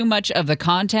controls too much of the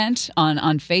content on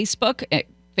Facebook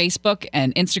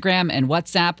and Instagram and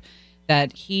WhatsApp,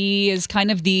 that he is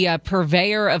kind of the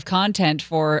purveyor of content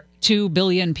for 2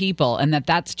 billion people, and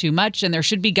that's too much, and there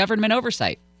should be government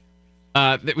oversight.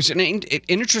 It was an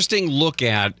interesting look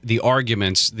at the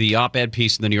arguments, the op-ed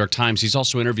piece in the New York Times. He's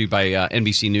also interviewed by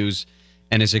NBC News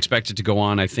and is expected to go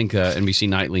on, I think, NBC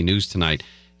Nightly News tonight.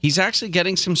 He's actually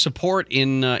getting some support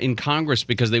in Congress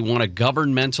because they want a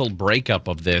governmental breakup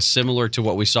of this, similar to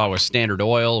what we saw with Standard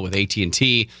Oil, with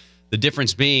AT&T. The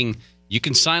difference being you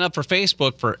can sign up for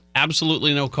Facebook for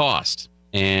absolutely no cost.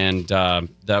 And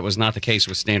that was not the case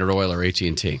with Standard Oil or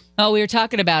AT&T. Oh, we were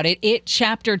talking about it. It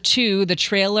Chapter 2, the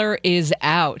trailer is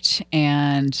out.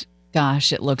 And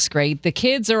gosh, it looks great. The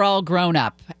kids are all grown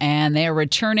up and they're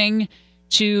returning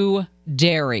to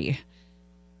Derry.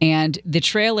 And the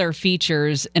trailer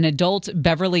features an adult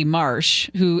Beverly Marsh,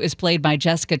 who is played by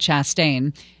Jessica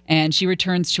Chastain, and she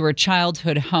returns to her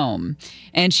childhood home.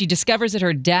 And she discovers that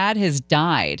her dad has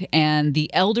died, and the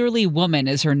elderly woman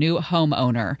is her new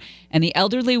homeowner. And the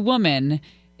elderly woman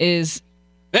is...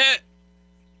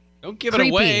 Don't give it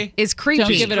away. Is creepy.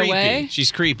 Don't give it away?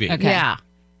 She's creepy. Okay. Yeah.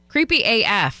 Creepy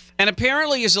AF. And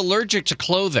apparently is allergic to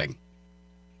clothing.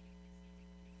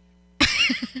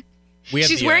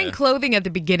 She's wearing clothing at the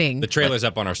beginning. The trailer's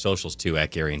up on our socials, too,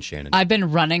 at Gary and Shannon. I've been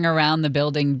running around the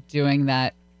building doing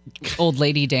that old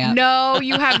lady dance. No,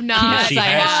 you have not. She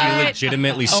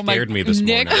legitimately scared me this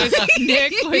morning.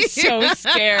 Nick was so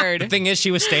scared. The thing is,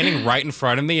 she was standing right in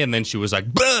front of me, and then she was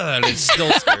like, "Bah!" and it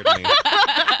still scared me.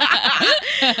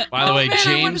 By the way, man,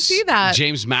 I want to see that.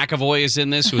 James McAvoy is in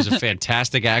this, who is a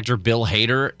fantastic actor. Bill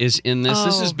Hader is in this.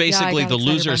 This is basically the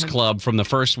Losers Club from the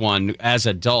first one as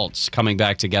adults coming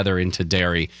back together into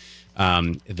Derry.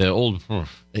 This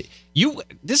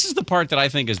is the part that I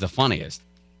think is the funniest.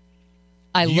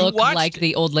 I look like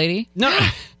the old lady? No,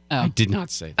 I did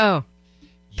not say that. Oh.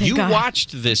 You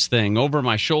watched this thing over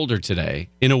my shoulder today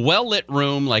in a well-lit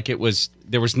room, like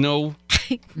there was nothing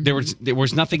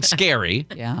scary.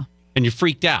 Yeah. And you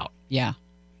freaked out. Yeah.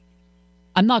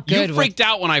 I'm not good. You freaked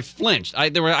out when I flinched.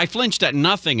 I flinched at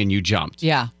nothing and you jumped.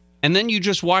 Yeah. And then you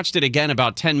just watched it again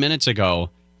about 10 minutes ago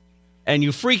and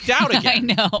you freaked out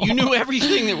again. I know. You knew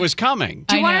everything that was coming.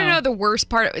 Do you want to know the worst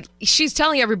part? She's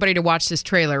telling everybody to watch this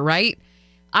trailer, right?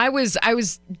 I was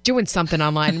doing something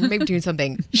online, maybe doing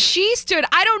something. She stood,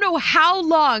 I don't know how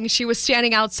long she was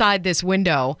standing outside this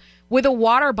window with a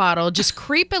water bottle, just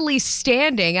creepily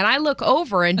standing. And I look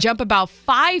over and jump about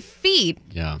 5 feet.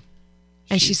 Yeah.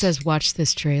 And she says, watch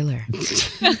this trailer.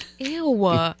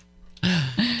 Ew.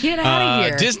 Get out of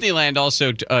here. Disneyland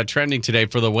also trending today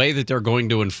for the way that they're going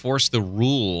to enforce the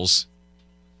rules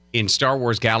in Star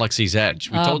Wars Galaxy's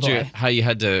Edge. We told you how you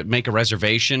had to make a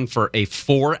reservation for a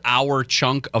 4-hour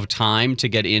chunk of time to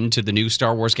get into the new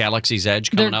Star Wars Galaxy's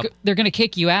Edge coming up. They're going to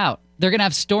kick you out. They're going to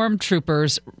have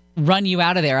stormtroopers run you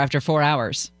out of there after 4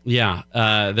 hours. Yeah.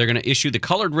 They're going to issue the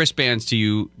colored wristbands to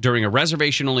you during a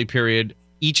reservation-only period,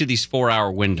 each of these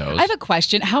 4-hour windows. I have a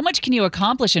question. How much can you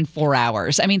accomplish in 4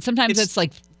 hours? I mean, sometimes it's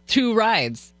like 2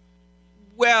 rides.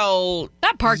 Well,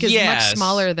 that park is much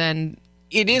smaller than...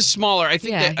 It is smaller. I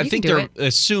think they're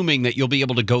assuming that you'll be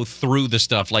able to go through the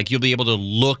stuff. Like you'll be able to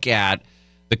look at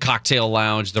the cocktail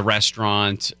lounge, the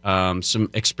restaurant, some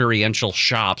experiential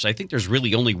shops. I think there's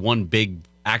really only one big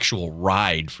actual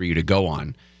ride for you to go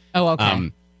on. Oh,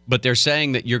 okay. But they're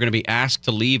saying that you're going to be asked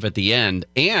to leave at the end.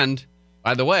 And,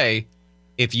 by the way,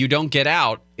 if you don't get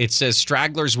out, it says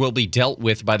stragglers will be dealt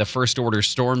with by the First Order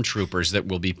stormtroopers that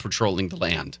will be patrolling the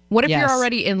land. What if you're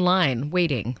already in line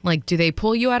waiting? Like, do they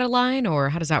pull you out of line or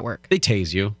how does that work? They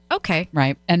tase you. Okay.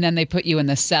 Right. And then they put you in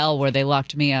the cell where they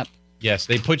locked me up. Yes,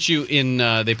 they put you in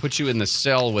the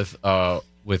cell with the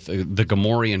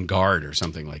Gamorrean guard or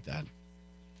something like that.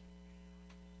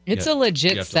 It's a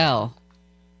legit cell.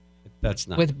 That's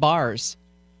not with bars.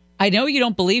 I know you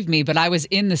don't believe me, but I was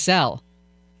in the cell.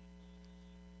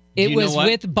 It was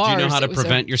with bars. Do you know how to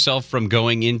prevent yourself from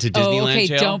going into Disneyland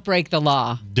jail? Don't break the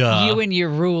law. Duh. You and your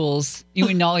rules. You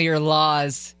and all your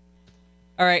laws.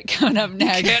 All right, coming up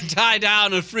next. You can't tie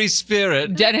down a free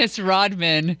spirit. Dennis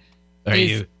Rodman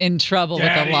is in trouble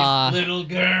with the law. Little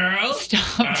girl.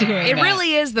 Stop doing that. It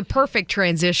really is the perfect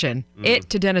transition. It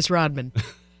to Dennis Rodman.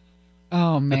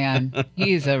 Oh, man.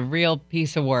 He's a real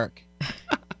piece of work.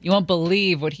 You won't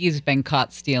believe what he's been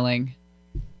caught stealing.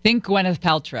 Think Gwyneth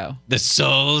Paltrow. The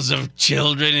souls of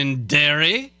children in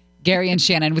dairy? Gary and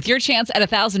Shannon, with your chance at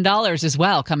 $1,000 as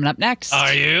well, coming up next.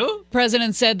 Are you?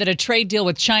 President said that a trade deal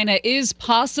with China is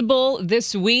possible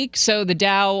this week, so the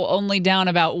Dow only down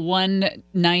about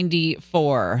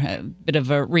 194, a bit of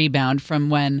a rebound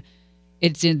from when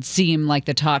it did seem like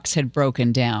the talks had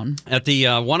broken down. At the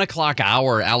 1 o'clock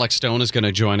hour, Alex Stone is going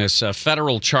to join us.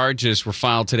 Federal charges were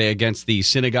filed today against the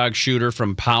synagogue shooter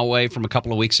from Poway from a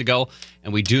couple of weeks ago.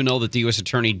 And we do know that the U.S.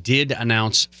 attorney did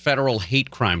announce federal hate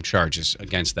crime charges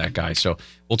against that guy. So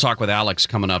we'll talk with Alex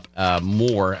coming up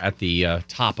more at the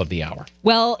top of the hour.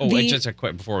 Well, just a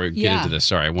quick before we get into this.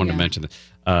 Sorry, I wanted to mention this.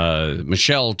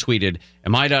 Michelle tweeted,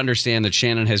 "Am I to understand that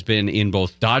Shannon has been in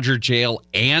both Dodger jail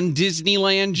and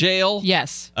Disneyland jail?"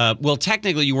 Yes. Well,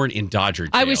 technically, you weren't in Dodger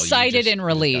jail. I was cited and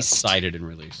released. Cited and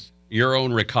released. Your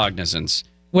own recognizance.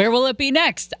 Where will it be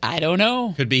next? I don't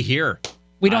know. Could be here.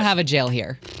 We don't have a jail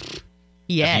here.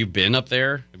 Yeah. Have you been up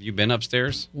there? Have you been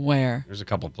upstairs? Where? There's a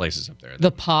couple of places up there.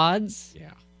 The pods?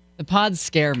 Yeah. The pods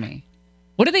scare me.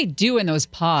 What do they do in those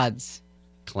pods?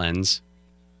 Cleanse.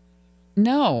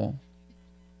 No.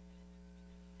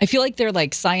 I feel like they're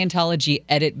like Scientology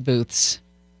edit booths,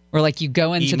 where like you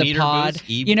go into the pod,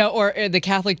 booths? Or the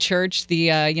Catholic Church, the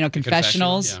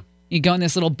confessionals. Yeah. You go in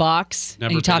this little box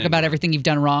and you talk about everything you've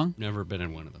done wrong. Never been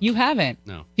in one of them. You haven't?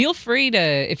 No. Feel free to,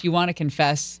 if you want to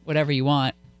confess whatever you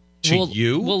want.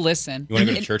 We'll listen. You want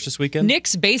to go to church this weekend?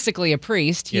 Nick's basically a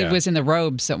priest. He was in the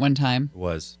robes at one time.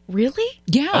 Was. Really?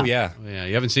 Yeah. Oh, yeah. Yeah.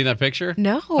 You haven't seen that picture?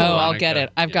 No. Oh, I'll get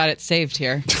it. I've got it saved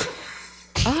here.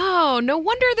 Oh, no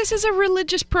wonder this is a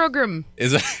religious program.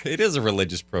 It is a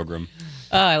religious program.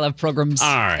 Oh, I love programs.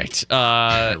 All right.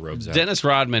 Dennis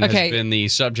Rodman has been the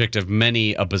subject of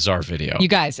many a bizarre video. You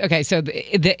guys, okay, so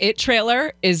the It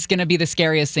trailer is going to be the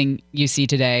scariest thing you see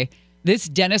today. This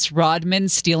Dennis Rodman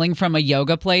stealing from a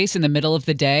yoga place in the middle of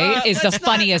the day is the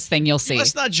funniest thing you'll see.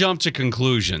 Let's not jump to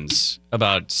conclusions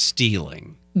about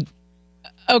stealing.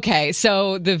 Okay,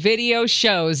 so the video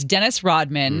shows Dennis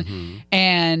Rodman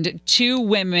and two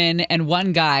women and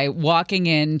one guy walking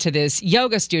into this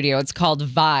yoga studio. It's called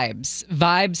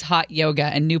Vibes Hot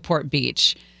Yoga in Newport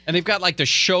Beach. And they've got like the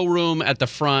showroom at the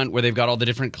front where they've got all the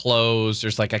different clothes.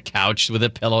 There's like a couch with a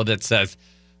pillow that says,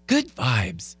 "Good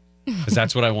vibes." Because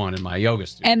that's what I want in my yoga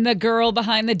studio. And the girl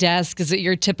behind the desk is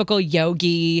your typical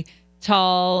yogi,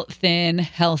 tall, thin,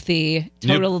 healthy,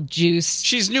 total juice.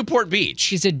 She's Newport Beach.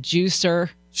 She's a juicer.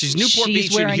 She's Newport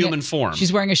Beach in human form.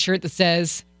 She's wearing a shirt that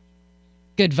says,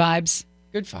 "Good vibes."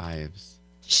 Good vibes.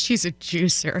 She's a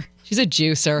juicer. She's a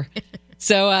juicer.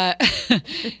 So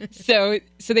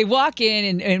so they walk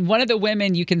in, and one of the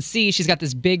women, you can see she's got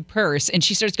this big purse, and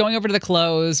she starts going over to the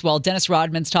clothes while Dennis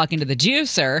Rodman's talking to the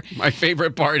juicer. My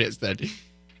favorite part is that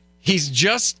he's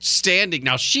just standing.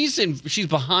 Now, she's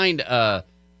behind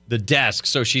the desk,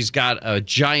 so she's got a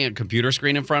giant computer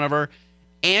screen in front of her,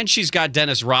 and she's got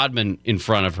Dennis Rodman in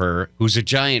front of her, who's a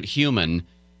giant human.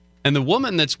 And the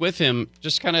woman that's with him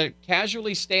just kind of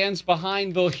casually stands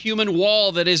behind the human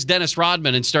wall that is Dennis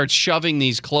Rodman and starts shoving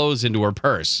these clothes into her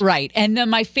purse. Right. And then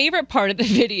my favorite part of the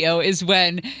video is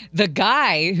when the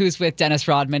guy who's with Dennis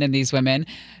Rodman and these women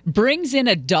brings in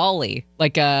a dolly,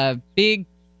 like a big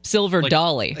silver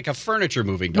dolly. Like a furniture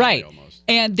moving dolly right. almost.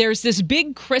 And there's this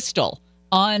big crystal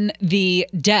on the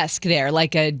desk there,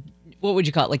 like a, what would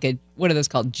you call it? What are those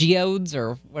called? Geodes,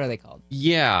 or what are they called?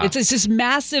 Yeah. It's this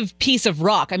massive piece of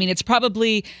rock. I mean, it's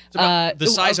probably the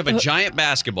size of a giant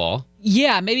basketball.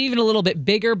 Yeah, maybe even a little bit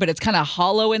bigger, but it's kind of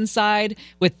hollow inside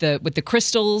with the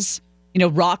crystals,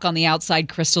 rock on the outside,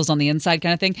 crystals on the inside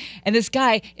kind of thing. And this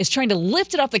guy is trying to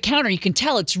lift it off the counter. You can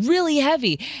tell it's really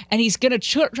heavy. And he's going to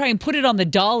try and put it on the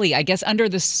dolly, I guess, under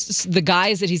the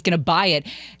guise that he's going to buy it.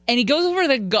 And he goes over to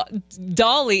the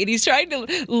dolly and he's trying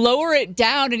to lower it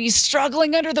down, and he's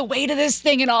struggling under the weight of this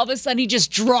thing. And all of a sudden he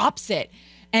just drops it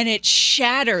and it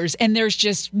shatters. And there's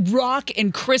just rock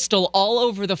and crystal all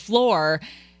over the floor.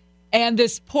 And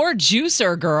this poor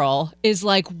juicer girl is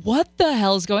like, what the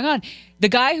hell's going on? The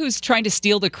guy who's trying to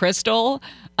steal the crystal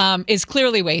is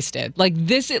clearly wasted. Like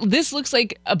this looks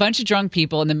like a bunch of drunk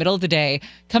people in the middle of the day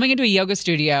coming into a yoga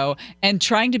studio and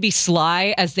trying to be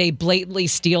sly as they blatantly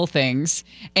steal things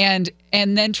and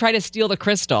then try to steal the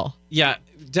crystal. Yeah.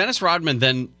 Dennis Rodman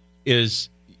then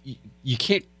you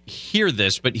can't hear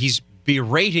this, but he's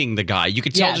berating the guy. You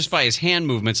could tell just by his hand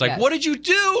movements, like, what did you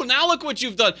do? Now look what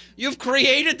you've done. You've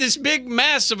created this big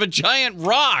mess of a giant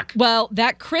rock. Well,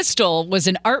 that crystal was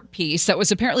an art piece that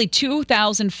was apparently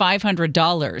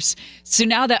 $2,500. So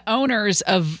now the owners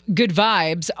of Good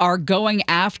Vibes are going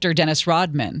after Dennis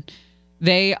Rodman.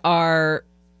 They are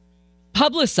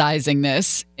publicizing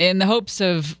this in the hopes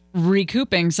of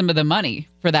recouping some of the money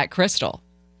for that crystal.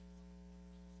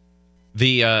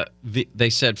 They said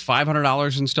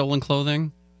 $500 in stolen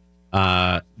clothing.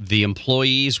 The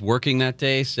employees working that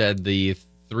day said the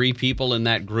 3 people in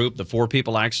that group, the 4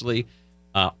 people actually,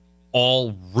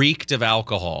 all reeked of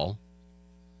alcohol.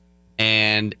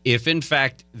 And if, in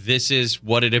fact, this is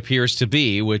what it appears to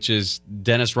be, which is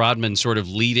Dennis Rodman sort of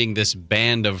leading this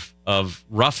band of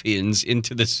ruffians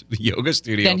into this yoga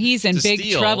studio, then he's in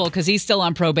big trouble because he's still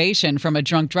on probation from a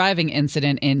drunk driving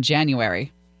incident in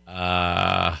January.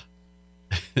 That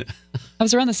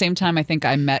was around the same time I think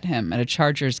I met him at a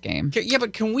Chargers game. Yeah,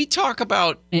 but can we talk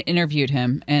about... I interviewed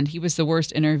him, and he was the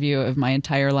worst interview of my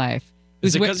entire life.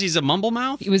 Is it because he's a mumble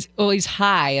mouth? He's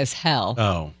high as hell.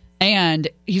 Oh. And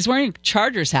he's wearing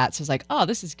Chargers hats. So I was like, oh,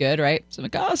 this is good, right? So I'm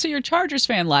like, oh, so you're a Chargers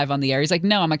fan live on the air. He's like,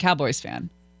 no, I'm a Cowboys fan.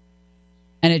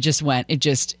 And it just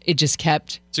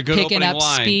kept picking up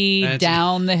speed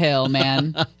down the hill,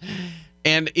 man.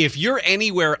 And if you're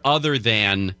anywhere other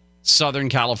than Southern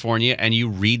California and you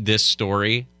read this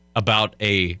story about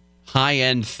a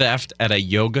high-end theft at a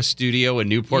yoga studio in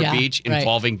Newport Beach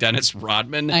involving Dennis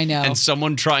Rodman, I know, and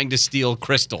someone trying to steal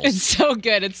crystals. It's so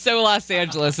good. It's so Los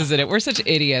Angeles, isn't it? We're such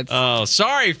idiots. Oh,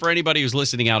 sorry for anybody who's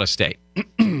listening out of state.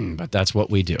 But that's what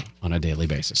we do on a daily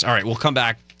basis. All right, we'll come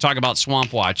back, talk about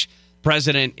Swamp Watch.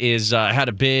 President had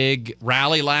a big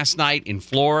rally last night in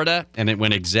Florida, and it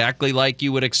went exactly like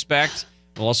you would expect.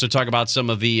 We'll also talk about some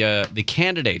of the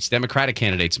candidates, Democratic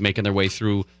candidates, making their way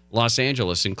through Los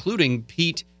Angeles, including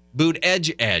Pete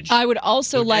Buttigieg. I would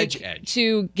also like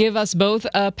to give us both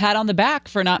a pat on the back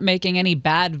for not making any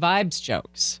bad vibes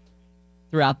jokes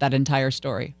throughout that entire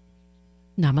story.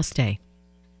 Namaste.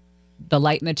 The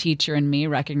light in the teacher in me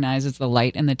recognizes the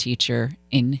light in the teacher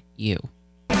in you.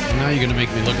 Now you're going to make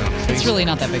me look up. It's really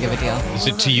not that big of a deal. Is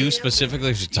it to you specifically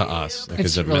or is it to us? Like,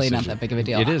 it's really not that big of a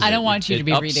deal. It is. I don't want you to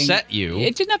be reading. It upset you.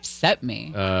 It didn't upset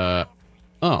me.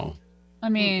 Oh. I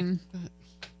mean...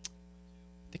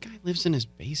 The guy lives in his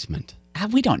basement.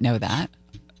 We don't know that.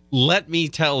 Let me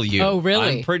tell you. Oh,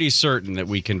 really? I'm pretty certain that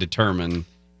we can determine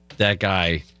that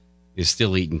guy is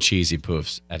still eating cheesy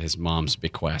poofs at his mom's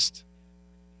bequest.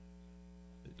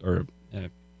 Or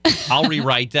I'll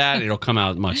rewrite that. It'll come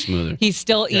out much smoother. He's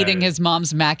still eating his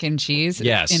mom's mac and cheese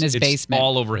in his basement.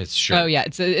 All over his shirt. Oh, yeah.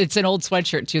 It's an old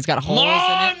sweatshirt, too. It's got holes in it.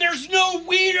 Mom, there's no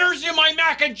wieners in my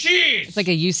mac and cheese. It's like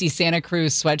a UC Santa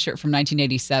Cruz sweatshirt from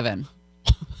 1987.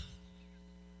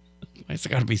 Why's it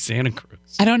got to be Santa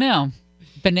Cruz? I don't know.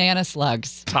 Banana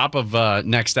slugs. Top of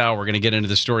next hour, we're going to get into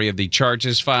the story of the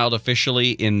charges filed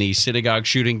officially in the synagogue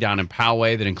shooting down in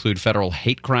Poway that include federal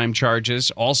hate crime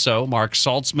charges. Also, Mark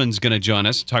Saltzman's going to join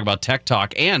us to talk about Tech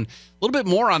Talk and a little bit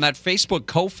more on that Facebook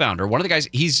co-founder. One of the guys,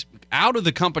 he's out of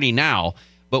the company now,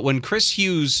 but when Chris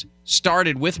Hughes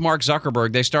started with Mark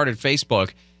Zuckerberg, they started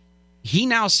Facebook. He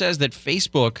now says that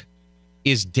Facebook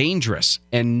is dangerous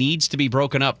and needs to be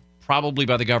broken up, probably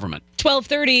by the government.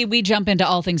 12:30, we jump into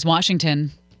all things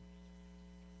Washington.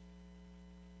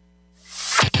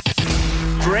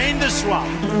 Drain the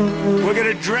swamp. We're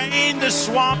going to drain the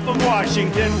swamp of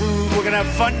Washington. We're going to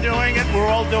have fun doing it. We're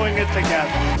all doing it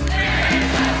together.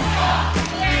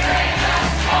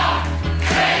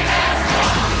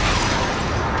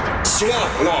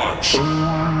 Swamp Watch.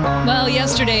 Well,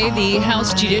 yesterday, the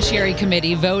House Judiciary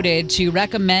Committee voted to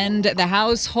recommend the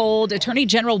House hold Attorney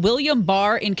General William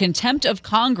Barr in contempt of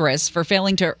Congress for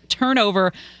failing to turn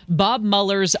over Bob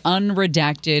Mueller's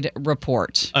unredacted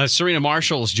report. Serena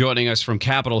Marshall is joining us from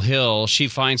Capitol Hill. She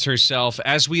finds herself,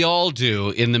 as we all do,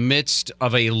 in the midst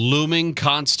of a looming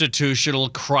constitutional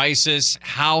crisis.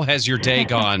 How has your day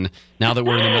gone now that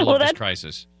we're in the middle of this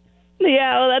crisis?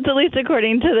 Yeah, well, that's at least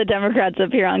according to the Democrats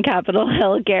up here on Capitol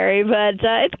Hill, Gary. But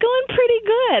it's going pretty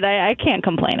good. I can't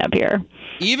complain up here.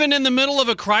 Even in the middle of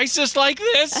a crisis like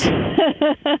this?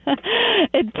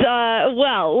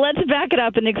 Well, let's back it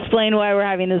up and explain why we're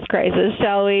having this crisis,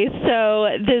 shall we? So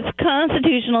this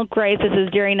constitutional crisis,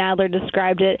 as Jerry Nadler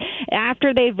described it,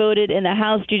 after they voted in the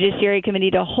House Judiciary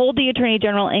Committee to hold the Attorney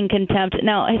General in contempt.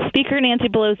 Now, Speaker Nancy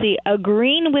Pelosi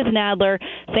agreeing with Nadler,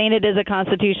 saying it is a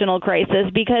constitutional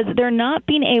crisis because they're not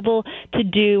being able to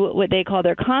do what they call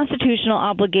their constitutional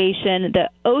obligation. The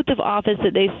oath of office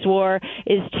that they swore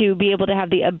is to be able to have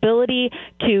the ability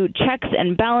to checks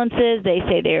and balances. They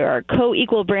say they are a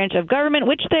co-equal branch of government,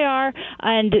 which they are,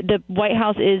 and the White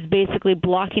House is basically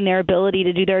blocking their ability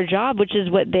to do their job, which is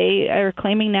what they are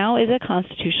claiming now is a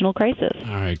constitutional crisis.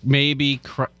 All right, maybe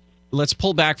let's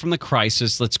pull back from the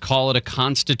crisis. Let's call it a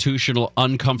constitutional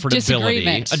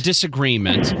uncomfortability, a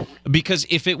disagreement, because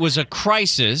if it was a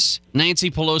crisis, Nancy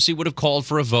Pelosi would have called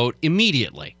for a vote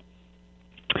immediately.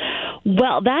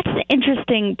 Well, that's an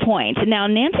interesting point. Now,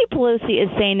 Nancy Pelosi is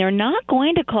saying they're not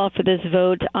going to call for this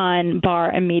vote on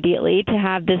Barr immediately, to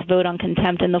have this vote on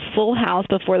contempt in the full House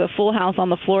before the full House on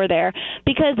the floor there,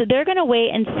 because they're going to wait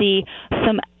and see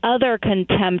some other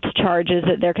contempt charges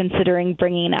that they're considering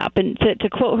bringing up. And to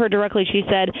quote her directly, she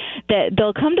said that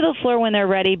they'll come to the floor when they're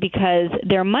ready because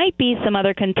there might be some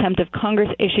other contempt of Congress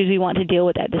issues we want to deal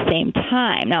with at the same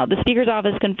time. Now, the Speaker's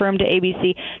office confirmed to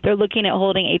ABC they're looking at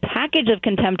holding a package of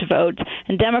contempt votes,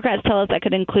 and Democrats tell us that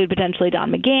could include potentially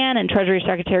Don McGahn and Treasury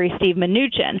Secretary Steve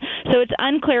Mnuchin. So it's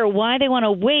unclear why they want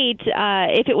to wait.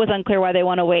 If it was unclear why they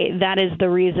want to wait, that is the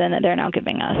reason that they're now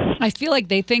giving us. I feel like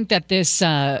they think that this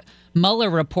Mueller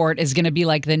report is going to be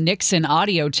like the Nixon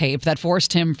audio tape that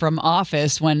forced him from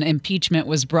office when impeachment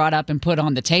was brought up and put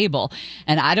on the table.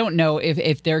 And I don't know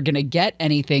if they're going to get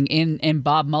anything in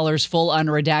Bob Mueller's full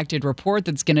unredacted report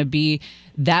that's going to be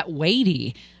that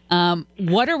weighty.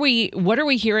 What are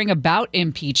we hearing about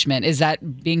impeachment? Is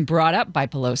that being brought up by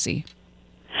Pelosi?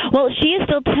 Well, she is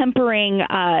still tempering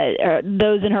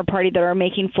those in her party that are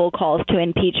making full calls to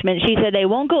impeachment. She said they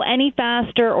won't go any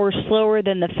faster or slower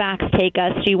than the facts take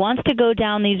us. She wants to go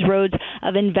down these roads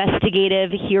of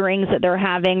investigative hearings that they're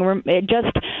having.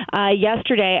 Just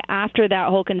yesterday, after that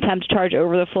whole contempt charge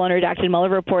over the full unredacted Mueller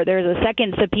report, there's a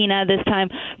second subpoena, this time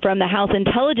from the House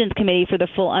Intelligence Committee for the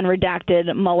full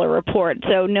unredacted Mueller report.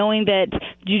 So knowing that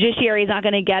Judiciary is not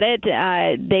going to get it,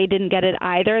 they didn't get it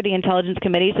either, the Intelligence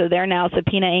Committee, so they're now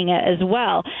subpoenaing it as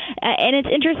well. And it's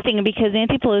interesting because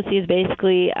Nancy Pelosi has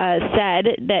basically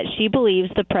said that she believes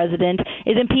the president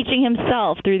is impeaching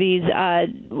himself through these,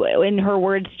 in her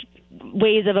words,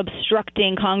 ways of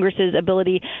obstructing Congress's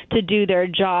ability to do their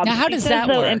job. Now, how does that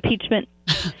work? Impeachment.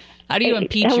 How do you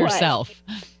impeach yourself?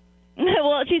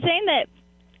 Well, she's saying that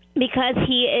because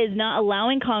he is not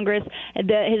allowing Congress, his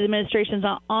administration is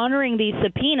not honoring these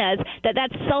subpoenas,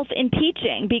 that's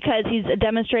self-impeaching because he's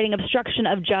demonstrating obstruction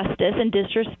of justice and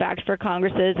disrespect for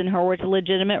Congress's, in her words,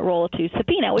 legitimate role to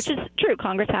subpoena, which is true.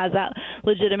 Congress has that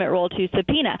legitimate role to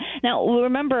subpoena. Now,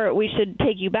 remember, we should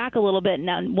take you back a little bit.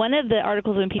 Now, one of the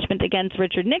articles of impeachment against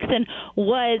Richard Nixon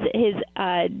was his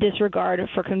disregard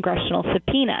for congressional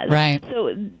subpoenas. Right.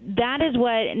 So that is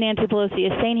what Nancy Pelosi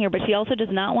is saying here, but she also does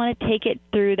not want to take it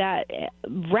through that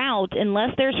route unless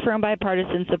there's firm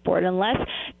bipartisan support, unless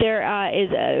there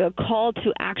is a call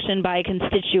to action by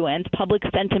constituents. Public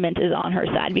sentiment is on her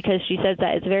side because she says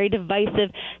that it's a very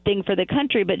divisive thing for the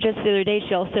country. But just the other day,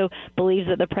 she also believes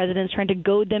that the president's trying to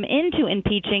goad them into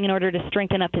impeaching in order to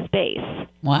strengthen up his base.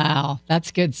 Wow,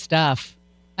 that's good stuff.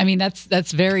 I mean,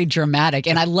 that's very dramatic,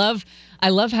 and I love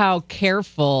how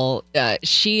careful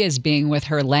she is being with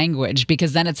her language,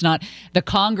 because then it's not the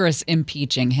Congress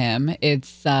impeaching him;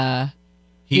 it's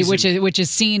which is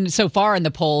seen so far in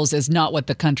the polls as not what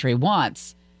the country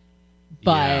wants.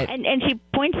 But and she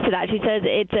points to that. She says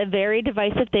it's a very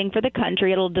divisive thing for the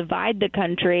country. It'll divide the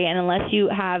country, and unless you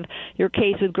have your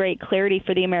case with great clarity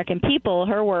for the American people,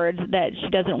 her words, that she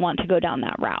doesn't want to go down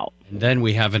that route. And then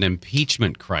we have an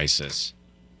impeachment crisis.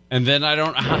 And then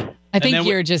I think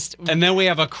you're just... And then we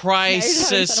have a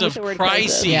crisis of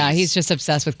crises. Yeah, he's just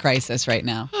obsessed with crisis right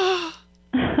now.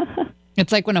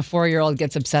 It's like when a 4-year-old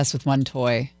gets obsessed with one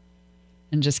toy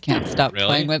and just can't stop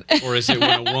playing with it. Or is it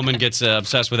when a woman gets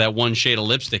obsessed with that one shade of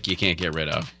lipstick you can't get rid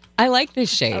of? I like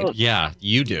this shade. Oh. Yeah,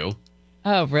 you do.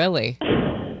 Oh, really?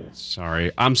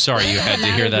 Sorry. I'm sorry you had to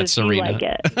hear that, Serena. Like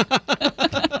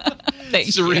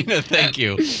it. Serena, thank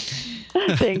you.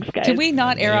 Thanks, guys. Can we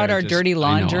not air out our dirty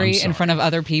laundry in front of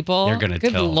other people? You're going to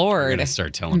Good Lord. You're going to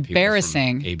start telling people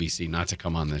Embarrassing. from ABC not to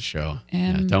come on this show.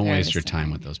 Yeah, don't waste your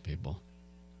time with those people.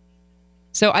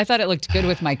 So I thought it looked good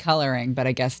with my coloring, but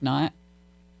I guess not.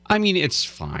 I mean, it's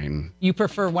fine. You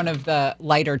prefer one of the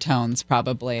lighter tones,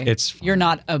 probably. It's fine. You're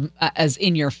not as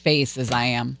in your face as I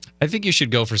am. I think you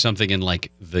should go for something in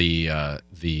like the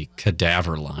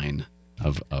cadaver line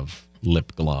of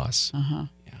lip gloss. Uh-huh.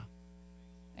 Yeah.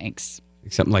 Thanks.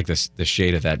 Something like this, the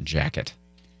shade of that jacket.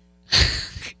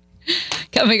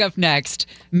 Coming up next,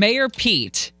 Mayor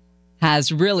Pete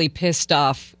has really pissed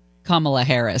off Kamala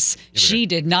Harris. She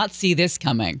did not see this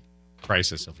coming.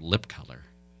 Crisis of lip color.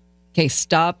 Okay,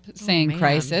 stop saying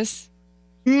crisis.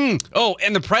 Oh,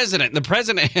 and the president. The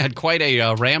president had quite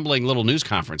a rambling little news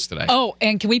conference today. Oh,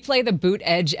 and can we play the boot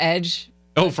edge?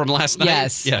 Oh, from last night?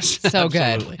 Yes. Yes. So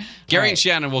absolutely. good. Gary and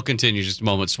Shannon will continue just a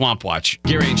moment. Swamp Watch.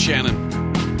 Gary and Shannon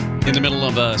in the middle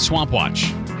of Swamp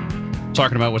Watch,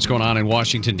 talking about what's going on in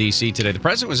Washington, D.C. today. The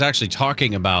president was actually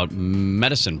talking about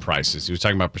medicine prices. He was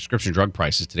talking about prescription drug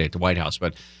prices today at the White House,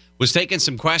 but was taking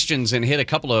some questions and hit a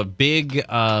couple of big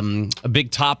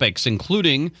topics,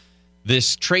 including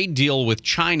this trade deal with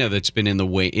China that's been in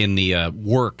the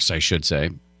works, I should say.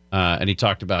 And he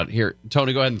talked about here.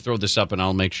 Tony, go ahead and throw this up, and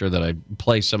I'll make sure that I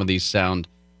play some of these sound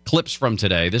clips from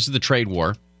today. This is the trade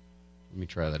war. Let me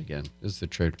try that again. This is the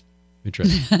trade. Let me try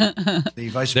that. The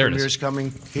vice premier is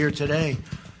coming here today.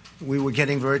 We were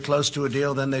getting very close to a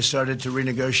deal. Then they started to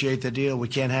renegotiate the deal. We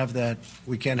can't have that.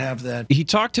 We can't have that. He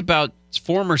talked about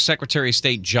former Secretary of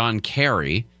State John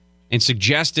Kerry and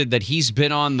suggested that he's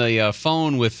been on the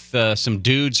phone with some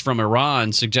dudes from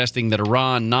Iran suggesting that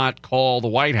Iran not call the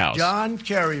White House. John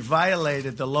Kerry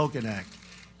violated the Logan Act.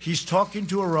 He's talking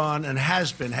to Iran and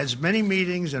has many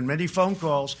meetings and many phone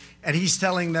calls, and he's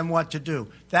telling them what to do.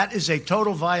 That is a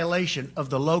total violation of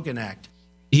the Logan Act.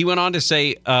 He went on to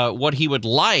say what he would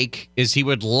like is he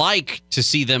would like to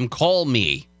see them call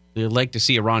me. He'd like to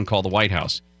see Iran call the White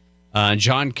House.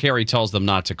 John Kerry tells them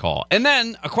not to call. And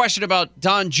then a question about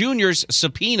Don Jr.'s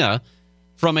subpoena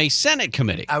from a Senate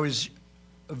committee. I was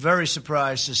very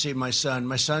surprised to see my son.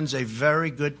 My son's a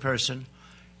very good person,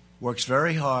 works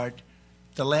very hard.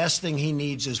 The last thing he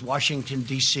needs is Washington,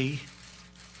 D.C.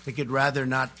 He could rather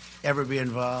not ever be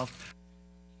involved.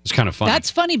 It's kind of funny. That's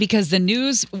funny because the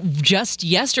news just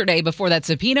yesterday before that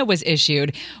subpoena was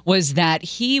issued was that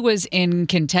he was in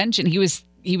contention. He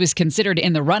was considered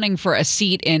in the running for a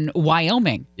seat in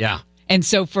Wyoming. Yeah. And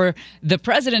so for the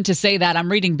president to say that,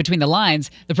 I'm reading between the lines,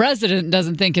 the president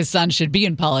doesn't think his son should be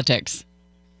in politics.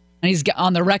 And he's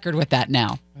on the record with that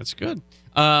now. That's good.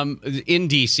 In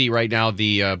D.C. right now,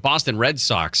 the Boston Red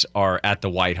Sox are at the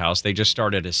White House. They just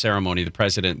started a ceremony. The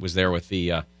president was there with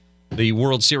the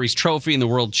World Series trophy and the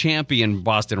world champion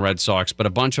Boston Red Sox, but a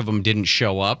bunch of them didn't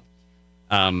show up.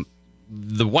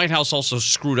 The White House also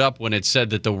screwed up when it said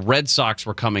that the Red Sox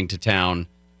were coming to town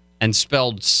and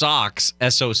spelled socks,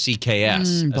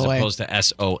 S-O-C-K-S, as opposed to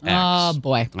S-O-X. Oh,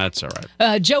 boy. That's all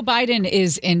right. Joe Biden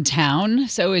is in town.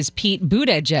 So is Pete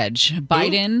Buttigieg.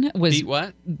 Biden was... Pete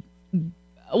what?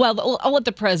 Well, I'll let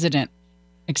the president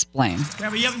explain. We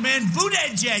have a young man,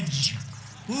 Buttigieg.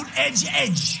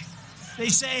 Buttigieg. They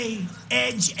say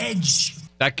edge.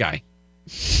 That guy.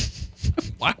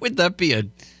 Why would that be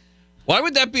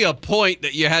a point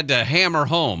that you had to hammer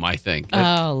home, I think?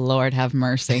 Oh, Lord have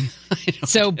mercy.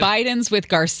 So Biden's with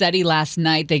Garcetti last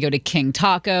night. They go to King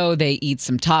Taco. They eat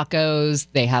some tacos.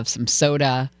 They have some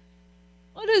soda.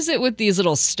 What is it with these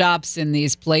little stops in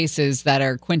these places that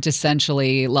are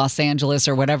quintessentially Los Angeles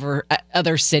or whatever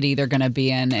other city they're going to be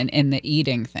in and in the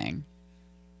eating thing?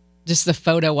 Just the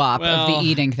photo op of the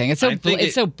eating thing.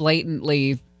 It's so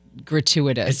blatantly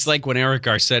gratuitous. It's like when Eric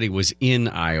Garcetti was in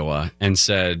Iowa and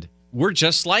said, "We're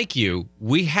just like you.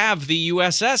 We have the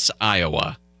USS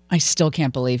Iowa." I still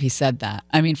can't believe he said that.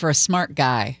 I mean, for a smart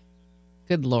guy.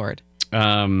 Good Lord.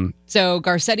 So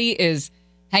Garcetti is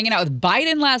hanging out with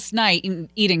Biden last night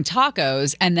eating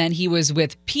tacos, and then he was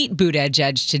with Pete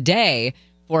Buttigieg today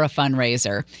for a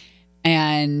fundraiser.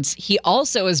 And he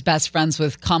also is best friends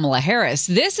with Kamala Harris.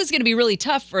 This is going to be really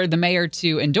tough for the mayor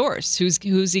to endorse. Who's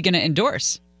he going to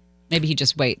endorse? Maybe he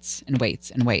just waits and waits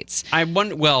and waits. I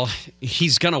wonder. Well,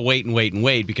 he's going to wait and wait and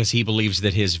wait because he believes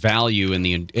that his value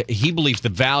he believes the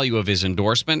value of his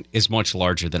endorsement is much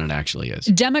larger than it actually is.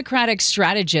 Democratic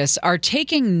strategists are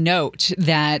taking note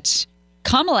that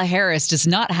Kamala Harris does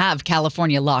not have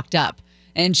California locked up,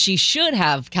 and she should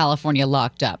have California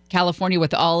locked up. California,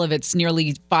 with all of its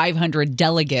nearly 500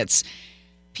 delegates.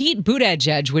 Pete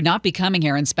Buttigieg would not be coming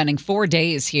here and spending 4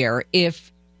 days here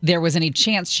if there was any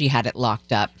chance she had it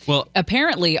locked up. Well,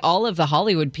 apparently, all of the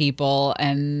Hollywood people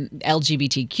and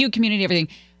LGBTQ community, everything,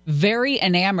 very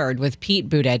enamored with Pete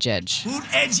Buttigieg.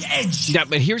 Yeah,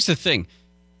 but here's the thing.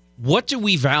 What do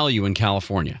we value in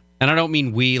California? And I don't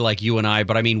mean we like you and I,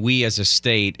 but I mean we as a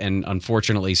state and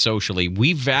unfortunately socially.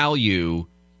 We value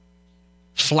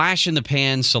flash in the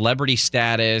pan, celebrity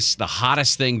status, the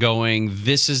hottest thing going.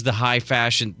 This is the high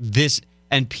fashion.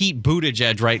 And Pete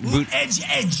Buttigieg, right,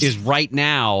 is right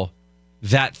now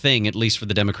that thing, at least for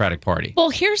the Democratic Party. Well,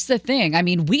 here's the thing. I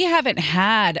mean, we haven't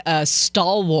had a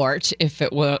stalwart, if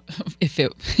it will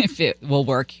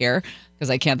work here,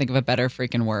 because I can't think of a better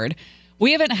freaking word.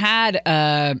 We haven't had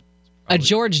a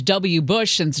George W.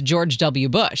 Bush since George W.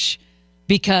 Bush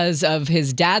because of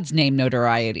his dad's name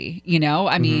notoriety. You know,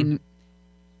 I mean,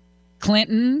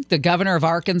 Clinton, the governor of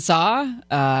Arkansas,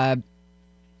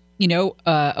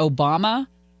 Obama.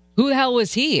 Who the hell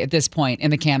was he at this point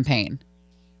in the campaign?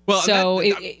 Well, so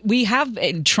we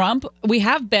have Trump. We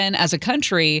have been, as a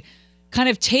country, kind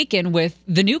of taken with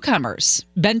the newcomers.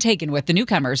 Been taken with the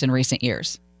newcomers in recent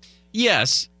years.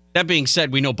 Yes. That being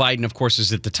said, we know Biden, of course,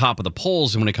 is at the top of the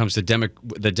polls when it comes to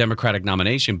the Democratic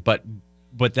nomination. But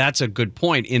that's a good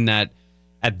point in that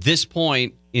at this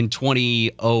point, in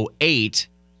 2008,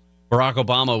 Barack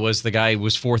Obama was the guy who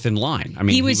was fourth in line. I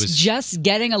mean, he was just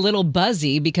getting a little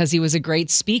buzzy because he was a great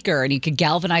speaker and he could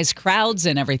galvanize crowds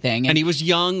and everything. And he was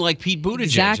young like Pete Buttigieg.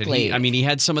 Exactly. And he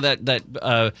had some of that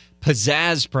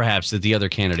pizzazz, perhaps, that the other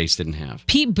candidates didn't have.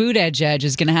 Pete Buttigieg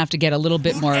is going to have to get a little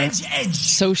bit more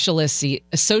socialisty,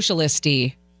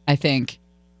 I think,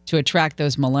 to attract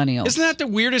those millennials. Isn't that the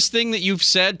weirdest thing that you've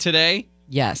said today?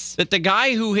 Yes. That the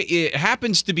guy who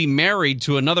happens to be married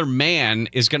to another man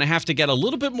is going to have to get a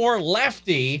little bit more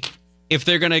lefty if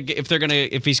he's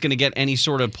going to get any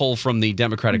sort of pull from the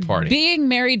Democratic Party. Being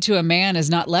married to a man is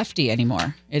not lefty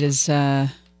anymore. It is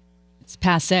it's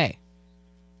passé.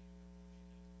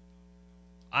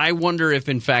 I wonder if,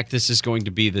 in fact, this is going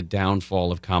to be the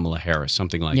downfall of Kamala Harris,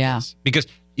 something like this. Because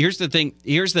here's the thing.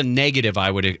 Here's the negative I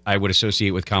would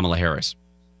associate with Kamala Harris.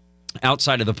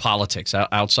 Outside of the politics,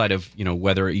 outside of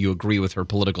whether you agree with her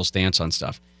political stance on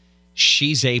stuff,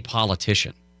 she's a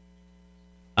politician.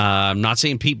 I'm not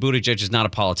saying Pete Buttigieg is not a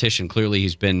politician. Clearly,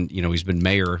 he's been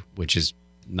mayor, which is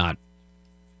not,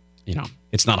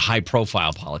 it's not a high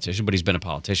profile politician, but he's been a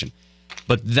politician.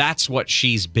 But that's what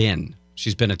she's been.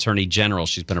 She's been attorney general.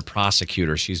 She's been a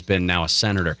prosecutor. She's been now a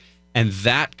senator. And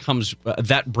that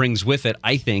brings with it,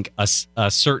 I think,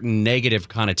 a certain negative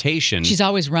connotation. She's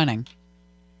always running.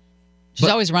 She's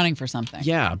always running for something.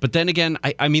 Yeah, but then again,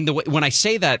 I mean, when I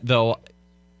say that, though,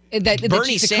 that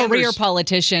she's a career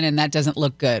politician, and that doesn't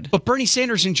look good. But Bernie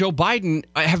Sanders and Joe Biden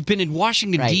have been in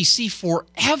Washington, D.C.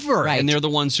 forever, and they're the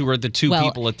ones who are the two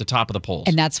people at the top of the polls.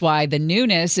 And that's why the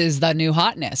newness is the new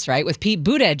hotness, right, with Pete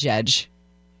Buttigieg.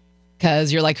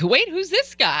 Because you're like, wait, who's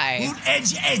this guy?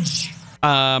 Edge.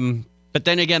 But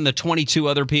then again, the 22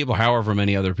 other people, however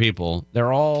many other people,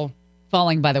 they're all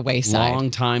falling by the wayside.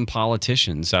 Long-time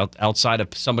politicians outside of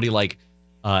somebody like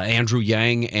Andrew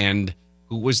Yang and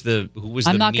who was the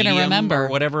I'm not going to remember or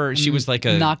whatever. She was like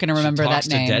not going to remember that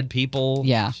name. To dead people.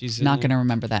 Yeah, she's not going to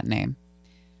remember that name.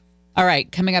 All right,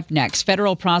 coming up next,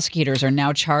 federal prosecutors are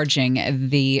now charging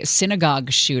the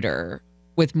synagogue shooter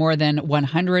with more than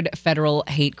 100 federal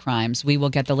hate crimes. We will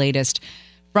get the latest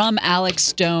from Alex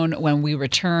Stone when we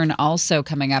return. Also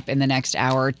coming up in the next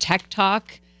hour, Tech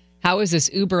Talk. How is this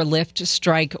Uber Lyft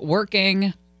strike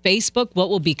working? Facebook, what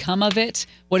will become of it?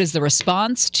 What is the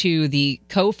response to the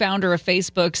co-founder of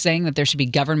Facebook saying that there should be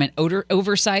government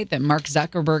oversight, that Mark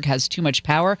Zuckerberg has too much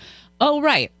power? Oh,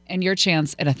 right. And your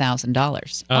chance at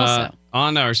 $1,000. Also.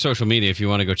 On our social media, if you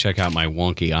want to go check out my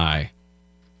wonky eye.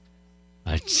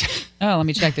 Let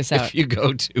me check this out. If you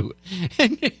go to...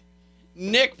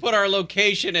 Nick put our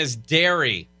location as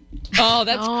Derry. Oh,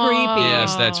 that's creepy.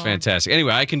 Yes, that's fantastic.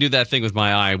 Anyway, I can do that thing with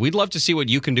my eye. We'd love to see what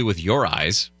you can do with your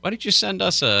eyes. Why don't you send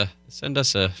us a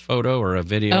photo or a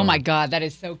video? Oh my God, that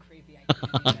is so creepy.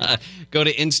 Go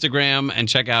to Instagram and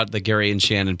check out the Gary and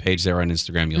Shannon page there on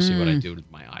Instagram. You'll see what I do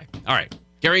with my eye. All right,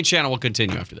 Gary and Shannon will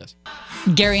continue after this.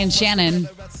 Gary and Shannon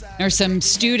are some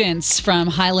students from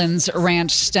Highlands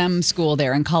Ranch STEM School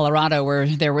there in Colorado, where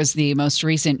there was the most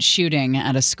recent shooting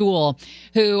at a school,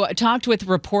 who talked with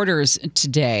reporters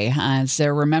today as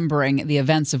they're remembering the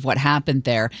events of what happened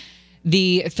there.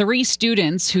 The three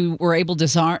students who were able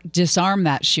to disarm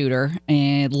that shooter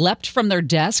leapt from their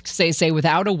desks, they say,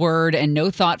 without a word and no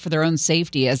thought for their own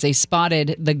safety as they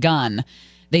spotted the gun.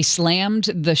 They slammed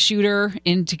the shooter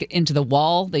into the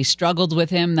wall. They struggled with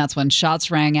him. That's when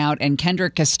shots rang out. And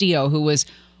Kendrick Castillo, who was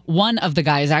one of the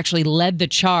guys, actually led the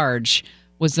charge,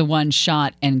 was the one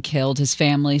shot and killed. His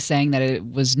family saying that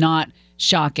it was not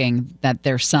shocking that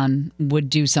their son would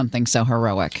do something so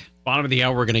heroic. Bottom of the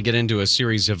hour, we're going to get into a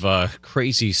series of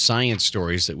crazy science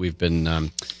stories that we've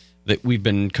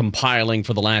been compiling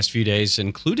for the last few days,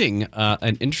 including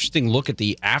an interesting look at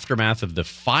the aftermath of the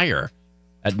fire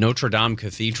at Notre Dame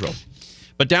Cathedral.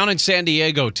 But down in San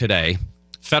Diego today,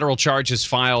 federal charges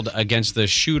filed against the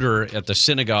shooter at the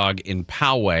synagogue in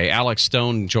Poway. Alex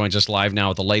Stone joins us live now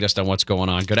with the latest on what's going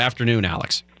on. Good afternoon,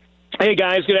 Alex. Hey,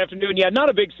 guys. Good afternoon. Yeah, not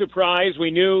a big surprise. We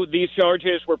knew these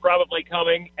charges were probably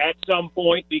coming at some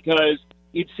point because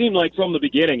it seemed like from the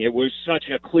beginning it was such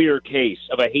a clear case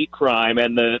of a hate crime,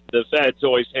 and the feds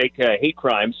always take hate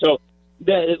crimes. So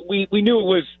we knew it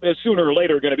was sooner or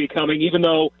later going to be coming, even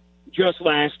though just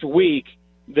last week,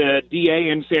 the DA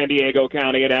in San Diego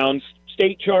County announced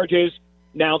state charges.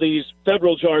 Now these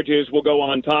federal charges will go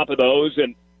on top of those,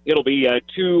 and it'll be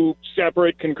two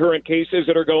separate concurrent cases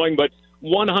that are going, but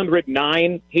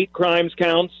 109 hate crimes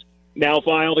counts now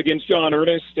filed against John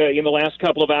Earnest in the last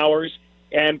couple of hours,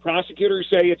 and prosecutors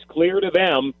say it's clear to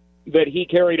them that he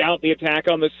carried out the attack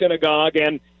on the synagogue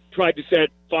and tried to set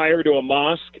fire to a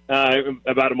mosque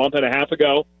about a month and a half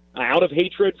ago, out of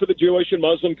hatred for the Jewish and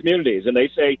Muslim communities. And they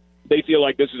say they feel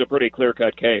like this is a pretty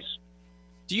clear-cut case.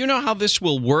 Do you know how this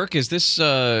will work? Is this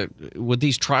would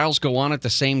these trials go on at the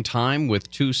same time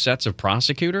with two sets of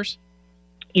prosecutors?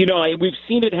 You know, we've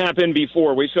seen it happen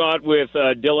before. We saw it with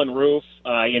Dylan Roof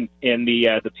in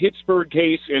the Pittsburgh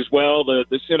case as well.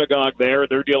 The synagogue there,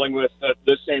 they're dealing with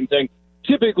the same thing.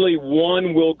 Typically,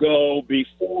 one will go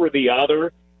before the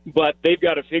other, but they've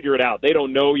got to figure it out. They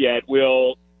don't know yet.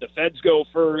 Will the feds go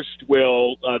first?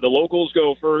 Will the locals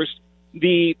go first?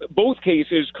 Both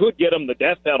cases could get them the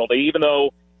death penalty, even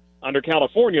though under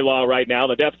California law right now,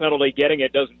 the death penalty, getting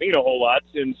it doesn't mean a whole lot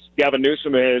since Gavin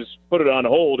Newsom has put it on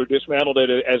hold or dismantled it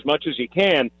as much as he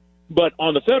can. But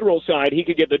on the federal side, he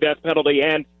could get the death penalty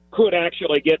and could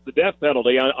actually get the death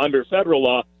penalty under federal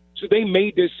law. So they may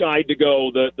decide to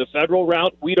go the federal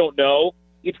route. We don't know.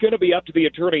 It's going to be up to the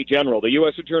Attorney General, the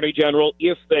U.S. Attorney General,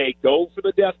 if they go for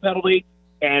the death penalty.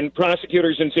 And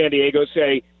prosecutors in San Diego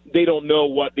say they don't know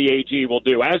what the AG will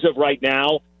do. As of right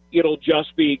now, it'll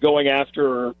just be going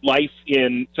after life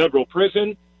in federal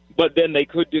prison, but then they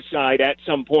could decide at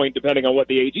some point, depending on what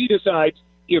the AG decides,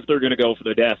 if they're going to go for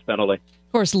the death penalty.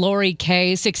 Of course, Lori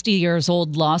Kay, 60 years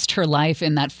old, lost her life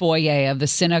in that foyer of the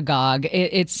synagogue.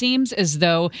 It seems as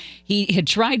though he had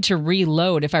tried to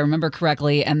reload, if I remember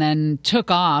correctly, and then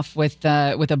took off with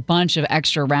a bunch of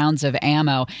extra rounds of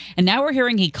ammo. And now we're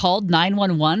hearing he called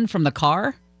 911 from the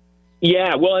car?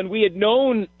 Yeah, well, and we had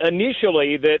known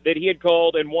initially that he had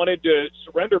called and wanted to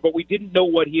surrender, but we didn't know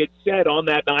what he had said on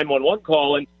that 911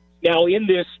 call. And now in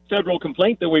this federal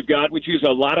complaint that we've got, which is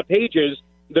a lot of pages,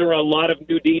 there are a lot of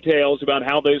new details about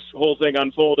how this whole thing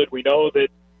unfolded. We know that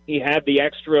he had the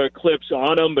extra clips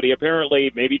on him, but he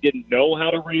apparently maybe didn't know how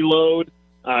to reload,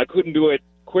 couldn't do it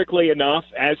quickly enough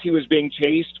as he was being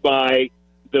chased by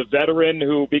the veteran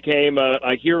who became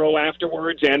a hero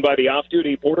afterwards and by the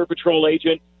off-duty Border Patrol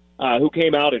agent who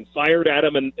came out and fired at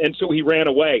him, and so he ran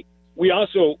away. We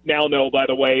also now know, by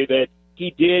the way, that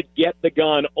he did get the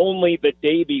gun only the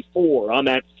day before, on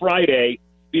that Friday,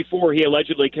 before he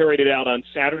allegedly carried it out on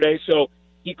Saturday. So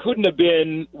he couldn't have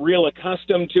been real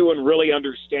accustomed to and really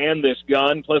understand this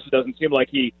gun. Plus, it doesn't seem like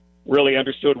he really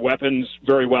understood weapons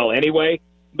very well anyway.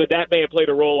 But that may have played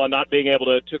a role on not being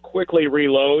able to quickly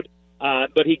reload.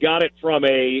 But he got it from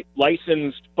a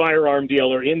licensed firearm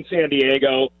dealer in San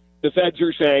Diego. The feds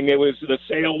are saying the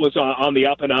sale was on the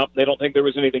up and up. They don't think there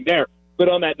was anything there. But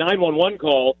on that 911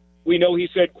 call, we know he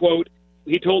said, quote,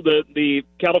 he told the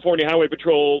California Highway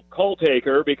Patrol call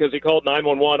taker, because he called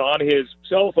 911 on his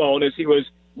cell phone as he was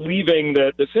leaving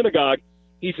the synagogue.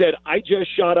 He said, I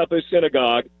just shot up a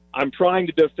synagogue. I'm trying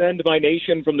to defend my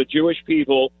nation from the Jewish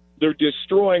people. They're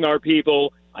destroying our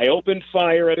people. I opened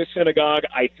fire at a synagogue.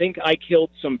 I think I killed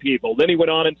some people. Then he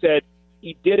went on and said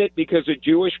he did it because the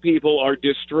Jewish people are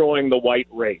destroying the white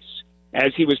race,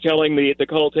 as he was telling the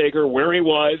call taker where he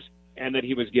was and that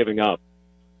he was giving up.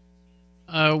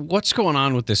 What's going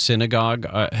on with the synagogue?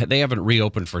 They haven't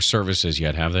reopened for services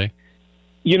yet, have they?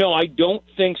 You know, I don't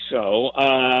think so.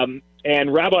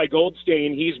 And Rabbi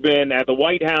Goldstein, he's been at the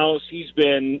White House. He's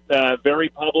been very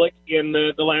public in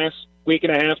the last week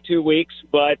and a half, 2 weeks.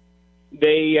 But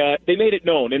they made it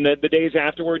known in the days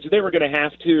afterwards they were going to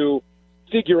have to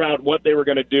figure out what they were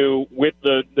going to do with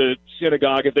the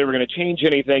synagogue, if they were going to change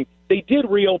anything. They did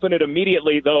reopen it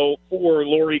immediately, though, for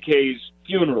Lori Kay's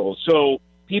funeral. So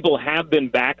people have been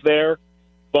back there,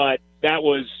 but that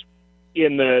was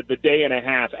in the day and a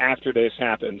half after this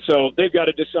happened. So they've got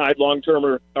to decide long-term,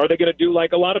 or are they going to do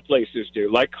like a lot of places do,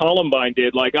 like Columbine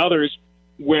did, like others,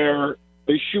 where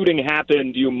the shooting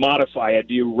happened, do you modify it?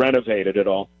 Do you renovate it at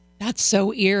all? That's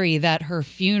so eerie that her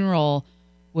funeral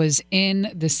was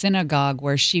in the synagogue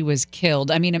where she was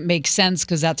killed. I mean, it makes sense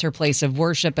because that's her place of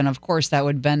worship, and of course that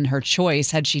would have been her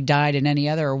choice had she died in any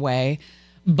other way.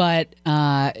 But,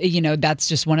 that's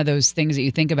just one of those things that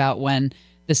you think about when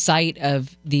the site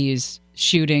of these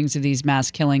shootings, of these mass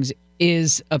killings,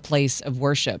 is a place of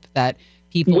worship that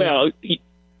people... Well,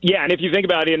 yeah, and if you think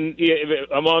about it,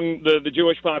 among the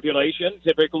Jewish population,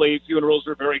 typically funerals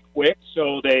are very quick,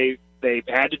 so they've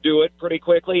had to do it pretty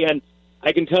quickly. And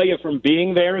I can tell you from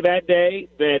being there that day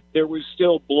that there was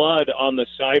still blood on the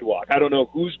sidewalk. I don't know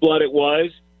whose blood it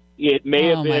was. It may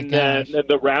have been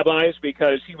the rabbi's,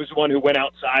 because he was the one who went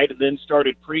outside and then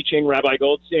started preaching, Rabbi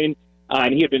Goldstein,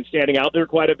 and he had been standing out there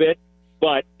quite a bit.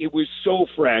 But it was so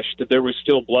fresh that there was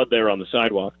still blood there on the Oh,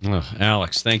 sidewalk.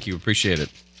 Alex, thank you. Appreciate it.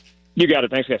 You got it.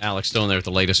 Thanks, guys. Alex Stone there with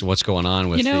the latest of what's going on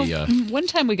with one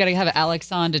time we got to have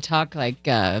Alex on to talk like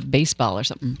baseball or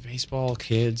something. Baseball,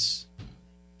 kids,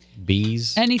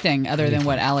 bees. Anything other than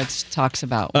what Alex talks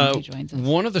about when he joins us.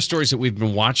 One of the stories that we've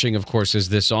been watching, of course, is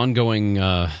this ongoing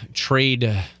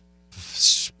trade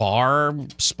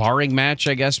sparring match,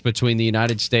 I guess, between the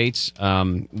United States.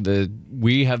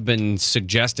 We have been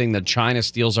suggesting that China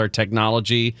steals our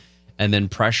technology and then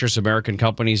pressures American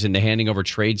companies into handing over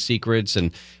trade secrets. And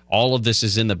all of this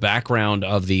is in the background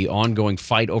of the ongoing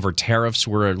fight over tariffs.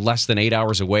 We're less than 8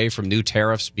 hours away from new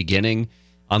tariffs beginning,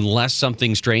 unless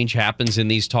something strange happens in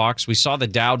these talks. We saw the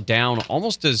Dow down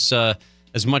almost as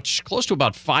much, close to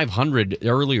about 500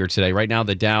 earlier today. Right now,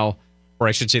 the Dow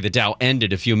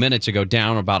ended a few minutes ago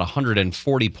down about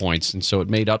 140 points, and so it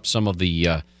made up some of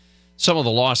the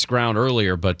lost ground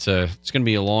earlier. But it's going to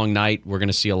be a long night. We're going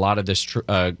to see a lot of this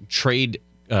trade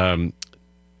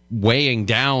weighing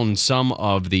down some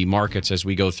of the markets as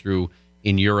we go through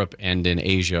in Europe and in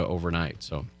Asia overnight.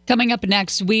 So coming up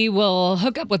next, we will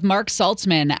hook up with Mark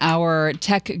Saltzman, our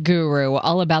tech guru,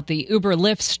 all about the Uber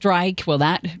Lyft strike. Will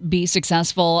that be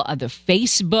successful? The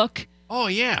Facebook. Oh,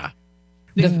 yeah.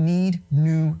 They need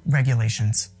new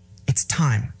regulations. It's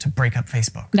time to break up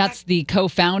Facebook. That's the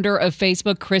co-founder of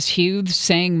Facebook, Chris Hughes,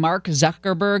 saying Mark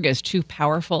Zuckerberg is too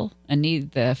powerful and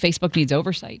Facebook needs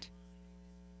oversight.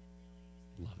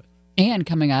 Love it. And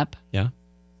coming up,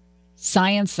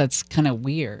 science that's kind of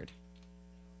weird.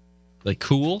 Like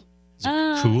cool?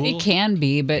 Cool? It can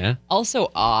be, but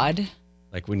also odd.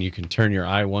 Like when you can turn your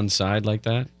eye one side like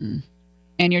that?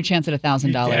 And your chance at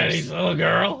 $1,000. Daddy's little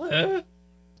girl.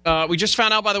 We just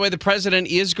found out, by the way, the president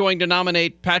is going to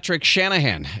nominate Patrick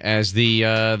Shanahan as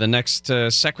the next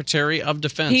Secretary of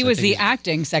Defense. He was the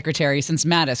acting secretary since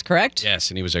Mattis, correct? Yes,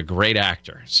 and he was a great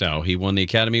actor. So he won the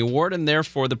Academy Award, and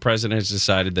therefore the president has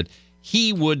decided that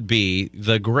he would be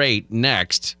the great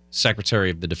next Secretary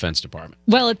of the Defense Department.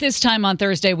 Well, at this time on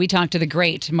Thursday, we talked to the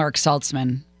great Mark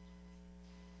Saltzman.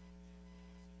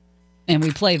 And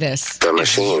we play this. The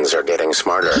machines are getting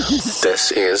smarter.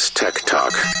 This is Tech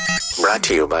Talk. Brought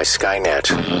to you by Skynet.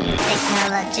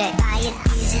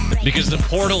 Because the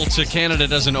portal to Canada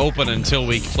doesn't open until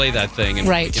we play that thing. And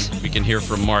we can hear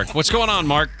from Mark. What's going on,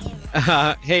 Mark?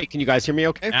 Hey, can you guys hear me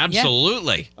okay?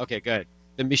 Absolutely. Yeah. Okay, good.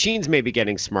 The machines may be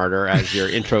getting smarter, as your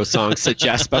intro song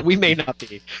suggests, but we may not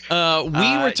be. We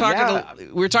were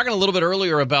talking a little bit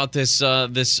earlier about this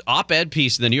op-ed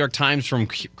piece in the New York Times from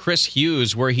Chris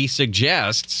Hughes, where he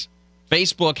suggests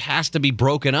Facebook has to be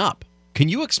broken up. Can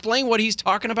you explain what he's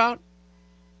talking about?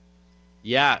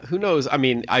 Yeah, who knows? I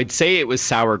mean, I'd say it was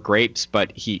sour grapes,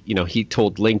 but he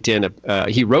told LinkedIn,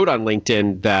 he wrote on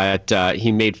LinkedIn that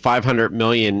he made $500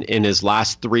 million in his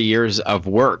last 3 years of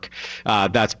work.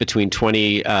 That's between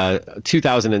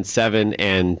 2007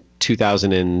 and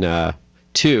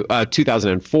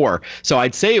 2004. So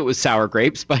I'd say it was sour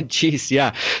grapes, but geez,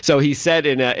 yeah. So he said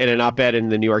in an op-ed in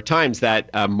the New York Times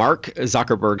that Mark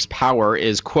Zuckerberg's power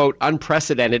is, quote,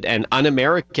 unprecedented and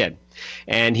un-American.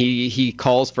 And he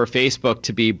calls for Facebook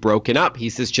to be broken up. He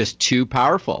says just too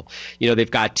powerful. They've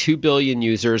got 2 billion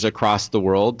users across the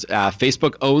world.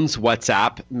 Facebook owns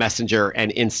WhatsApp, Messenger,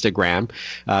 and Instagram,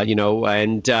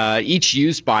 and each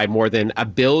used by more than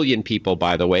 1 billion people,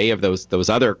 by the way, of those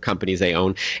other companies they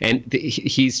own. And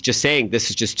he's just saying this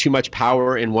is just too much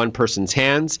power in one person's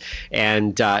hands.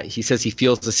 And he says he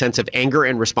feels a sense of anger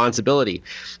and responsibility.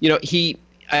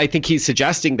 I think he's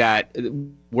suggesting that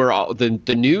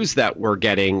the news that we're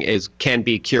getting can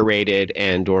be curated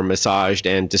and or massaged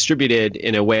and distributed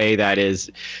in a way that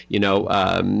is, I'm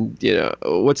not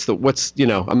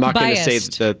going to say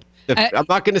I'm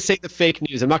not going to say the fake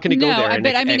news. I'm not going to go there.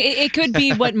 But it could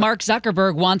be what Mark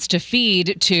Zuckerberg wants to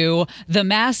feed to the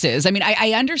masses. I mean,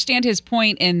 I understand his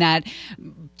point in that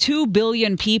 2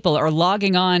 billion people are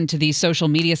logging on to these social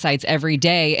media sites every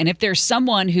day. And if there's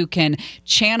someone who can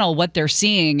channel what they're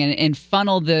seeing and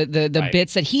funnel the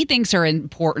bits that he thinks are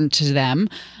important to them,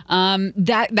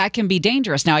 that can be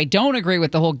dangerous. Now, I don't agree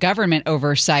with the whole government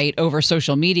oversight over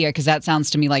social media because that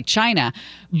sounds to me like China.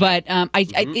 But I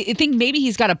think maybe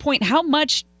he's got a point. How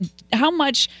much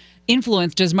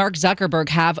influence does Mark Zuckerberg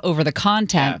have over the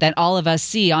content that all of us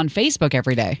see on Facebook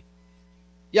every day?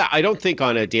 Yeah, I don't think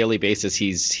on a daily basis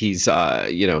he's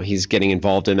getting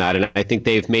involved in that, and I think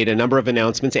they've made a number of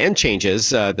announcements and changes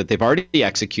that they've already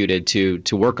executed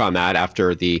to work on that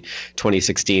after the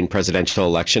 2016 presidential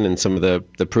election and some of the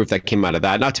proof that came out of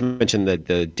that. Not to mention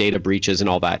the data breaches and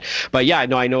all that. But yeah,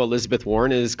 no, I know Elizabeth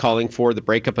Warren is calling for the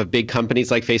breakup of big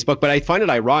companies like Facebook, but I find it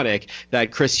ironic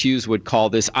that Chris Hughes would call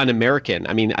this un-American.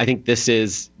 I mean, I think this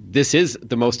is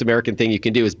the most American thing you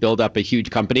can do is build up a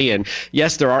huge company, and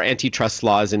yes, there are antitrust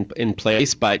laws laws in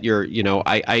place, but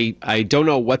I don't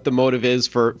know what the motive is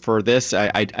for this.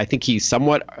 I think he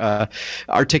somewhat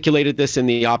articulated this in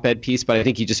the op-ed piece, but I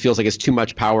think he just feels like it's too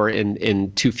much power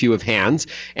in too few of hands.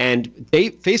 And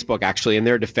Facebook actually, in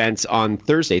their defense on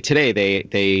Thursday, today,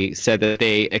 they said that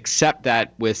they accept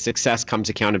that with success comes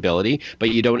accountability, but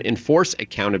you don't enforce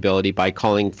accountability by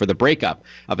calling for the breakup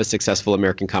of a successful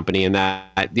American company, and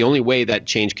that the only way that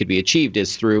change could be achieved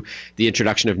is through the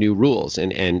introduction of new rules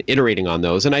and iterating on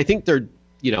those. And I think they're,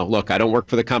 look, I don't work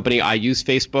for the company. I use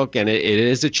Facebook, and it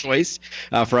is a choice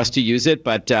for us to use it.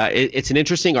 But it's an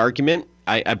interesting argument.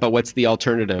 But what's the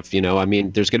alternative?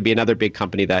 There's going to be another big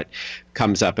company that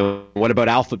comes up. And what about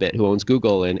Alphabet, who owns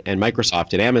Google and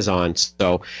Microsoft and Amazon?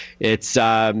 So it's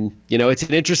it's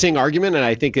an interesting argument, and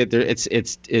I think that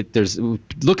there's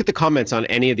look at the comments on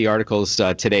any of the articles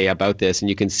today about this, and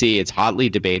you can see it's hotly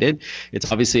debated.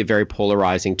 It's obviously a very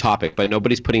polarizing topic, but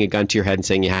nobody's putting a gun to your head and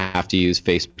saying you have to use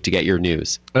Facebook to get your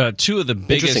news. Two of the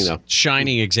biggest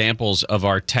shining examples of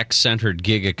our tech-centered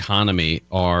gig economy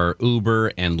are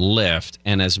Uber and Lyft.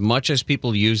 And as much as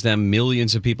people use them,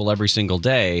 millions of people every single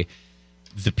day,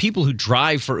 the people who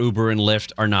drive for Uber and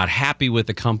Lyft are not happy with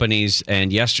the companies,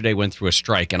 and yesterday went through a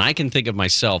strike. And I can think of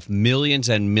myself, millions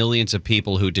and millions of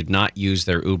people who did not use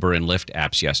their Uber and Lyft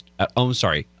apps yesterday. I'm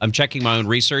sorry. I'm checking my own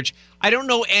research. I don't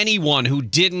know anyone who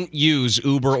didn't use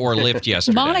Uber or Lyft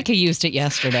yesterday. Monica used it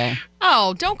yesterday.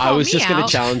 Oh, don't call me out. I was just going to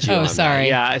challenge you. Oh, sorry.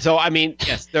 That. Yeah. So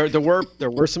yes, there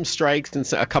were some strikes in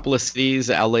a couple of cities,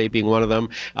 LA being one of them.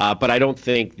 But I don't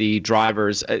think the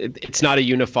drivers. It's not a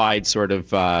unified sort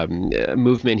of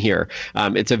movement here.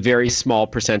 It's a very small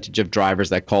percentage of drivers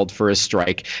that called for a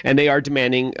strike, and they are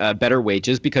demanding better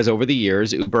wages because over the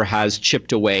years Uber has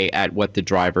chipped away at what the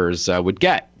drivers would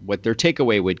get, what their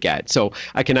takeaway would get. So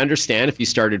I can understand if you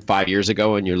started 5 years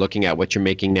ago and you're looking at what you're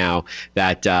making now,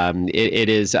 that it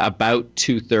is about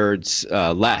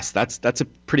 2/3 less. That's a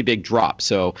pretty big drop.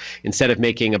 So instead of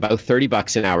making about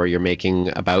 $30 an hour, you're making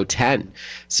about 10.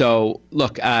 So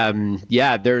look, I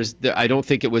don't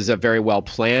think it was a very well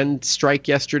planned strike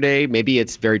yesterday. Maybe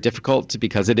it's very difficult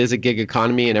because it is a gig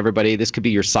economy and this could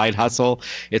be your side hustle.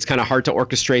 It's kind of hard to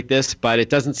orchestrate this, but it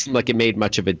doesn't seem like it made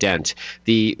much of a dent.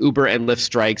 The Uber and Lyft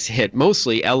strikes hit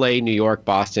mostly LA, New York,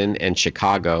 Boston, and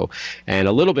Chicago, and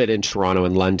a little bit in Toronto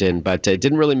and London, but it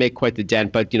didn't really make quite the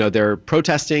dent. But they're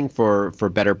protesting for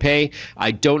better pay.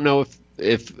 I don't know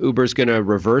if Uber's going to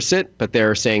reverse it, but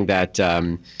they're saying that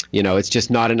it's just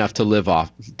not enough to live on,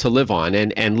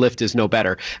 and Lyft is no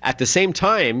better. At the same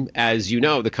time, as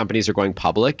the companies are going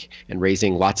public and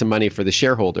raising lots of money for the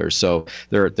shareholders, so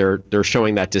they're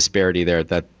showing that disparity there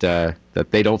that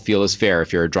they don't feel is fair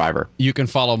if you're a driver. You can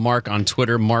follow Mark on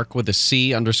Twitter, Mark with a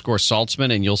C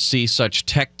 _Saltzman, and you'll see such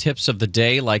tech tips of the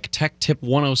day like Tech Tip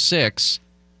 106.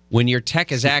 When your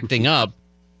tech is acting up,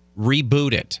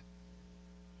 reboot it.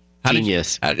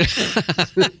 Genius.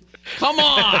 Come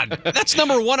on. That's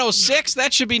number 106.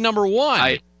 That should be number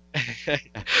 1.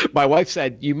 My wife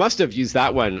said, you must have used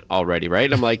that one already,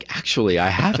 right? I'm like, actually, I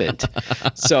haven't.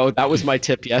 So that was my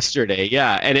tip yesterday.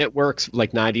 Yeah. And it works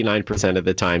like 99% of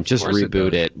the time. Just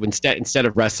reboot it instead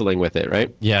of wrestling with it,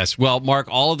 right? Yes. Well, Mark,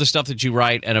 all of the stuff that you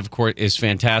write, and of course, is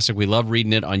fantastic. We love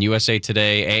reading it on USA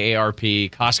Today,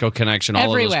 AARP, Costco Connection,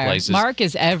 all of those places. Mark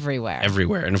is everywhere.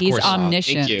 Everywhere. And of He's course,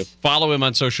 omniscient. Thank you. Follow him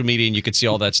on social media, and you can see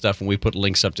all that stuff. And we put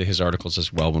links up to his articles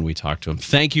as well when we talk to him.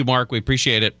 Thank you, Mark. We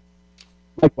appreciate it.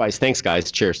 Likewise. Thanks, guys.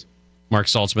 Cheers. Mark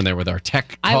Saltzman there with our Tech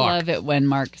Talk. I love it when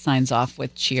Mark signs off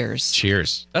with cheers.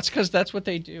 Cheers. That's because that's what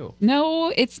they do.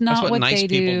 No, it's not what nice they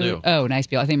people do. Oh, nice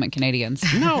people. I think I meant Canadians.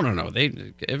 No.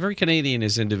 Every Canadian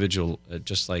is individual,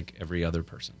 just like every other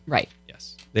person. Right.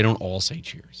 Yes. They don't all say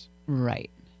cheers. Right.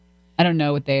 I don't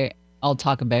know what they all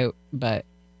talk about, but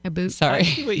sorry. I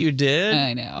see what you did.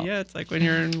 I know. Yeah, it's like when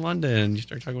you're in London, you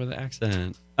start talking with an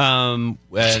accent. And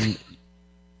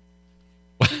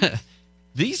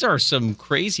these are some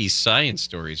crazy science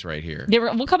stories right here.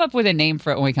 We'll come up with a name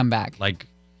for it when we come back. Like,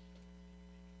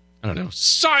 I don't know,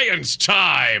 science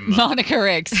time. Monica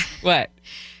Ricks. What?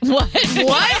 What?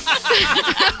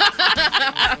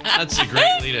 That's a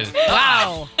great lead-in.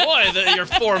 Wow. Boy, your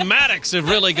formatics have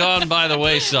really gone by the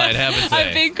wayside, haven't they?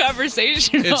 I'm being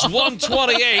conversational. It's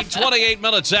 1:28, 28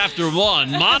 minutes after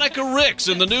 1. Monica Ricks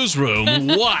in the newsroom.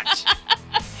 What?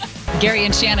 Gary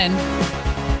and Shannon.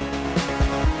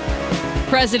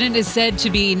 President is said to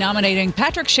be nominating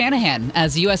Patrick Shanahan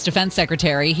as U.S. Defense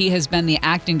Secretary. He has been the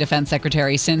acting defense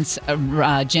secretary since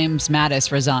James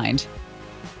Mattis resigned.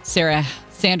 Sarah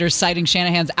Sanders citing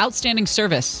Shanahan's outstanding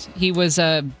service. He was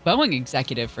a Boeing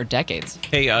executive for decades.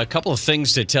 Hey, a couple of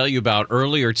things to tell you about.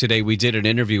 Earlier today, we did an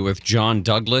interview with John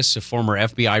Douglas, a former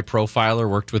FBI profiler,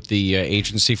 worked with the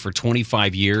agency for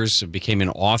 25 years, became an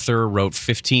author, wrote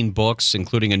 15 books,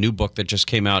 including a new book that just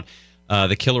came out,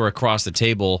 The Killer Across the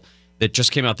Table, that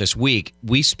just came out this week.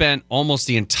 We spent almost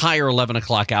the entire 11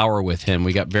 o'clock hour with him.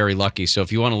 We got very lucky. So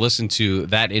if you want to listen to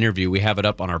that interview, we have it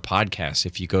up on our podcast.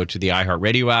 If you go to the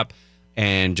iHeartRadio app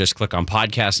and just click on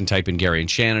podcast and type in Gary and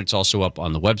Shannon, it's also up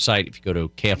on the website. If you go to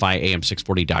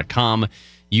KFIAM640.com,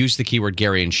 use the keyword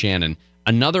Gary and Shannon.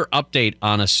 Another update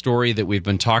on a story that we've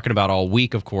been talking about all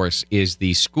week, of course, is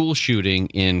the school shooting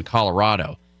in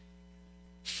Colorado.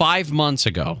 5 months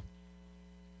ago,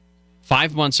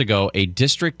 a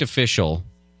district official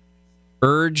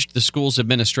urged the school's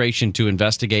administration to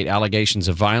investigate allegations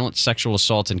of violence, sexual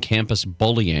assault, and campus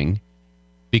bullying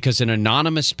because an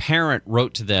anonymous parent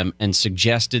wrote to them and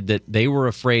suggested that they were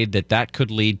afraid that that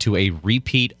could lead to a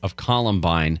repeat of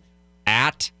Columbine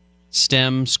at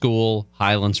STEM School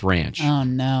Highlands Ranch. Oh,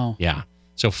 no. Yeah.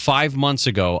 So 5 months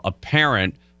ago, a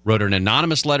parent wrote an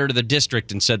anonymous letter to the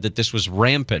district and said that this was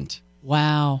rampant.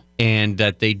 Wow. And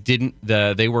that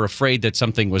they were afraid that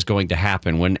something was going to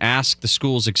happen. When asked, the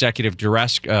school's executive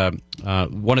director,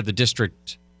 one of the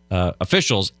district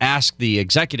officials asked the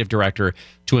executive director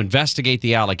to investigate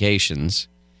the allegations.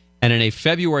 And in a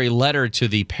February letter to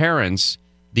the parents,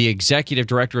 the executive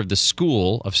director of the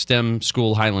school, of STEM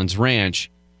School Highlands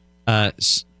Ranch,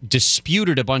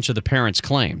 disputed a bunch of the parents'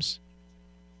 claims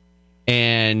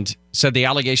and said the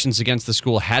allegations against the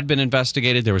school had been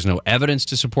investigated. There was no evidence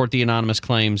to support the anonymous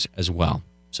claims as well.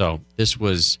 So this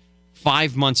was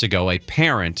 5 months ago. A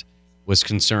parent was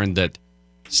concerned that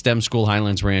STEM School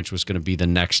Highlands Ranch was going to be the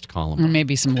next Columbine.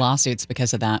 Maybe some lawsuits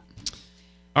because of that.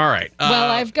 All right. Well,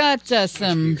 I've got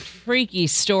some freaky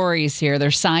stories here.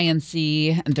 They're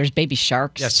science-y, and there's baby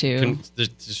sharks, too.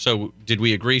 So did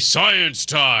we agree? Science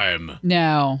time!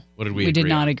 No. What did we We agree did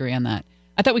not on? agree on that.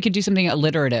 I thought we could do something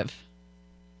alliterative.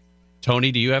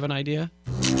 Tony, do you have an idea?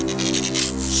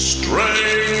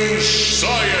 Strange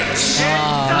science.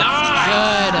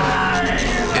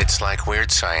 Good. It's like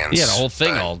weird science. Yeah, the whole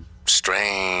thing all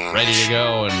strange. ready to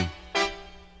go. And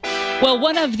Well,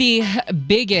 one of the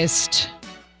biggest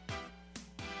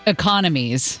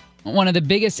economies, one of the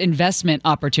biggest investment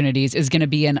opportunities is going to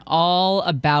be in all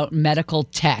about medical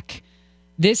tech.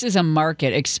 This is a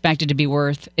market expected to be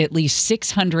worth at least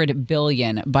 $600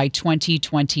 billion by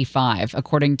 2025,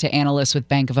 according to analysts with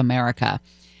Bank of America.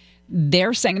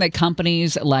 They're saying that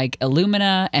companies like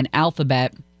Illumina and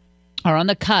Alphabet are on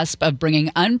the cusp of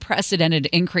bringing unprecedented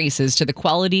increases to the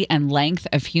quality and length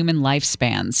of human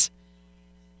lifespans.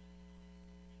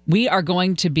 We are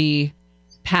going to be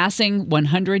passing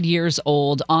 100 years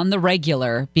old on the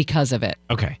regular because of it.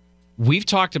 okay, we've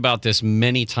talked about this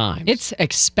many times. It's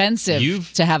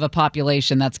expensive to have a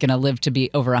population that's going to live to be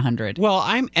over 100. Well,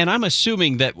 I'm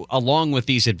assuming that along with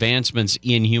these advancements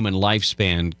in human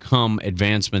lifespan come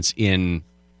advancements in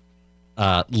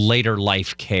later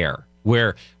life care,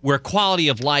 where quality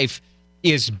of life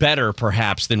is better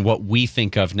perhaps than what we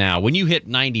think of now. When you hit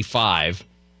 95,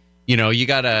 you know, you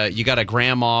got a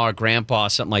grandma or grandpa,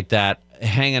 something like that,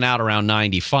 hanging out around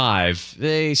 95,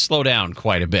 they slow down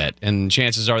quite a bit. And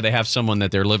chances are they have someone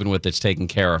that they're living with that's taking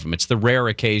care of them. It's the rare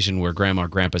occasion where grandma or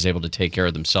grandpa is able to take care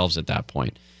of themselves at that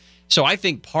point. So I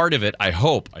think part of it,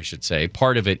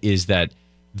 part of it is that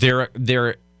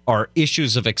there are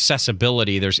issues of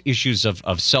accessibility. There's issues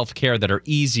of self-care that are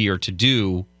easier to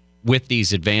do with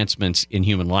these advancements in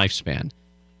human lifespan.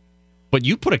 But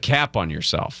you put a cap on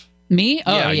yourself. Me?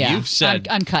 Oh, yeah. You've said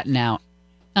I'm cutting out.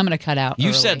 I'm going to cut out. You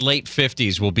early. said late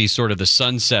 50s will be sort of the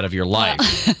sunset of your life.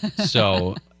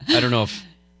 So I don't know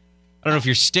if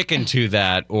you're sticking to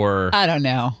that or I don't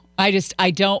know. I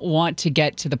don't want to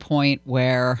get to the point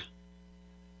where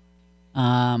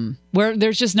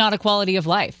there's just not a quality of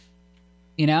life,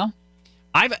 you know?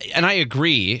 I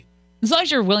agree. As long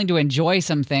as you're willing to enjoy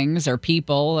some things or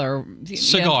people or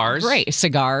cigars. Great.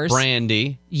 Cigars.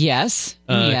 Brandy. Yes.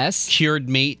 Yes. Cured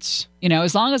meats. You know,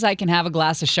 as long as I can have a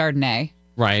glass of Chardonnay.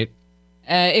 Right.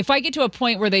 If I get to a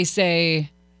point where they say,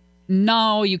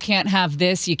 no, you can't have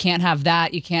this, you can't have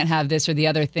that, you can't have this or the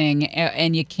other thing,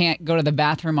 and you can't go to the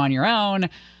bathroom on your own,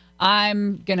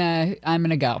 I'm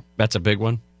gonna go. That's a big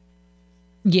one.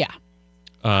 Yeah.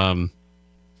 I'm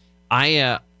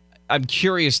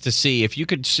curious to see if you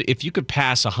could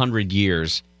pass 100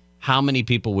 years, how many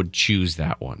people would choose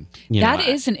that one? That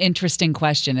is an interesting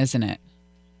question, isn't it?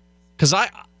 Because I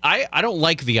don't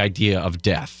like the idea of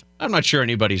death. I'm not sure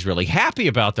anybody's really happy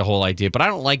about the whole idea, but I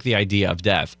don't like the idea of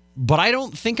death. But I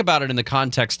don't think about it in the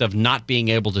context of not being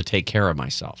able to take care of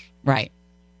myself. Right.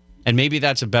 And maybe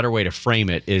that's a better way to frame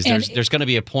it, is there's going to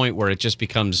be a point where it just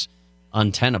becomes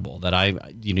untenable, that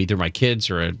either my kids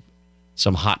or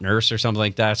some hot nurse or something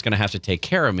like that is going to have to take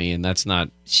care of me, and that's not...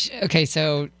 Okay,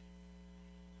 so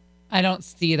I don't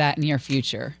see that in your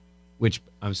future. Which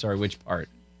part?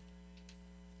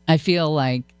 I feel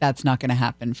like that's not going to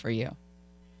happen for you.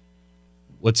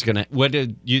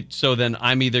 So then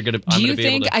I'm either going to...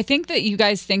 I think that you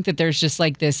guys think that there's just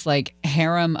like this like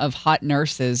harem of hot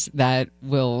nurses that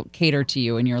will cater to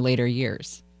you in your later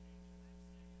years.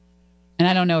 And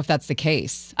I don't know if that's the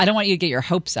case. I don't want you to get your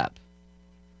hopes up.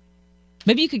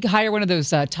 Maybe you could hire one of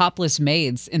those topless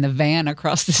maids in the van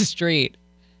across the street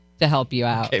to help you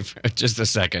out. Okay, for just a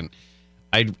second.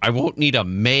 I won't need a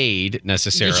maid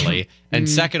necessarily. And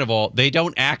second of all, they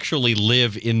don't actually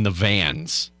live in the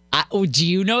vans. Do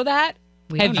you know that?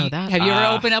 We don't know that. Have you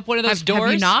ever opened up one of those doors?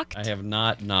 Have you knocked? I have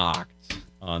not knocked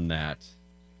on that.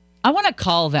 I want to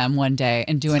call them one day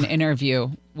and do an interview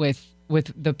with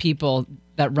the people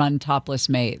that run topless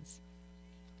maids.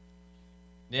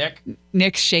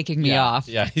 Nick's shaking me off.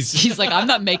 Yeah, he's like, I'm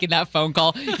not making that phone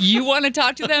call. You want to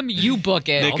talk to them? You book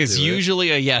it. Nick is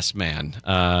usually a yes man.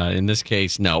 In this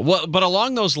case, no. Well, but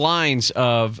along those lines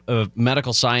of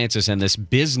medical sciences and this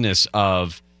business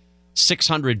of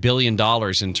 $600 billion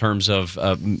in terms of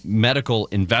medical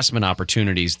investment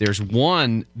opportunities, there's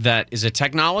one that is a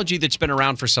technology that's been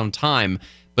around for some time,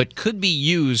 but could be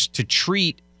used to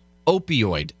treat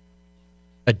opioid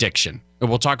addiction. And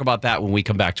we'll talk about that when we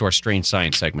come back to our Strange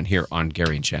Science segment here on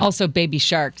Gary and Shannon. Also, baby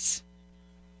sharks.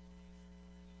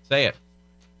 Say it.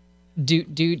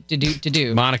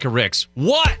 Do. Monica Ricks.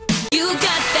 What? You got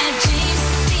that James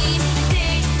Dean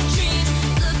daydream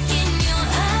look in your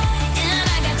eye, and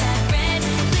I got that red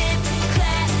lip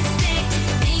classic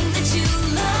thing that you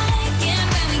like. And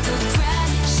when we go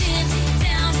crashing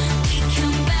down, we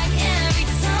come back every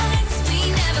time. 'Cause we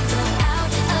never go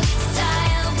out of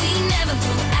style. We never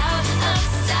go out of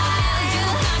style. You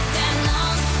got that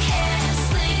long hair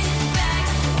slicked back,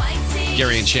 white tee.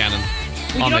 Gary and Shannon.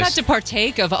 You don't have to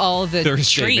partake of all the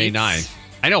Thursday, treats. May 9th.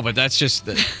 I know, but that's just...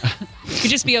 You could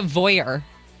just be a voyeur.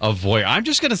 A voyeur. I'm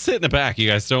just going to sit in the back. You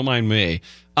guys don't mind me.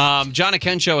 John and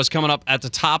Ken show is coming up at the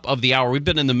top of the hour. We've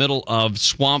been in the middle of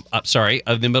Strange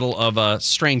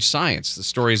Science. The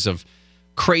stories of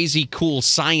crazy, cool,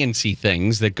 science-y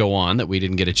things that go on that we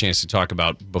didn't get a chance to talk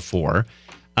about before.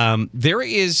 There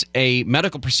is a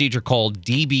medical procedure called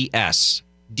DBS,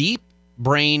 Deep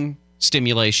Brain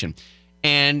Stimulation.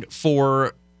 And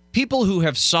for people who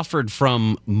have suffered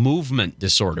from movement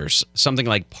disorders, something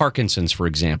like Parkinson's, for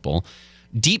example,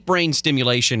 deep brain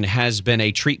stimulation has been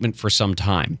a treatment for some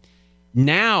time.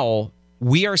 Now,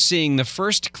 we are seeing the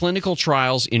first clinical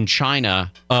trials in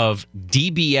China of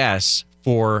DBS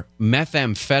for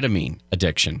methamphetamine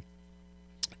addiction.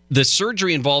 The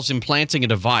surgery involves implanting a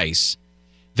device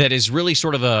that is really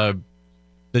sort of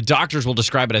the doctors will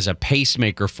describe it as a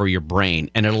pacemaker for your brain,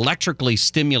 and it electrically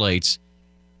stimulates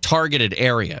targeted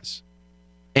areas.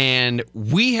 And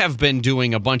we have been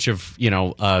doing a bunch of,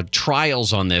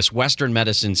 trials on this. Western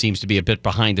medicine seems to be a bit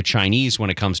behind the Chinese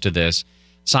when it comes to this.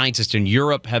 Scientists in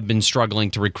Europe have been struggling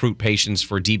to recruit patients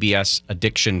for DBS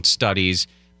addiction studies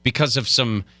because of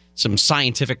some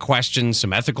scientific questions,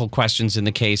 some ethical questions in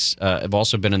the case have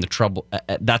also been in the trouble.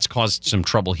 That's caused some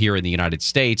trouble here in the United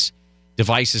States.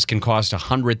 Devices can cost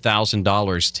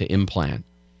 $100,000 to implant.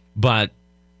 But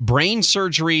brain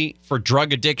surgery for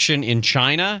drug addiction in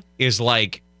China is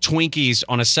like Twinkies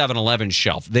on a 7-Eleven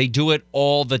shelf. They do it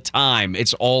all the time.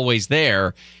 It's always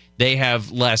there. They have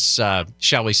less,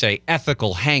 shall we say,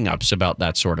 ethical hangups about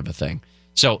that sort of a thing.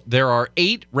 So there are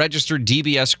 8 registered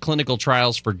DBS clinical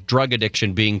trials for drug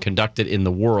addiction being conducted in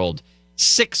the world.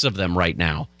 6 of them right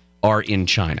now are in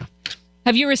China.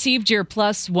 Have you received your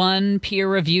 +1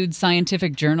 peer-reviewed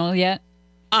scientific journal yet?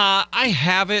 I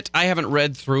have it. I haven't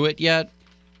read through it yet.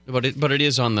 But it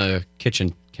is on the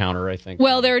kitchen counter, I think.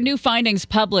 Well, there are new findings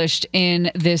published in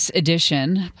this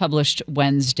edition, published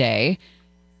Wednesday.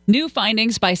 New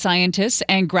findings by scientists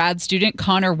and grad student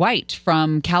Connor White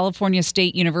from California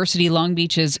State University Long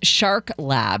Beach's Shark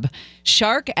Lab.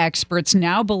 Shark experts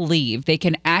now believe they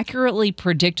can accurately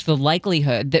predict the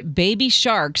likelihood that baby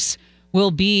sharks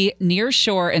will be near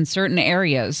shore in certain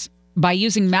areas by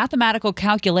using mathematical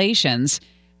calculations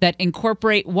that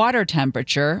incorporate water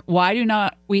temperature. Why do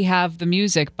not we have the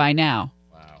music by now?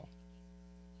 Wow.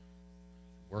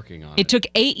 Working on it. It took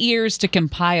 8 years to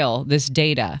compile this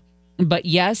data. But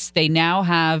yes, they now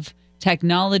have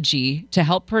technology to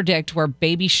help predict where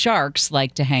baby sharks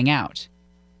like to hang out.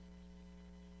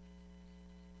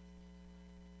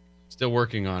 Still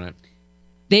working on it.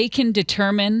 They can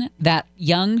determine that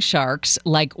young sharks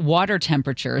like water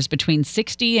temperatures between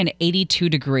 60 and 82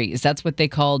 degrees. That's what they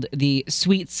called the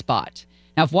sweet spot.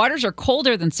 Now, if waters are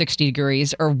colder than 60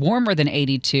 degrees or warmer than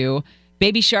 82,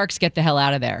 baby sharks get the hell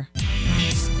out of there.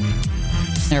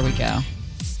 There we go.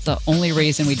 It's the only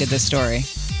reason we did this story.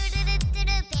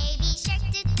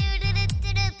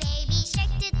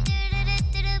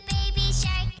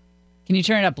 Can you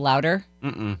turn it up louder?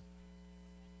 Mm-mm.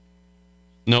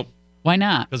 Nope. Why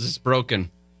not? Because it's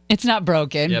broken. It's not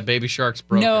broken. Yeah, Baby Shark's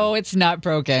broken. No, it's not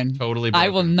broken. Totally broken. I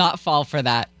will not fall for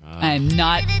that. I am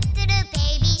not.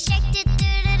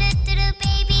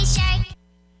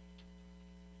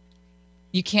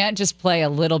 You can't just play a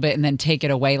little bit and then take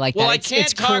it away like Well, that. I can't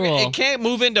it's talk. cruel. It can't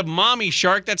move into Mommy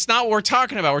Shark. That's not what we're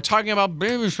talking about. We're talking about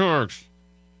Baby Sharks.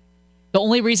 The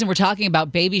only reason we're talking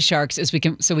about baby sharks is we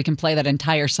can play that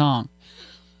entire song.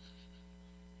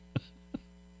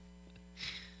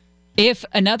 If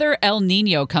another El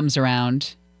Nino comes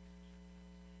around,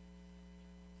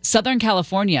 Southern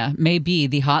California may be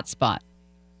the hot spot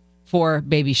for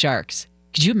baby sharks.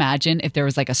 Could you imagine if there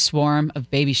was like a swarm of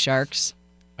baby sharks?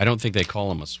 I don't think they call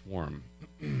them a swarm.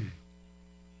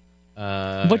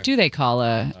 What do they call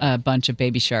a bunch of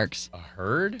baby sharks? A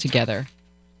herd? Together.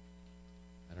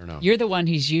 I don't know. You're the one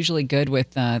who's usually good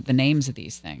with the names of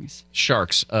these things.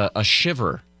 Sharks, a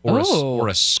shiver, or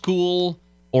a school,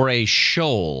 or a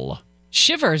shoal.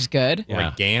 Shiver's good. Or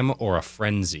a gam or a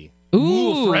frenzy.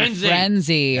 Ooh,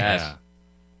 frenzy. Yeah.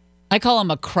 I call them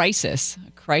a crisis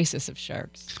of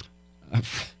sharks.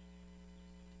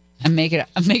 I'm making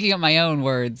up my own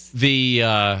words. The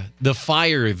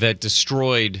fire that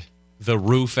destroyed the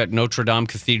roof at Notre Dame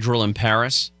Cathedral in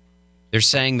Paris, they're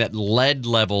saying that lead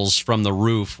levels from the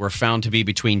roof were found to be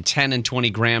between 10 and 20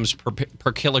 grams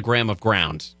per kilogram of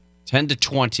ground. 10 to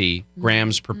 20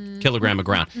 grams per kilogram of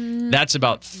ground. That's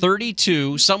about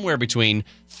 32, somewhere between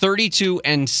 32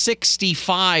 and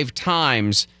 65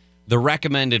 times the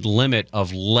recommended limit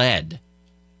of lead.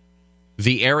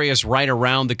 The areas right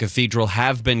around the cathedral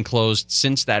have been closed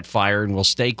since that fire and will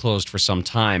stay closed for some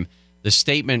time. The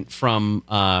statement from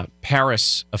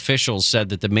Paris officials said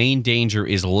that the main danger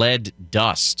is lead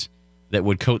dust that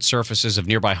would coat surfaces of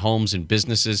nearby homes and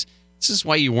businesses. This is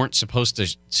why you weren't supposed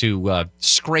to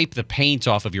scrape the paint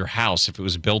off of your house if it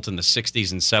was built in the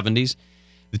 60s and 70s.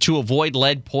 To avoid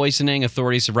lead poisoning,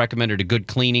 authorities have recommended a good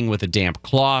cleaning with a damp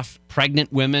cloth.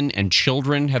 Pregnant women and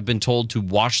children have been told to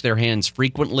wash their hands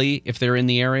frequently if they're in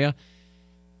the area.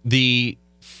 The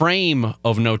frame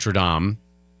of Notre Dame,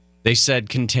 they said,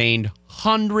 contained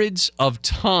hundreds of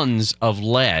tons of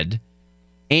lead.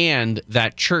 And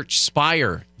that church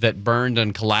spire that burned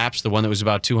and collapsed, the one that was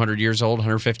about 200 years old,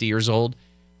 150 years old,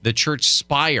 the church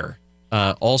spire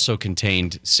also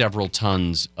contained several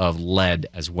tons of lead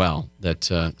as well that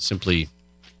simply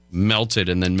melted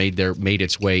and then made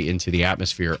its way into the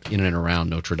atmosphere in and around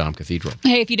Notre Dame Cathedral.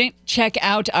 Hey, if you didn't check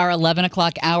out our 11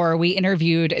 o'clock hour, we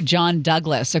interviewed John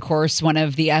Douglas, of course, one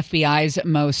of the FBI's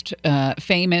most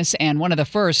famous and one of the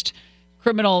first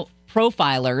criminal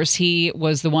profilers. He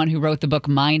was the one who wrote the book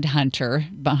Mindhunter,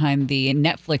 behind the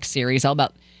Netflix series, all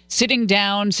about sitting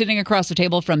across the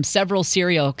table from several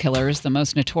serial killers, the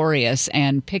most notorious,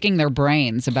 and picking their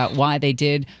brains about why they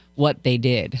did what they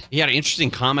did. He had an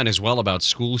interesting comment as well about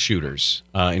school shooters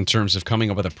in terms of coming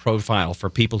up with a profile for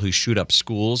people who shoot up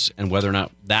schools and whether or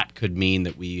not that could mean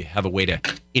that we have a way to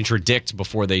interdict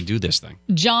before they do this thing.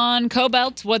 John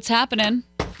Cobelt, what's happening?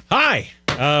 Hi.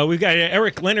 We've got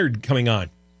Eric Leonard coming on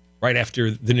right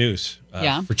after the news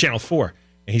for Channel 4.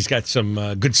 And he's got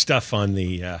some good stuff on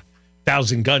the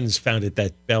 1,000 guns found at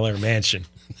that Bel Air mansion.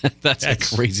 That's a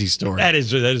crazy story. That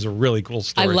is a really cool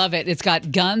story. I love it. It's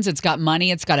got guns, it's got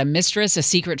money, it's got a mistress, a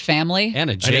secret family. And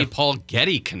a J. Paul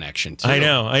Getty connection, too. I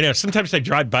know. Sometimes I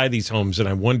drive by these homes and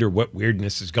I wonder what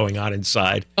weirdness is going on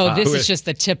inside. Oh, this is just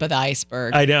the tip of the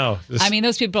iceberg. I know. I mean,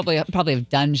 those people probably have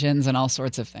dungeons and all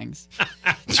sorts of things.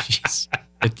 Jeez.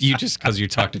 You just because you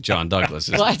talked to John Douglas.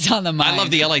 Well, it's on the mind. I love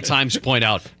the LA Times point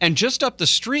out. And just up the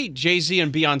street, Jay-Z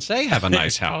and Beyonce have a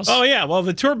nice house. Oh yeah, well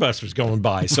the tour bus was going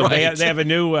by, so Right. they have a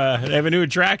new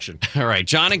attraction. All right,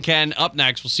 John and Ken up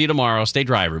next. We'll see you tomorrow. Stay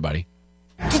dry, everybody.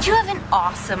 Did you have an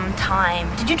awesome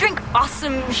time? Did you drink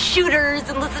awesome shooters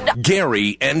and listen to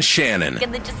Gary and Shannon.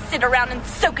 and then just sit around and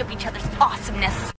soak up each other's awesomeness?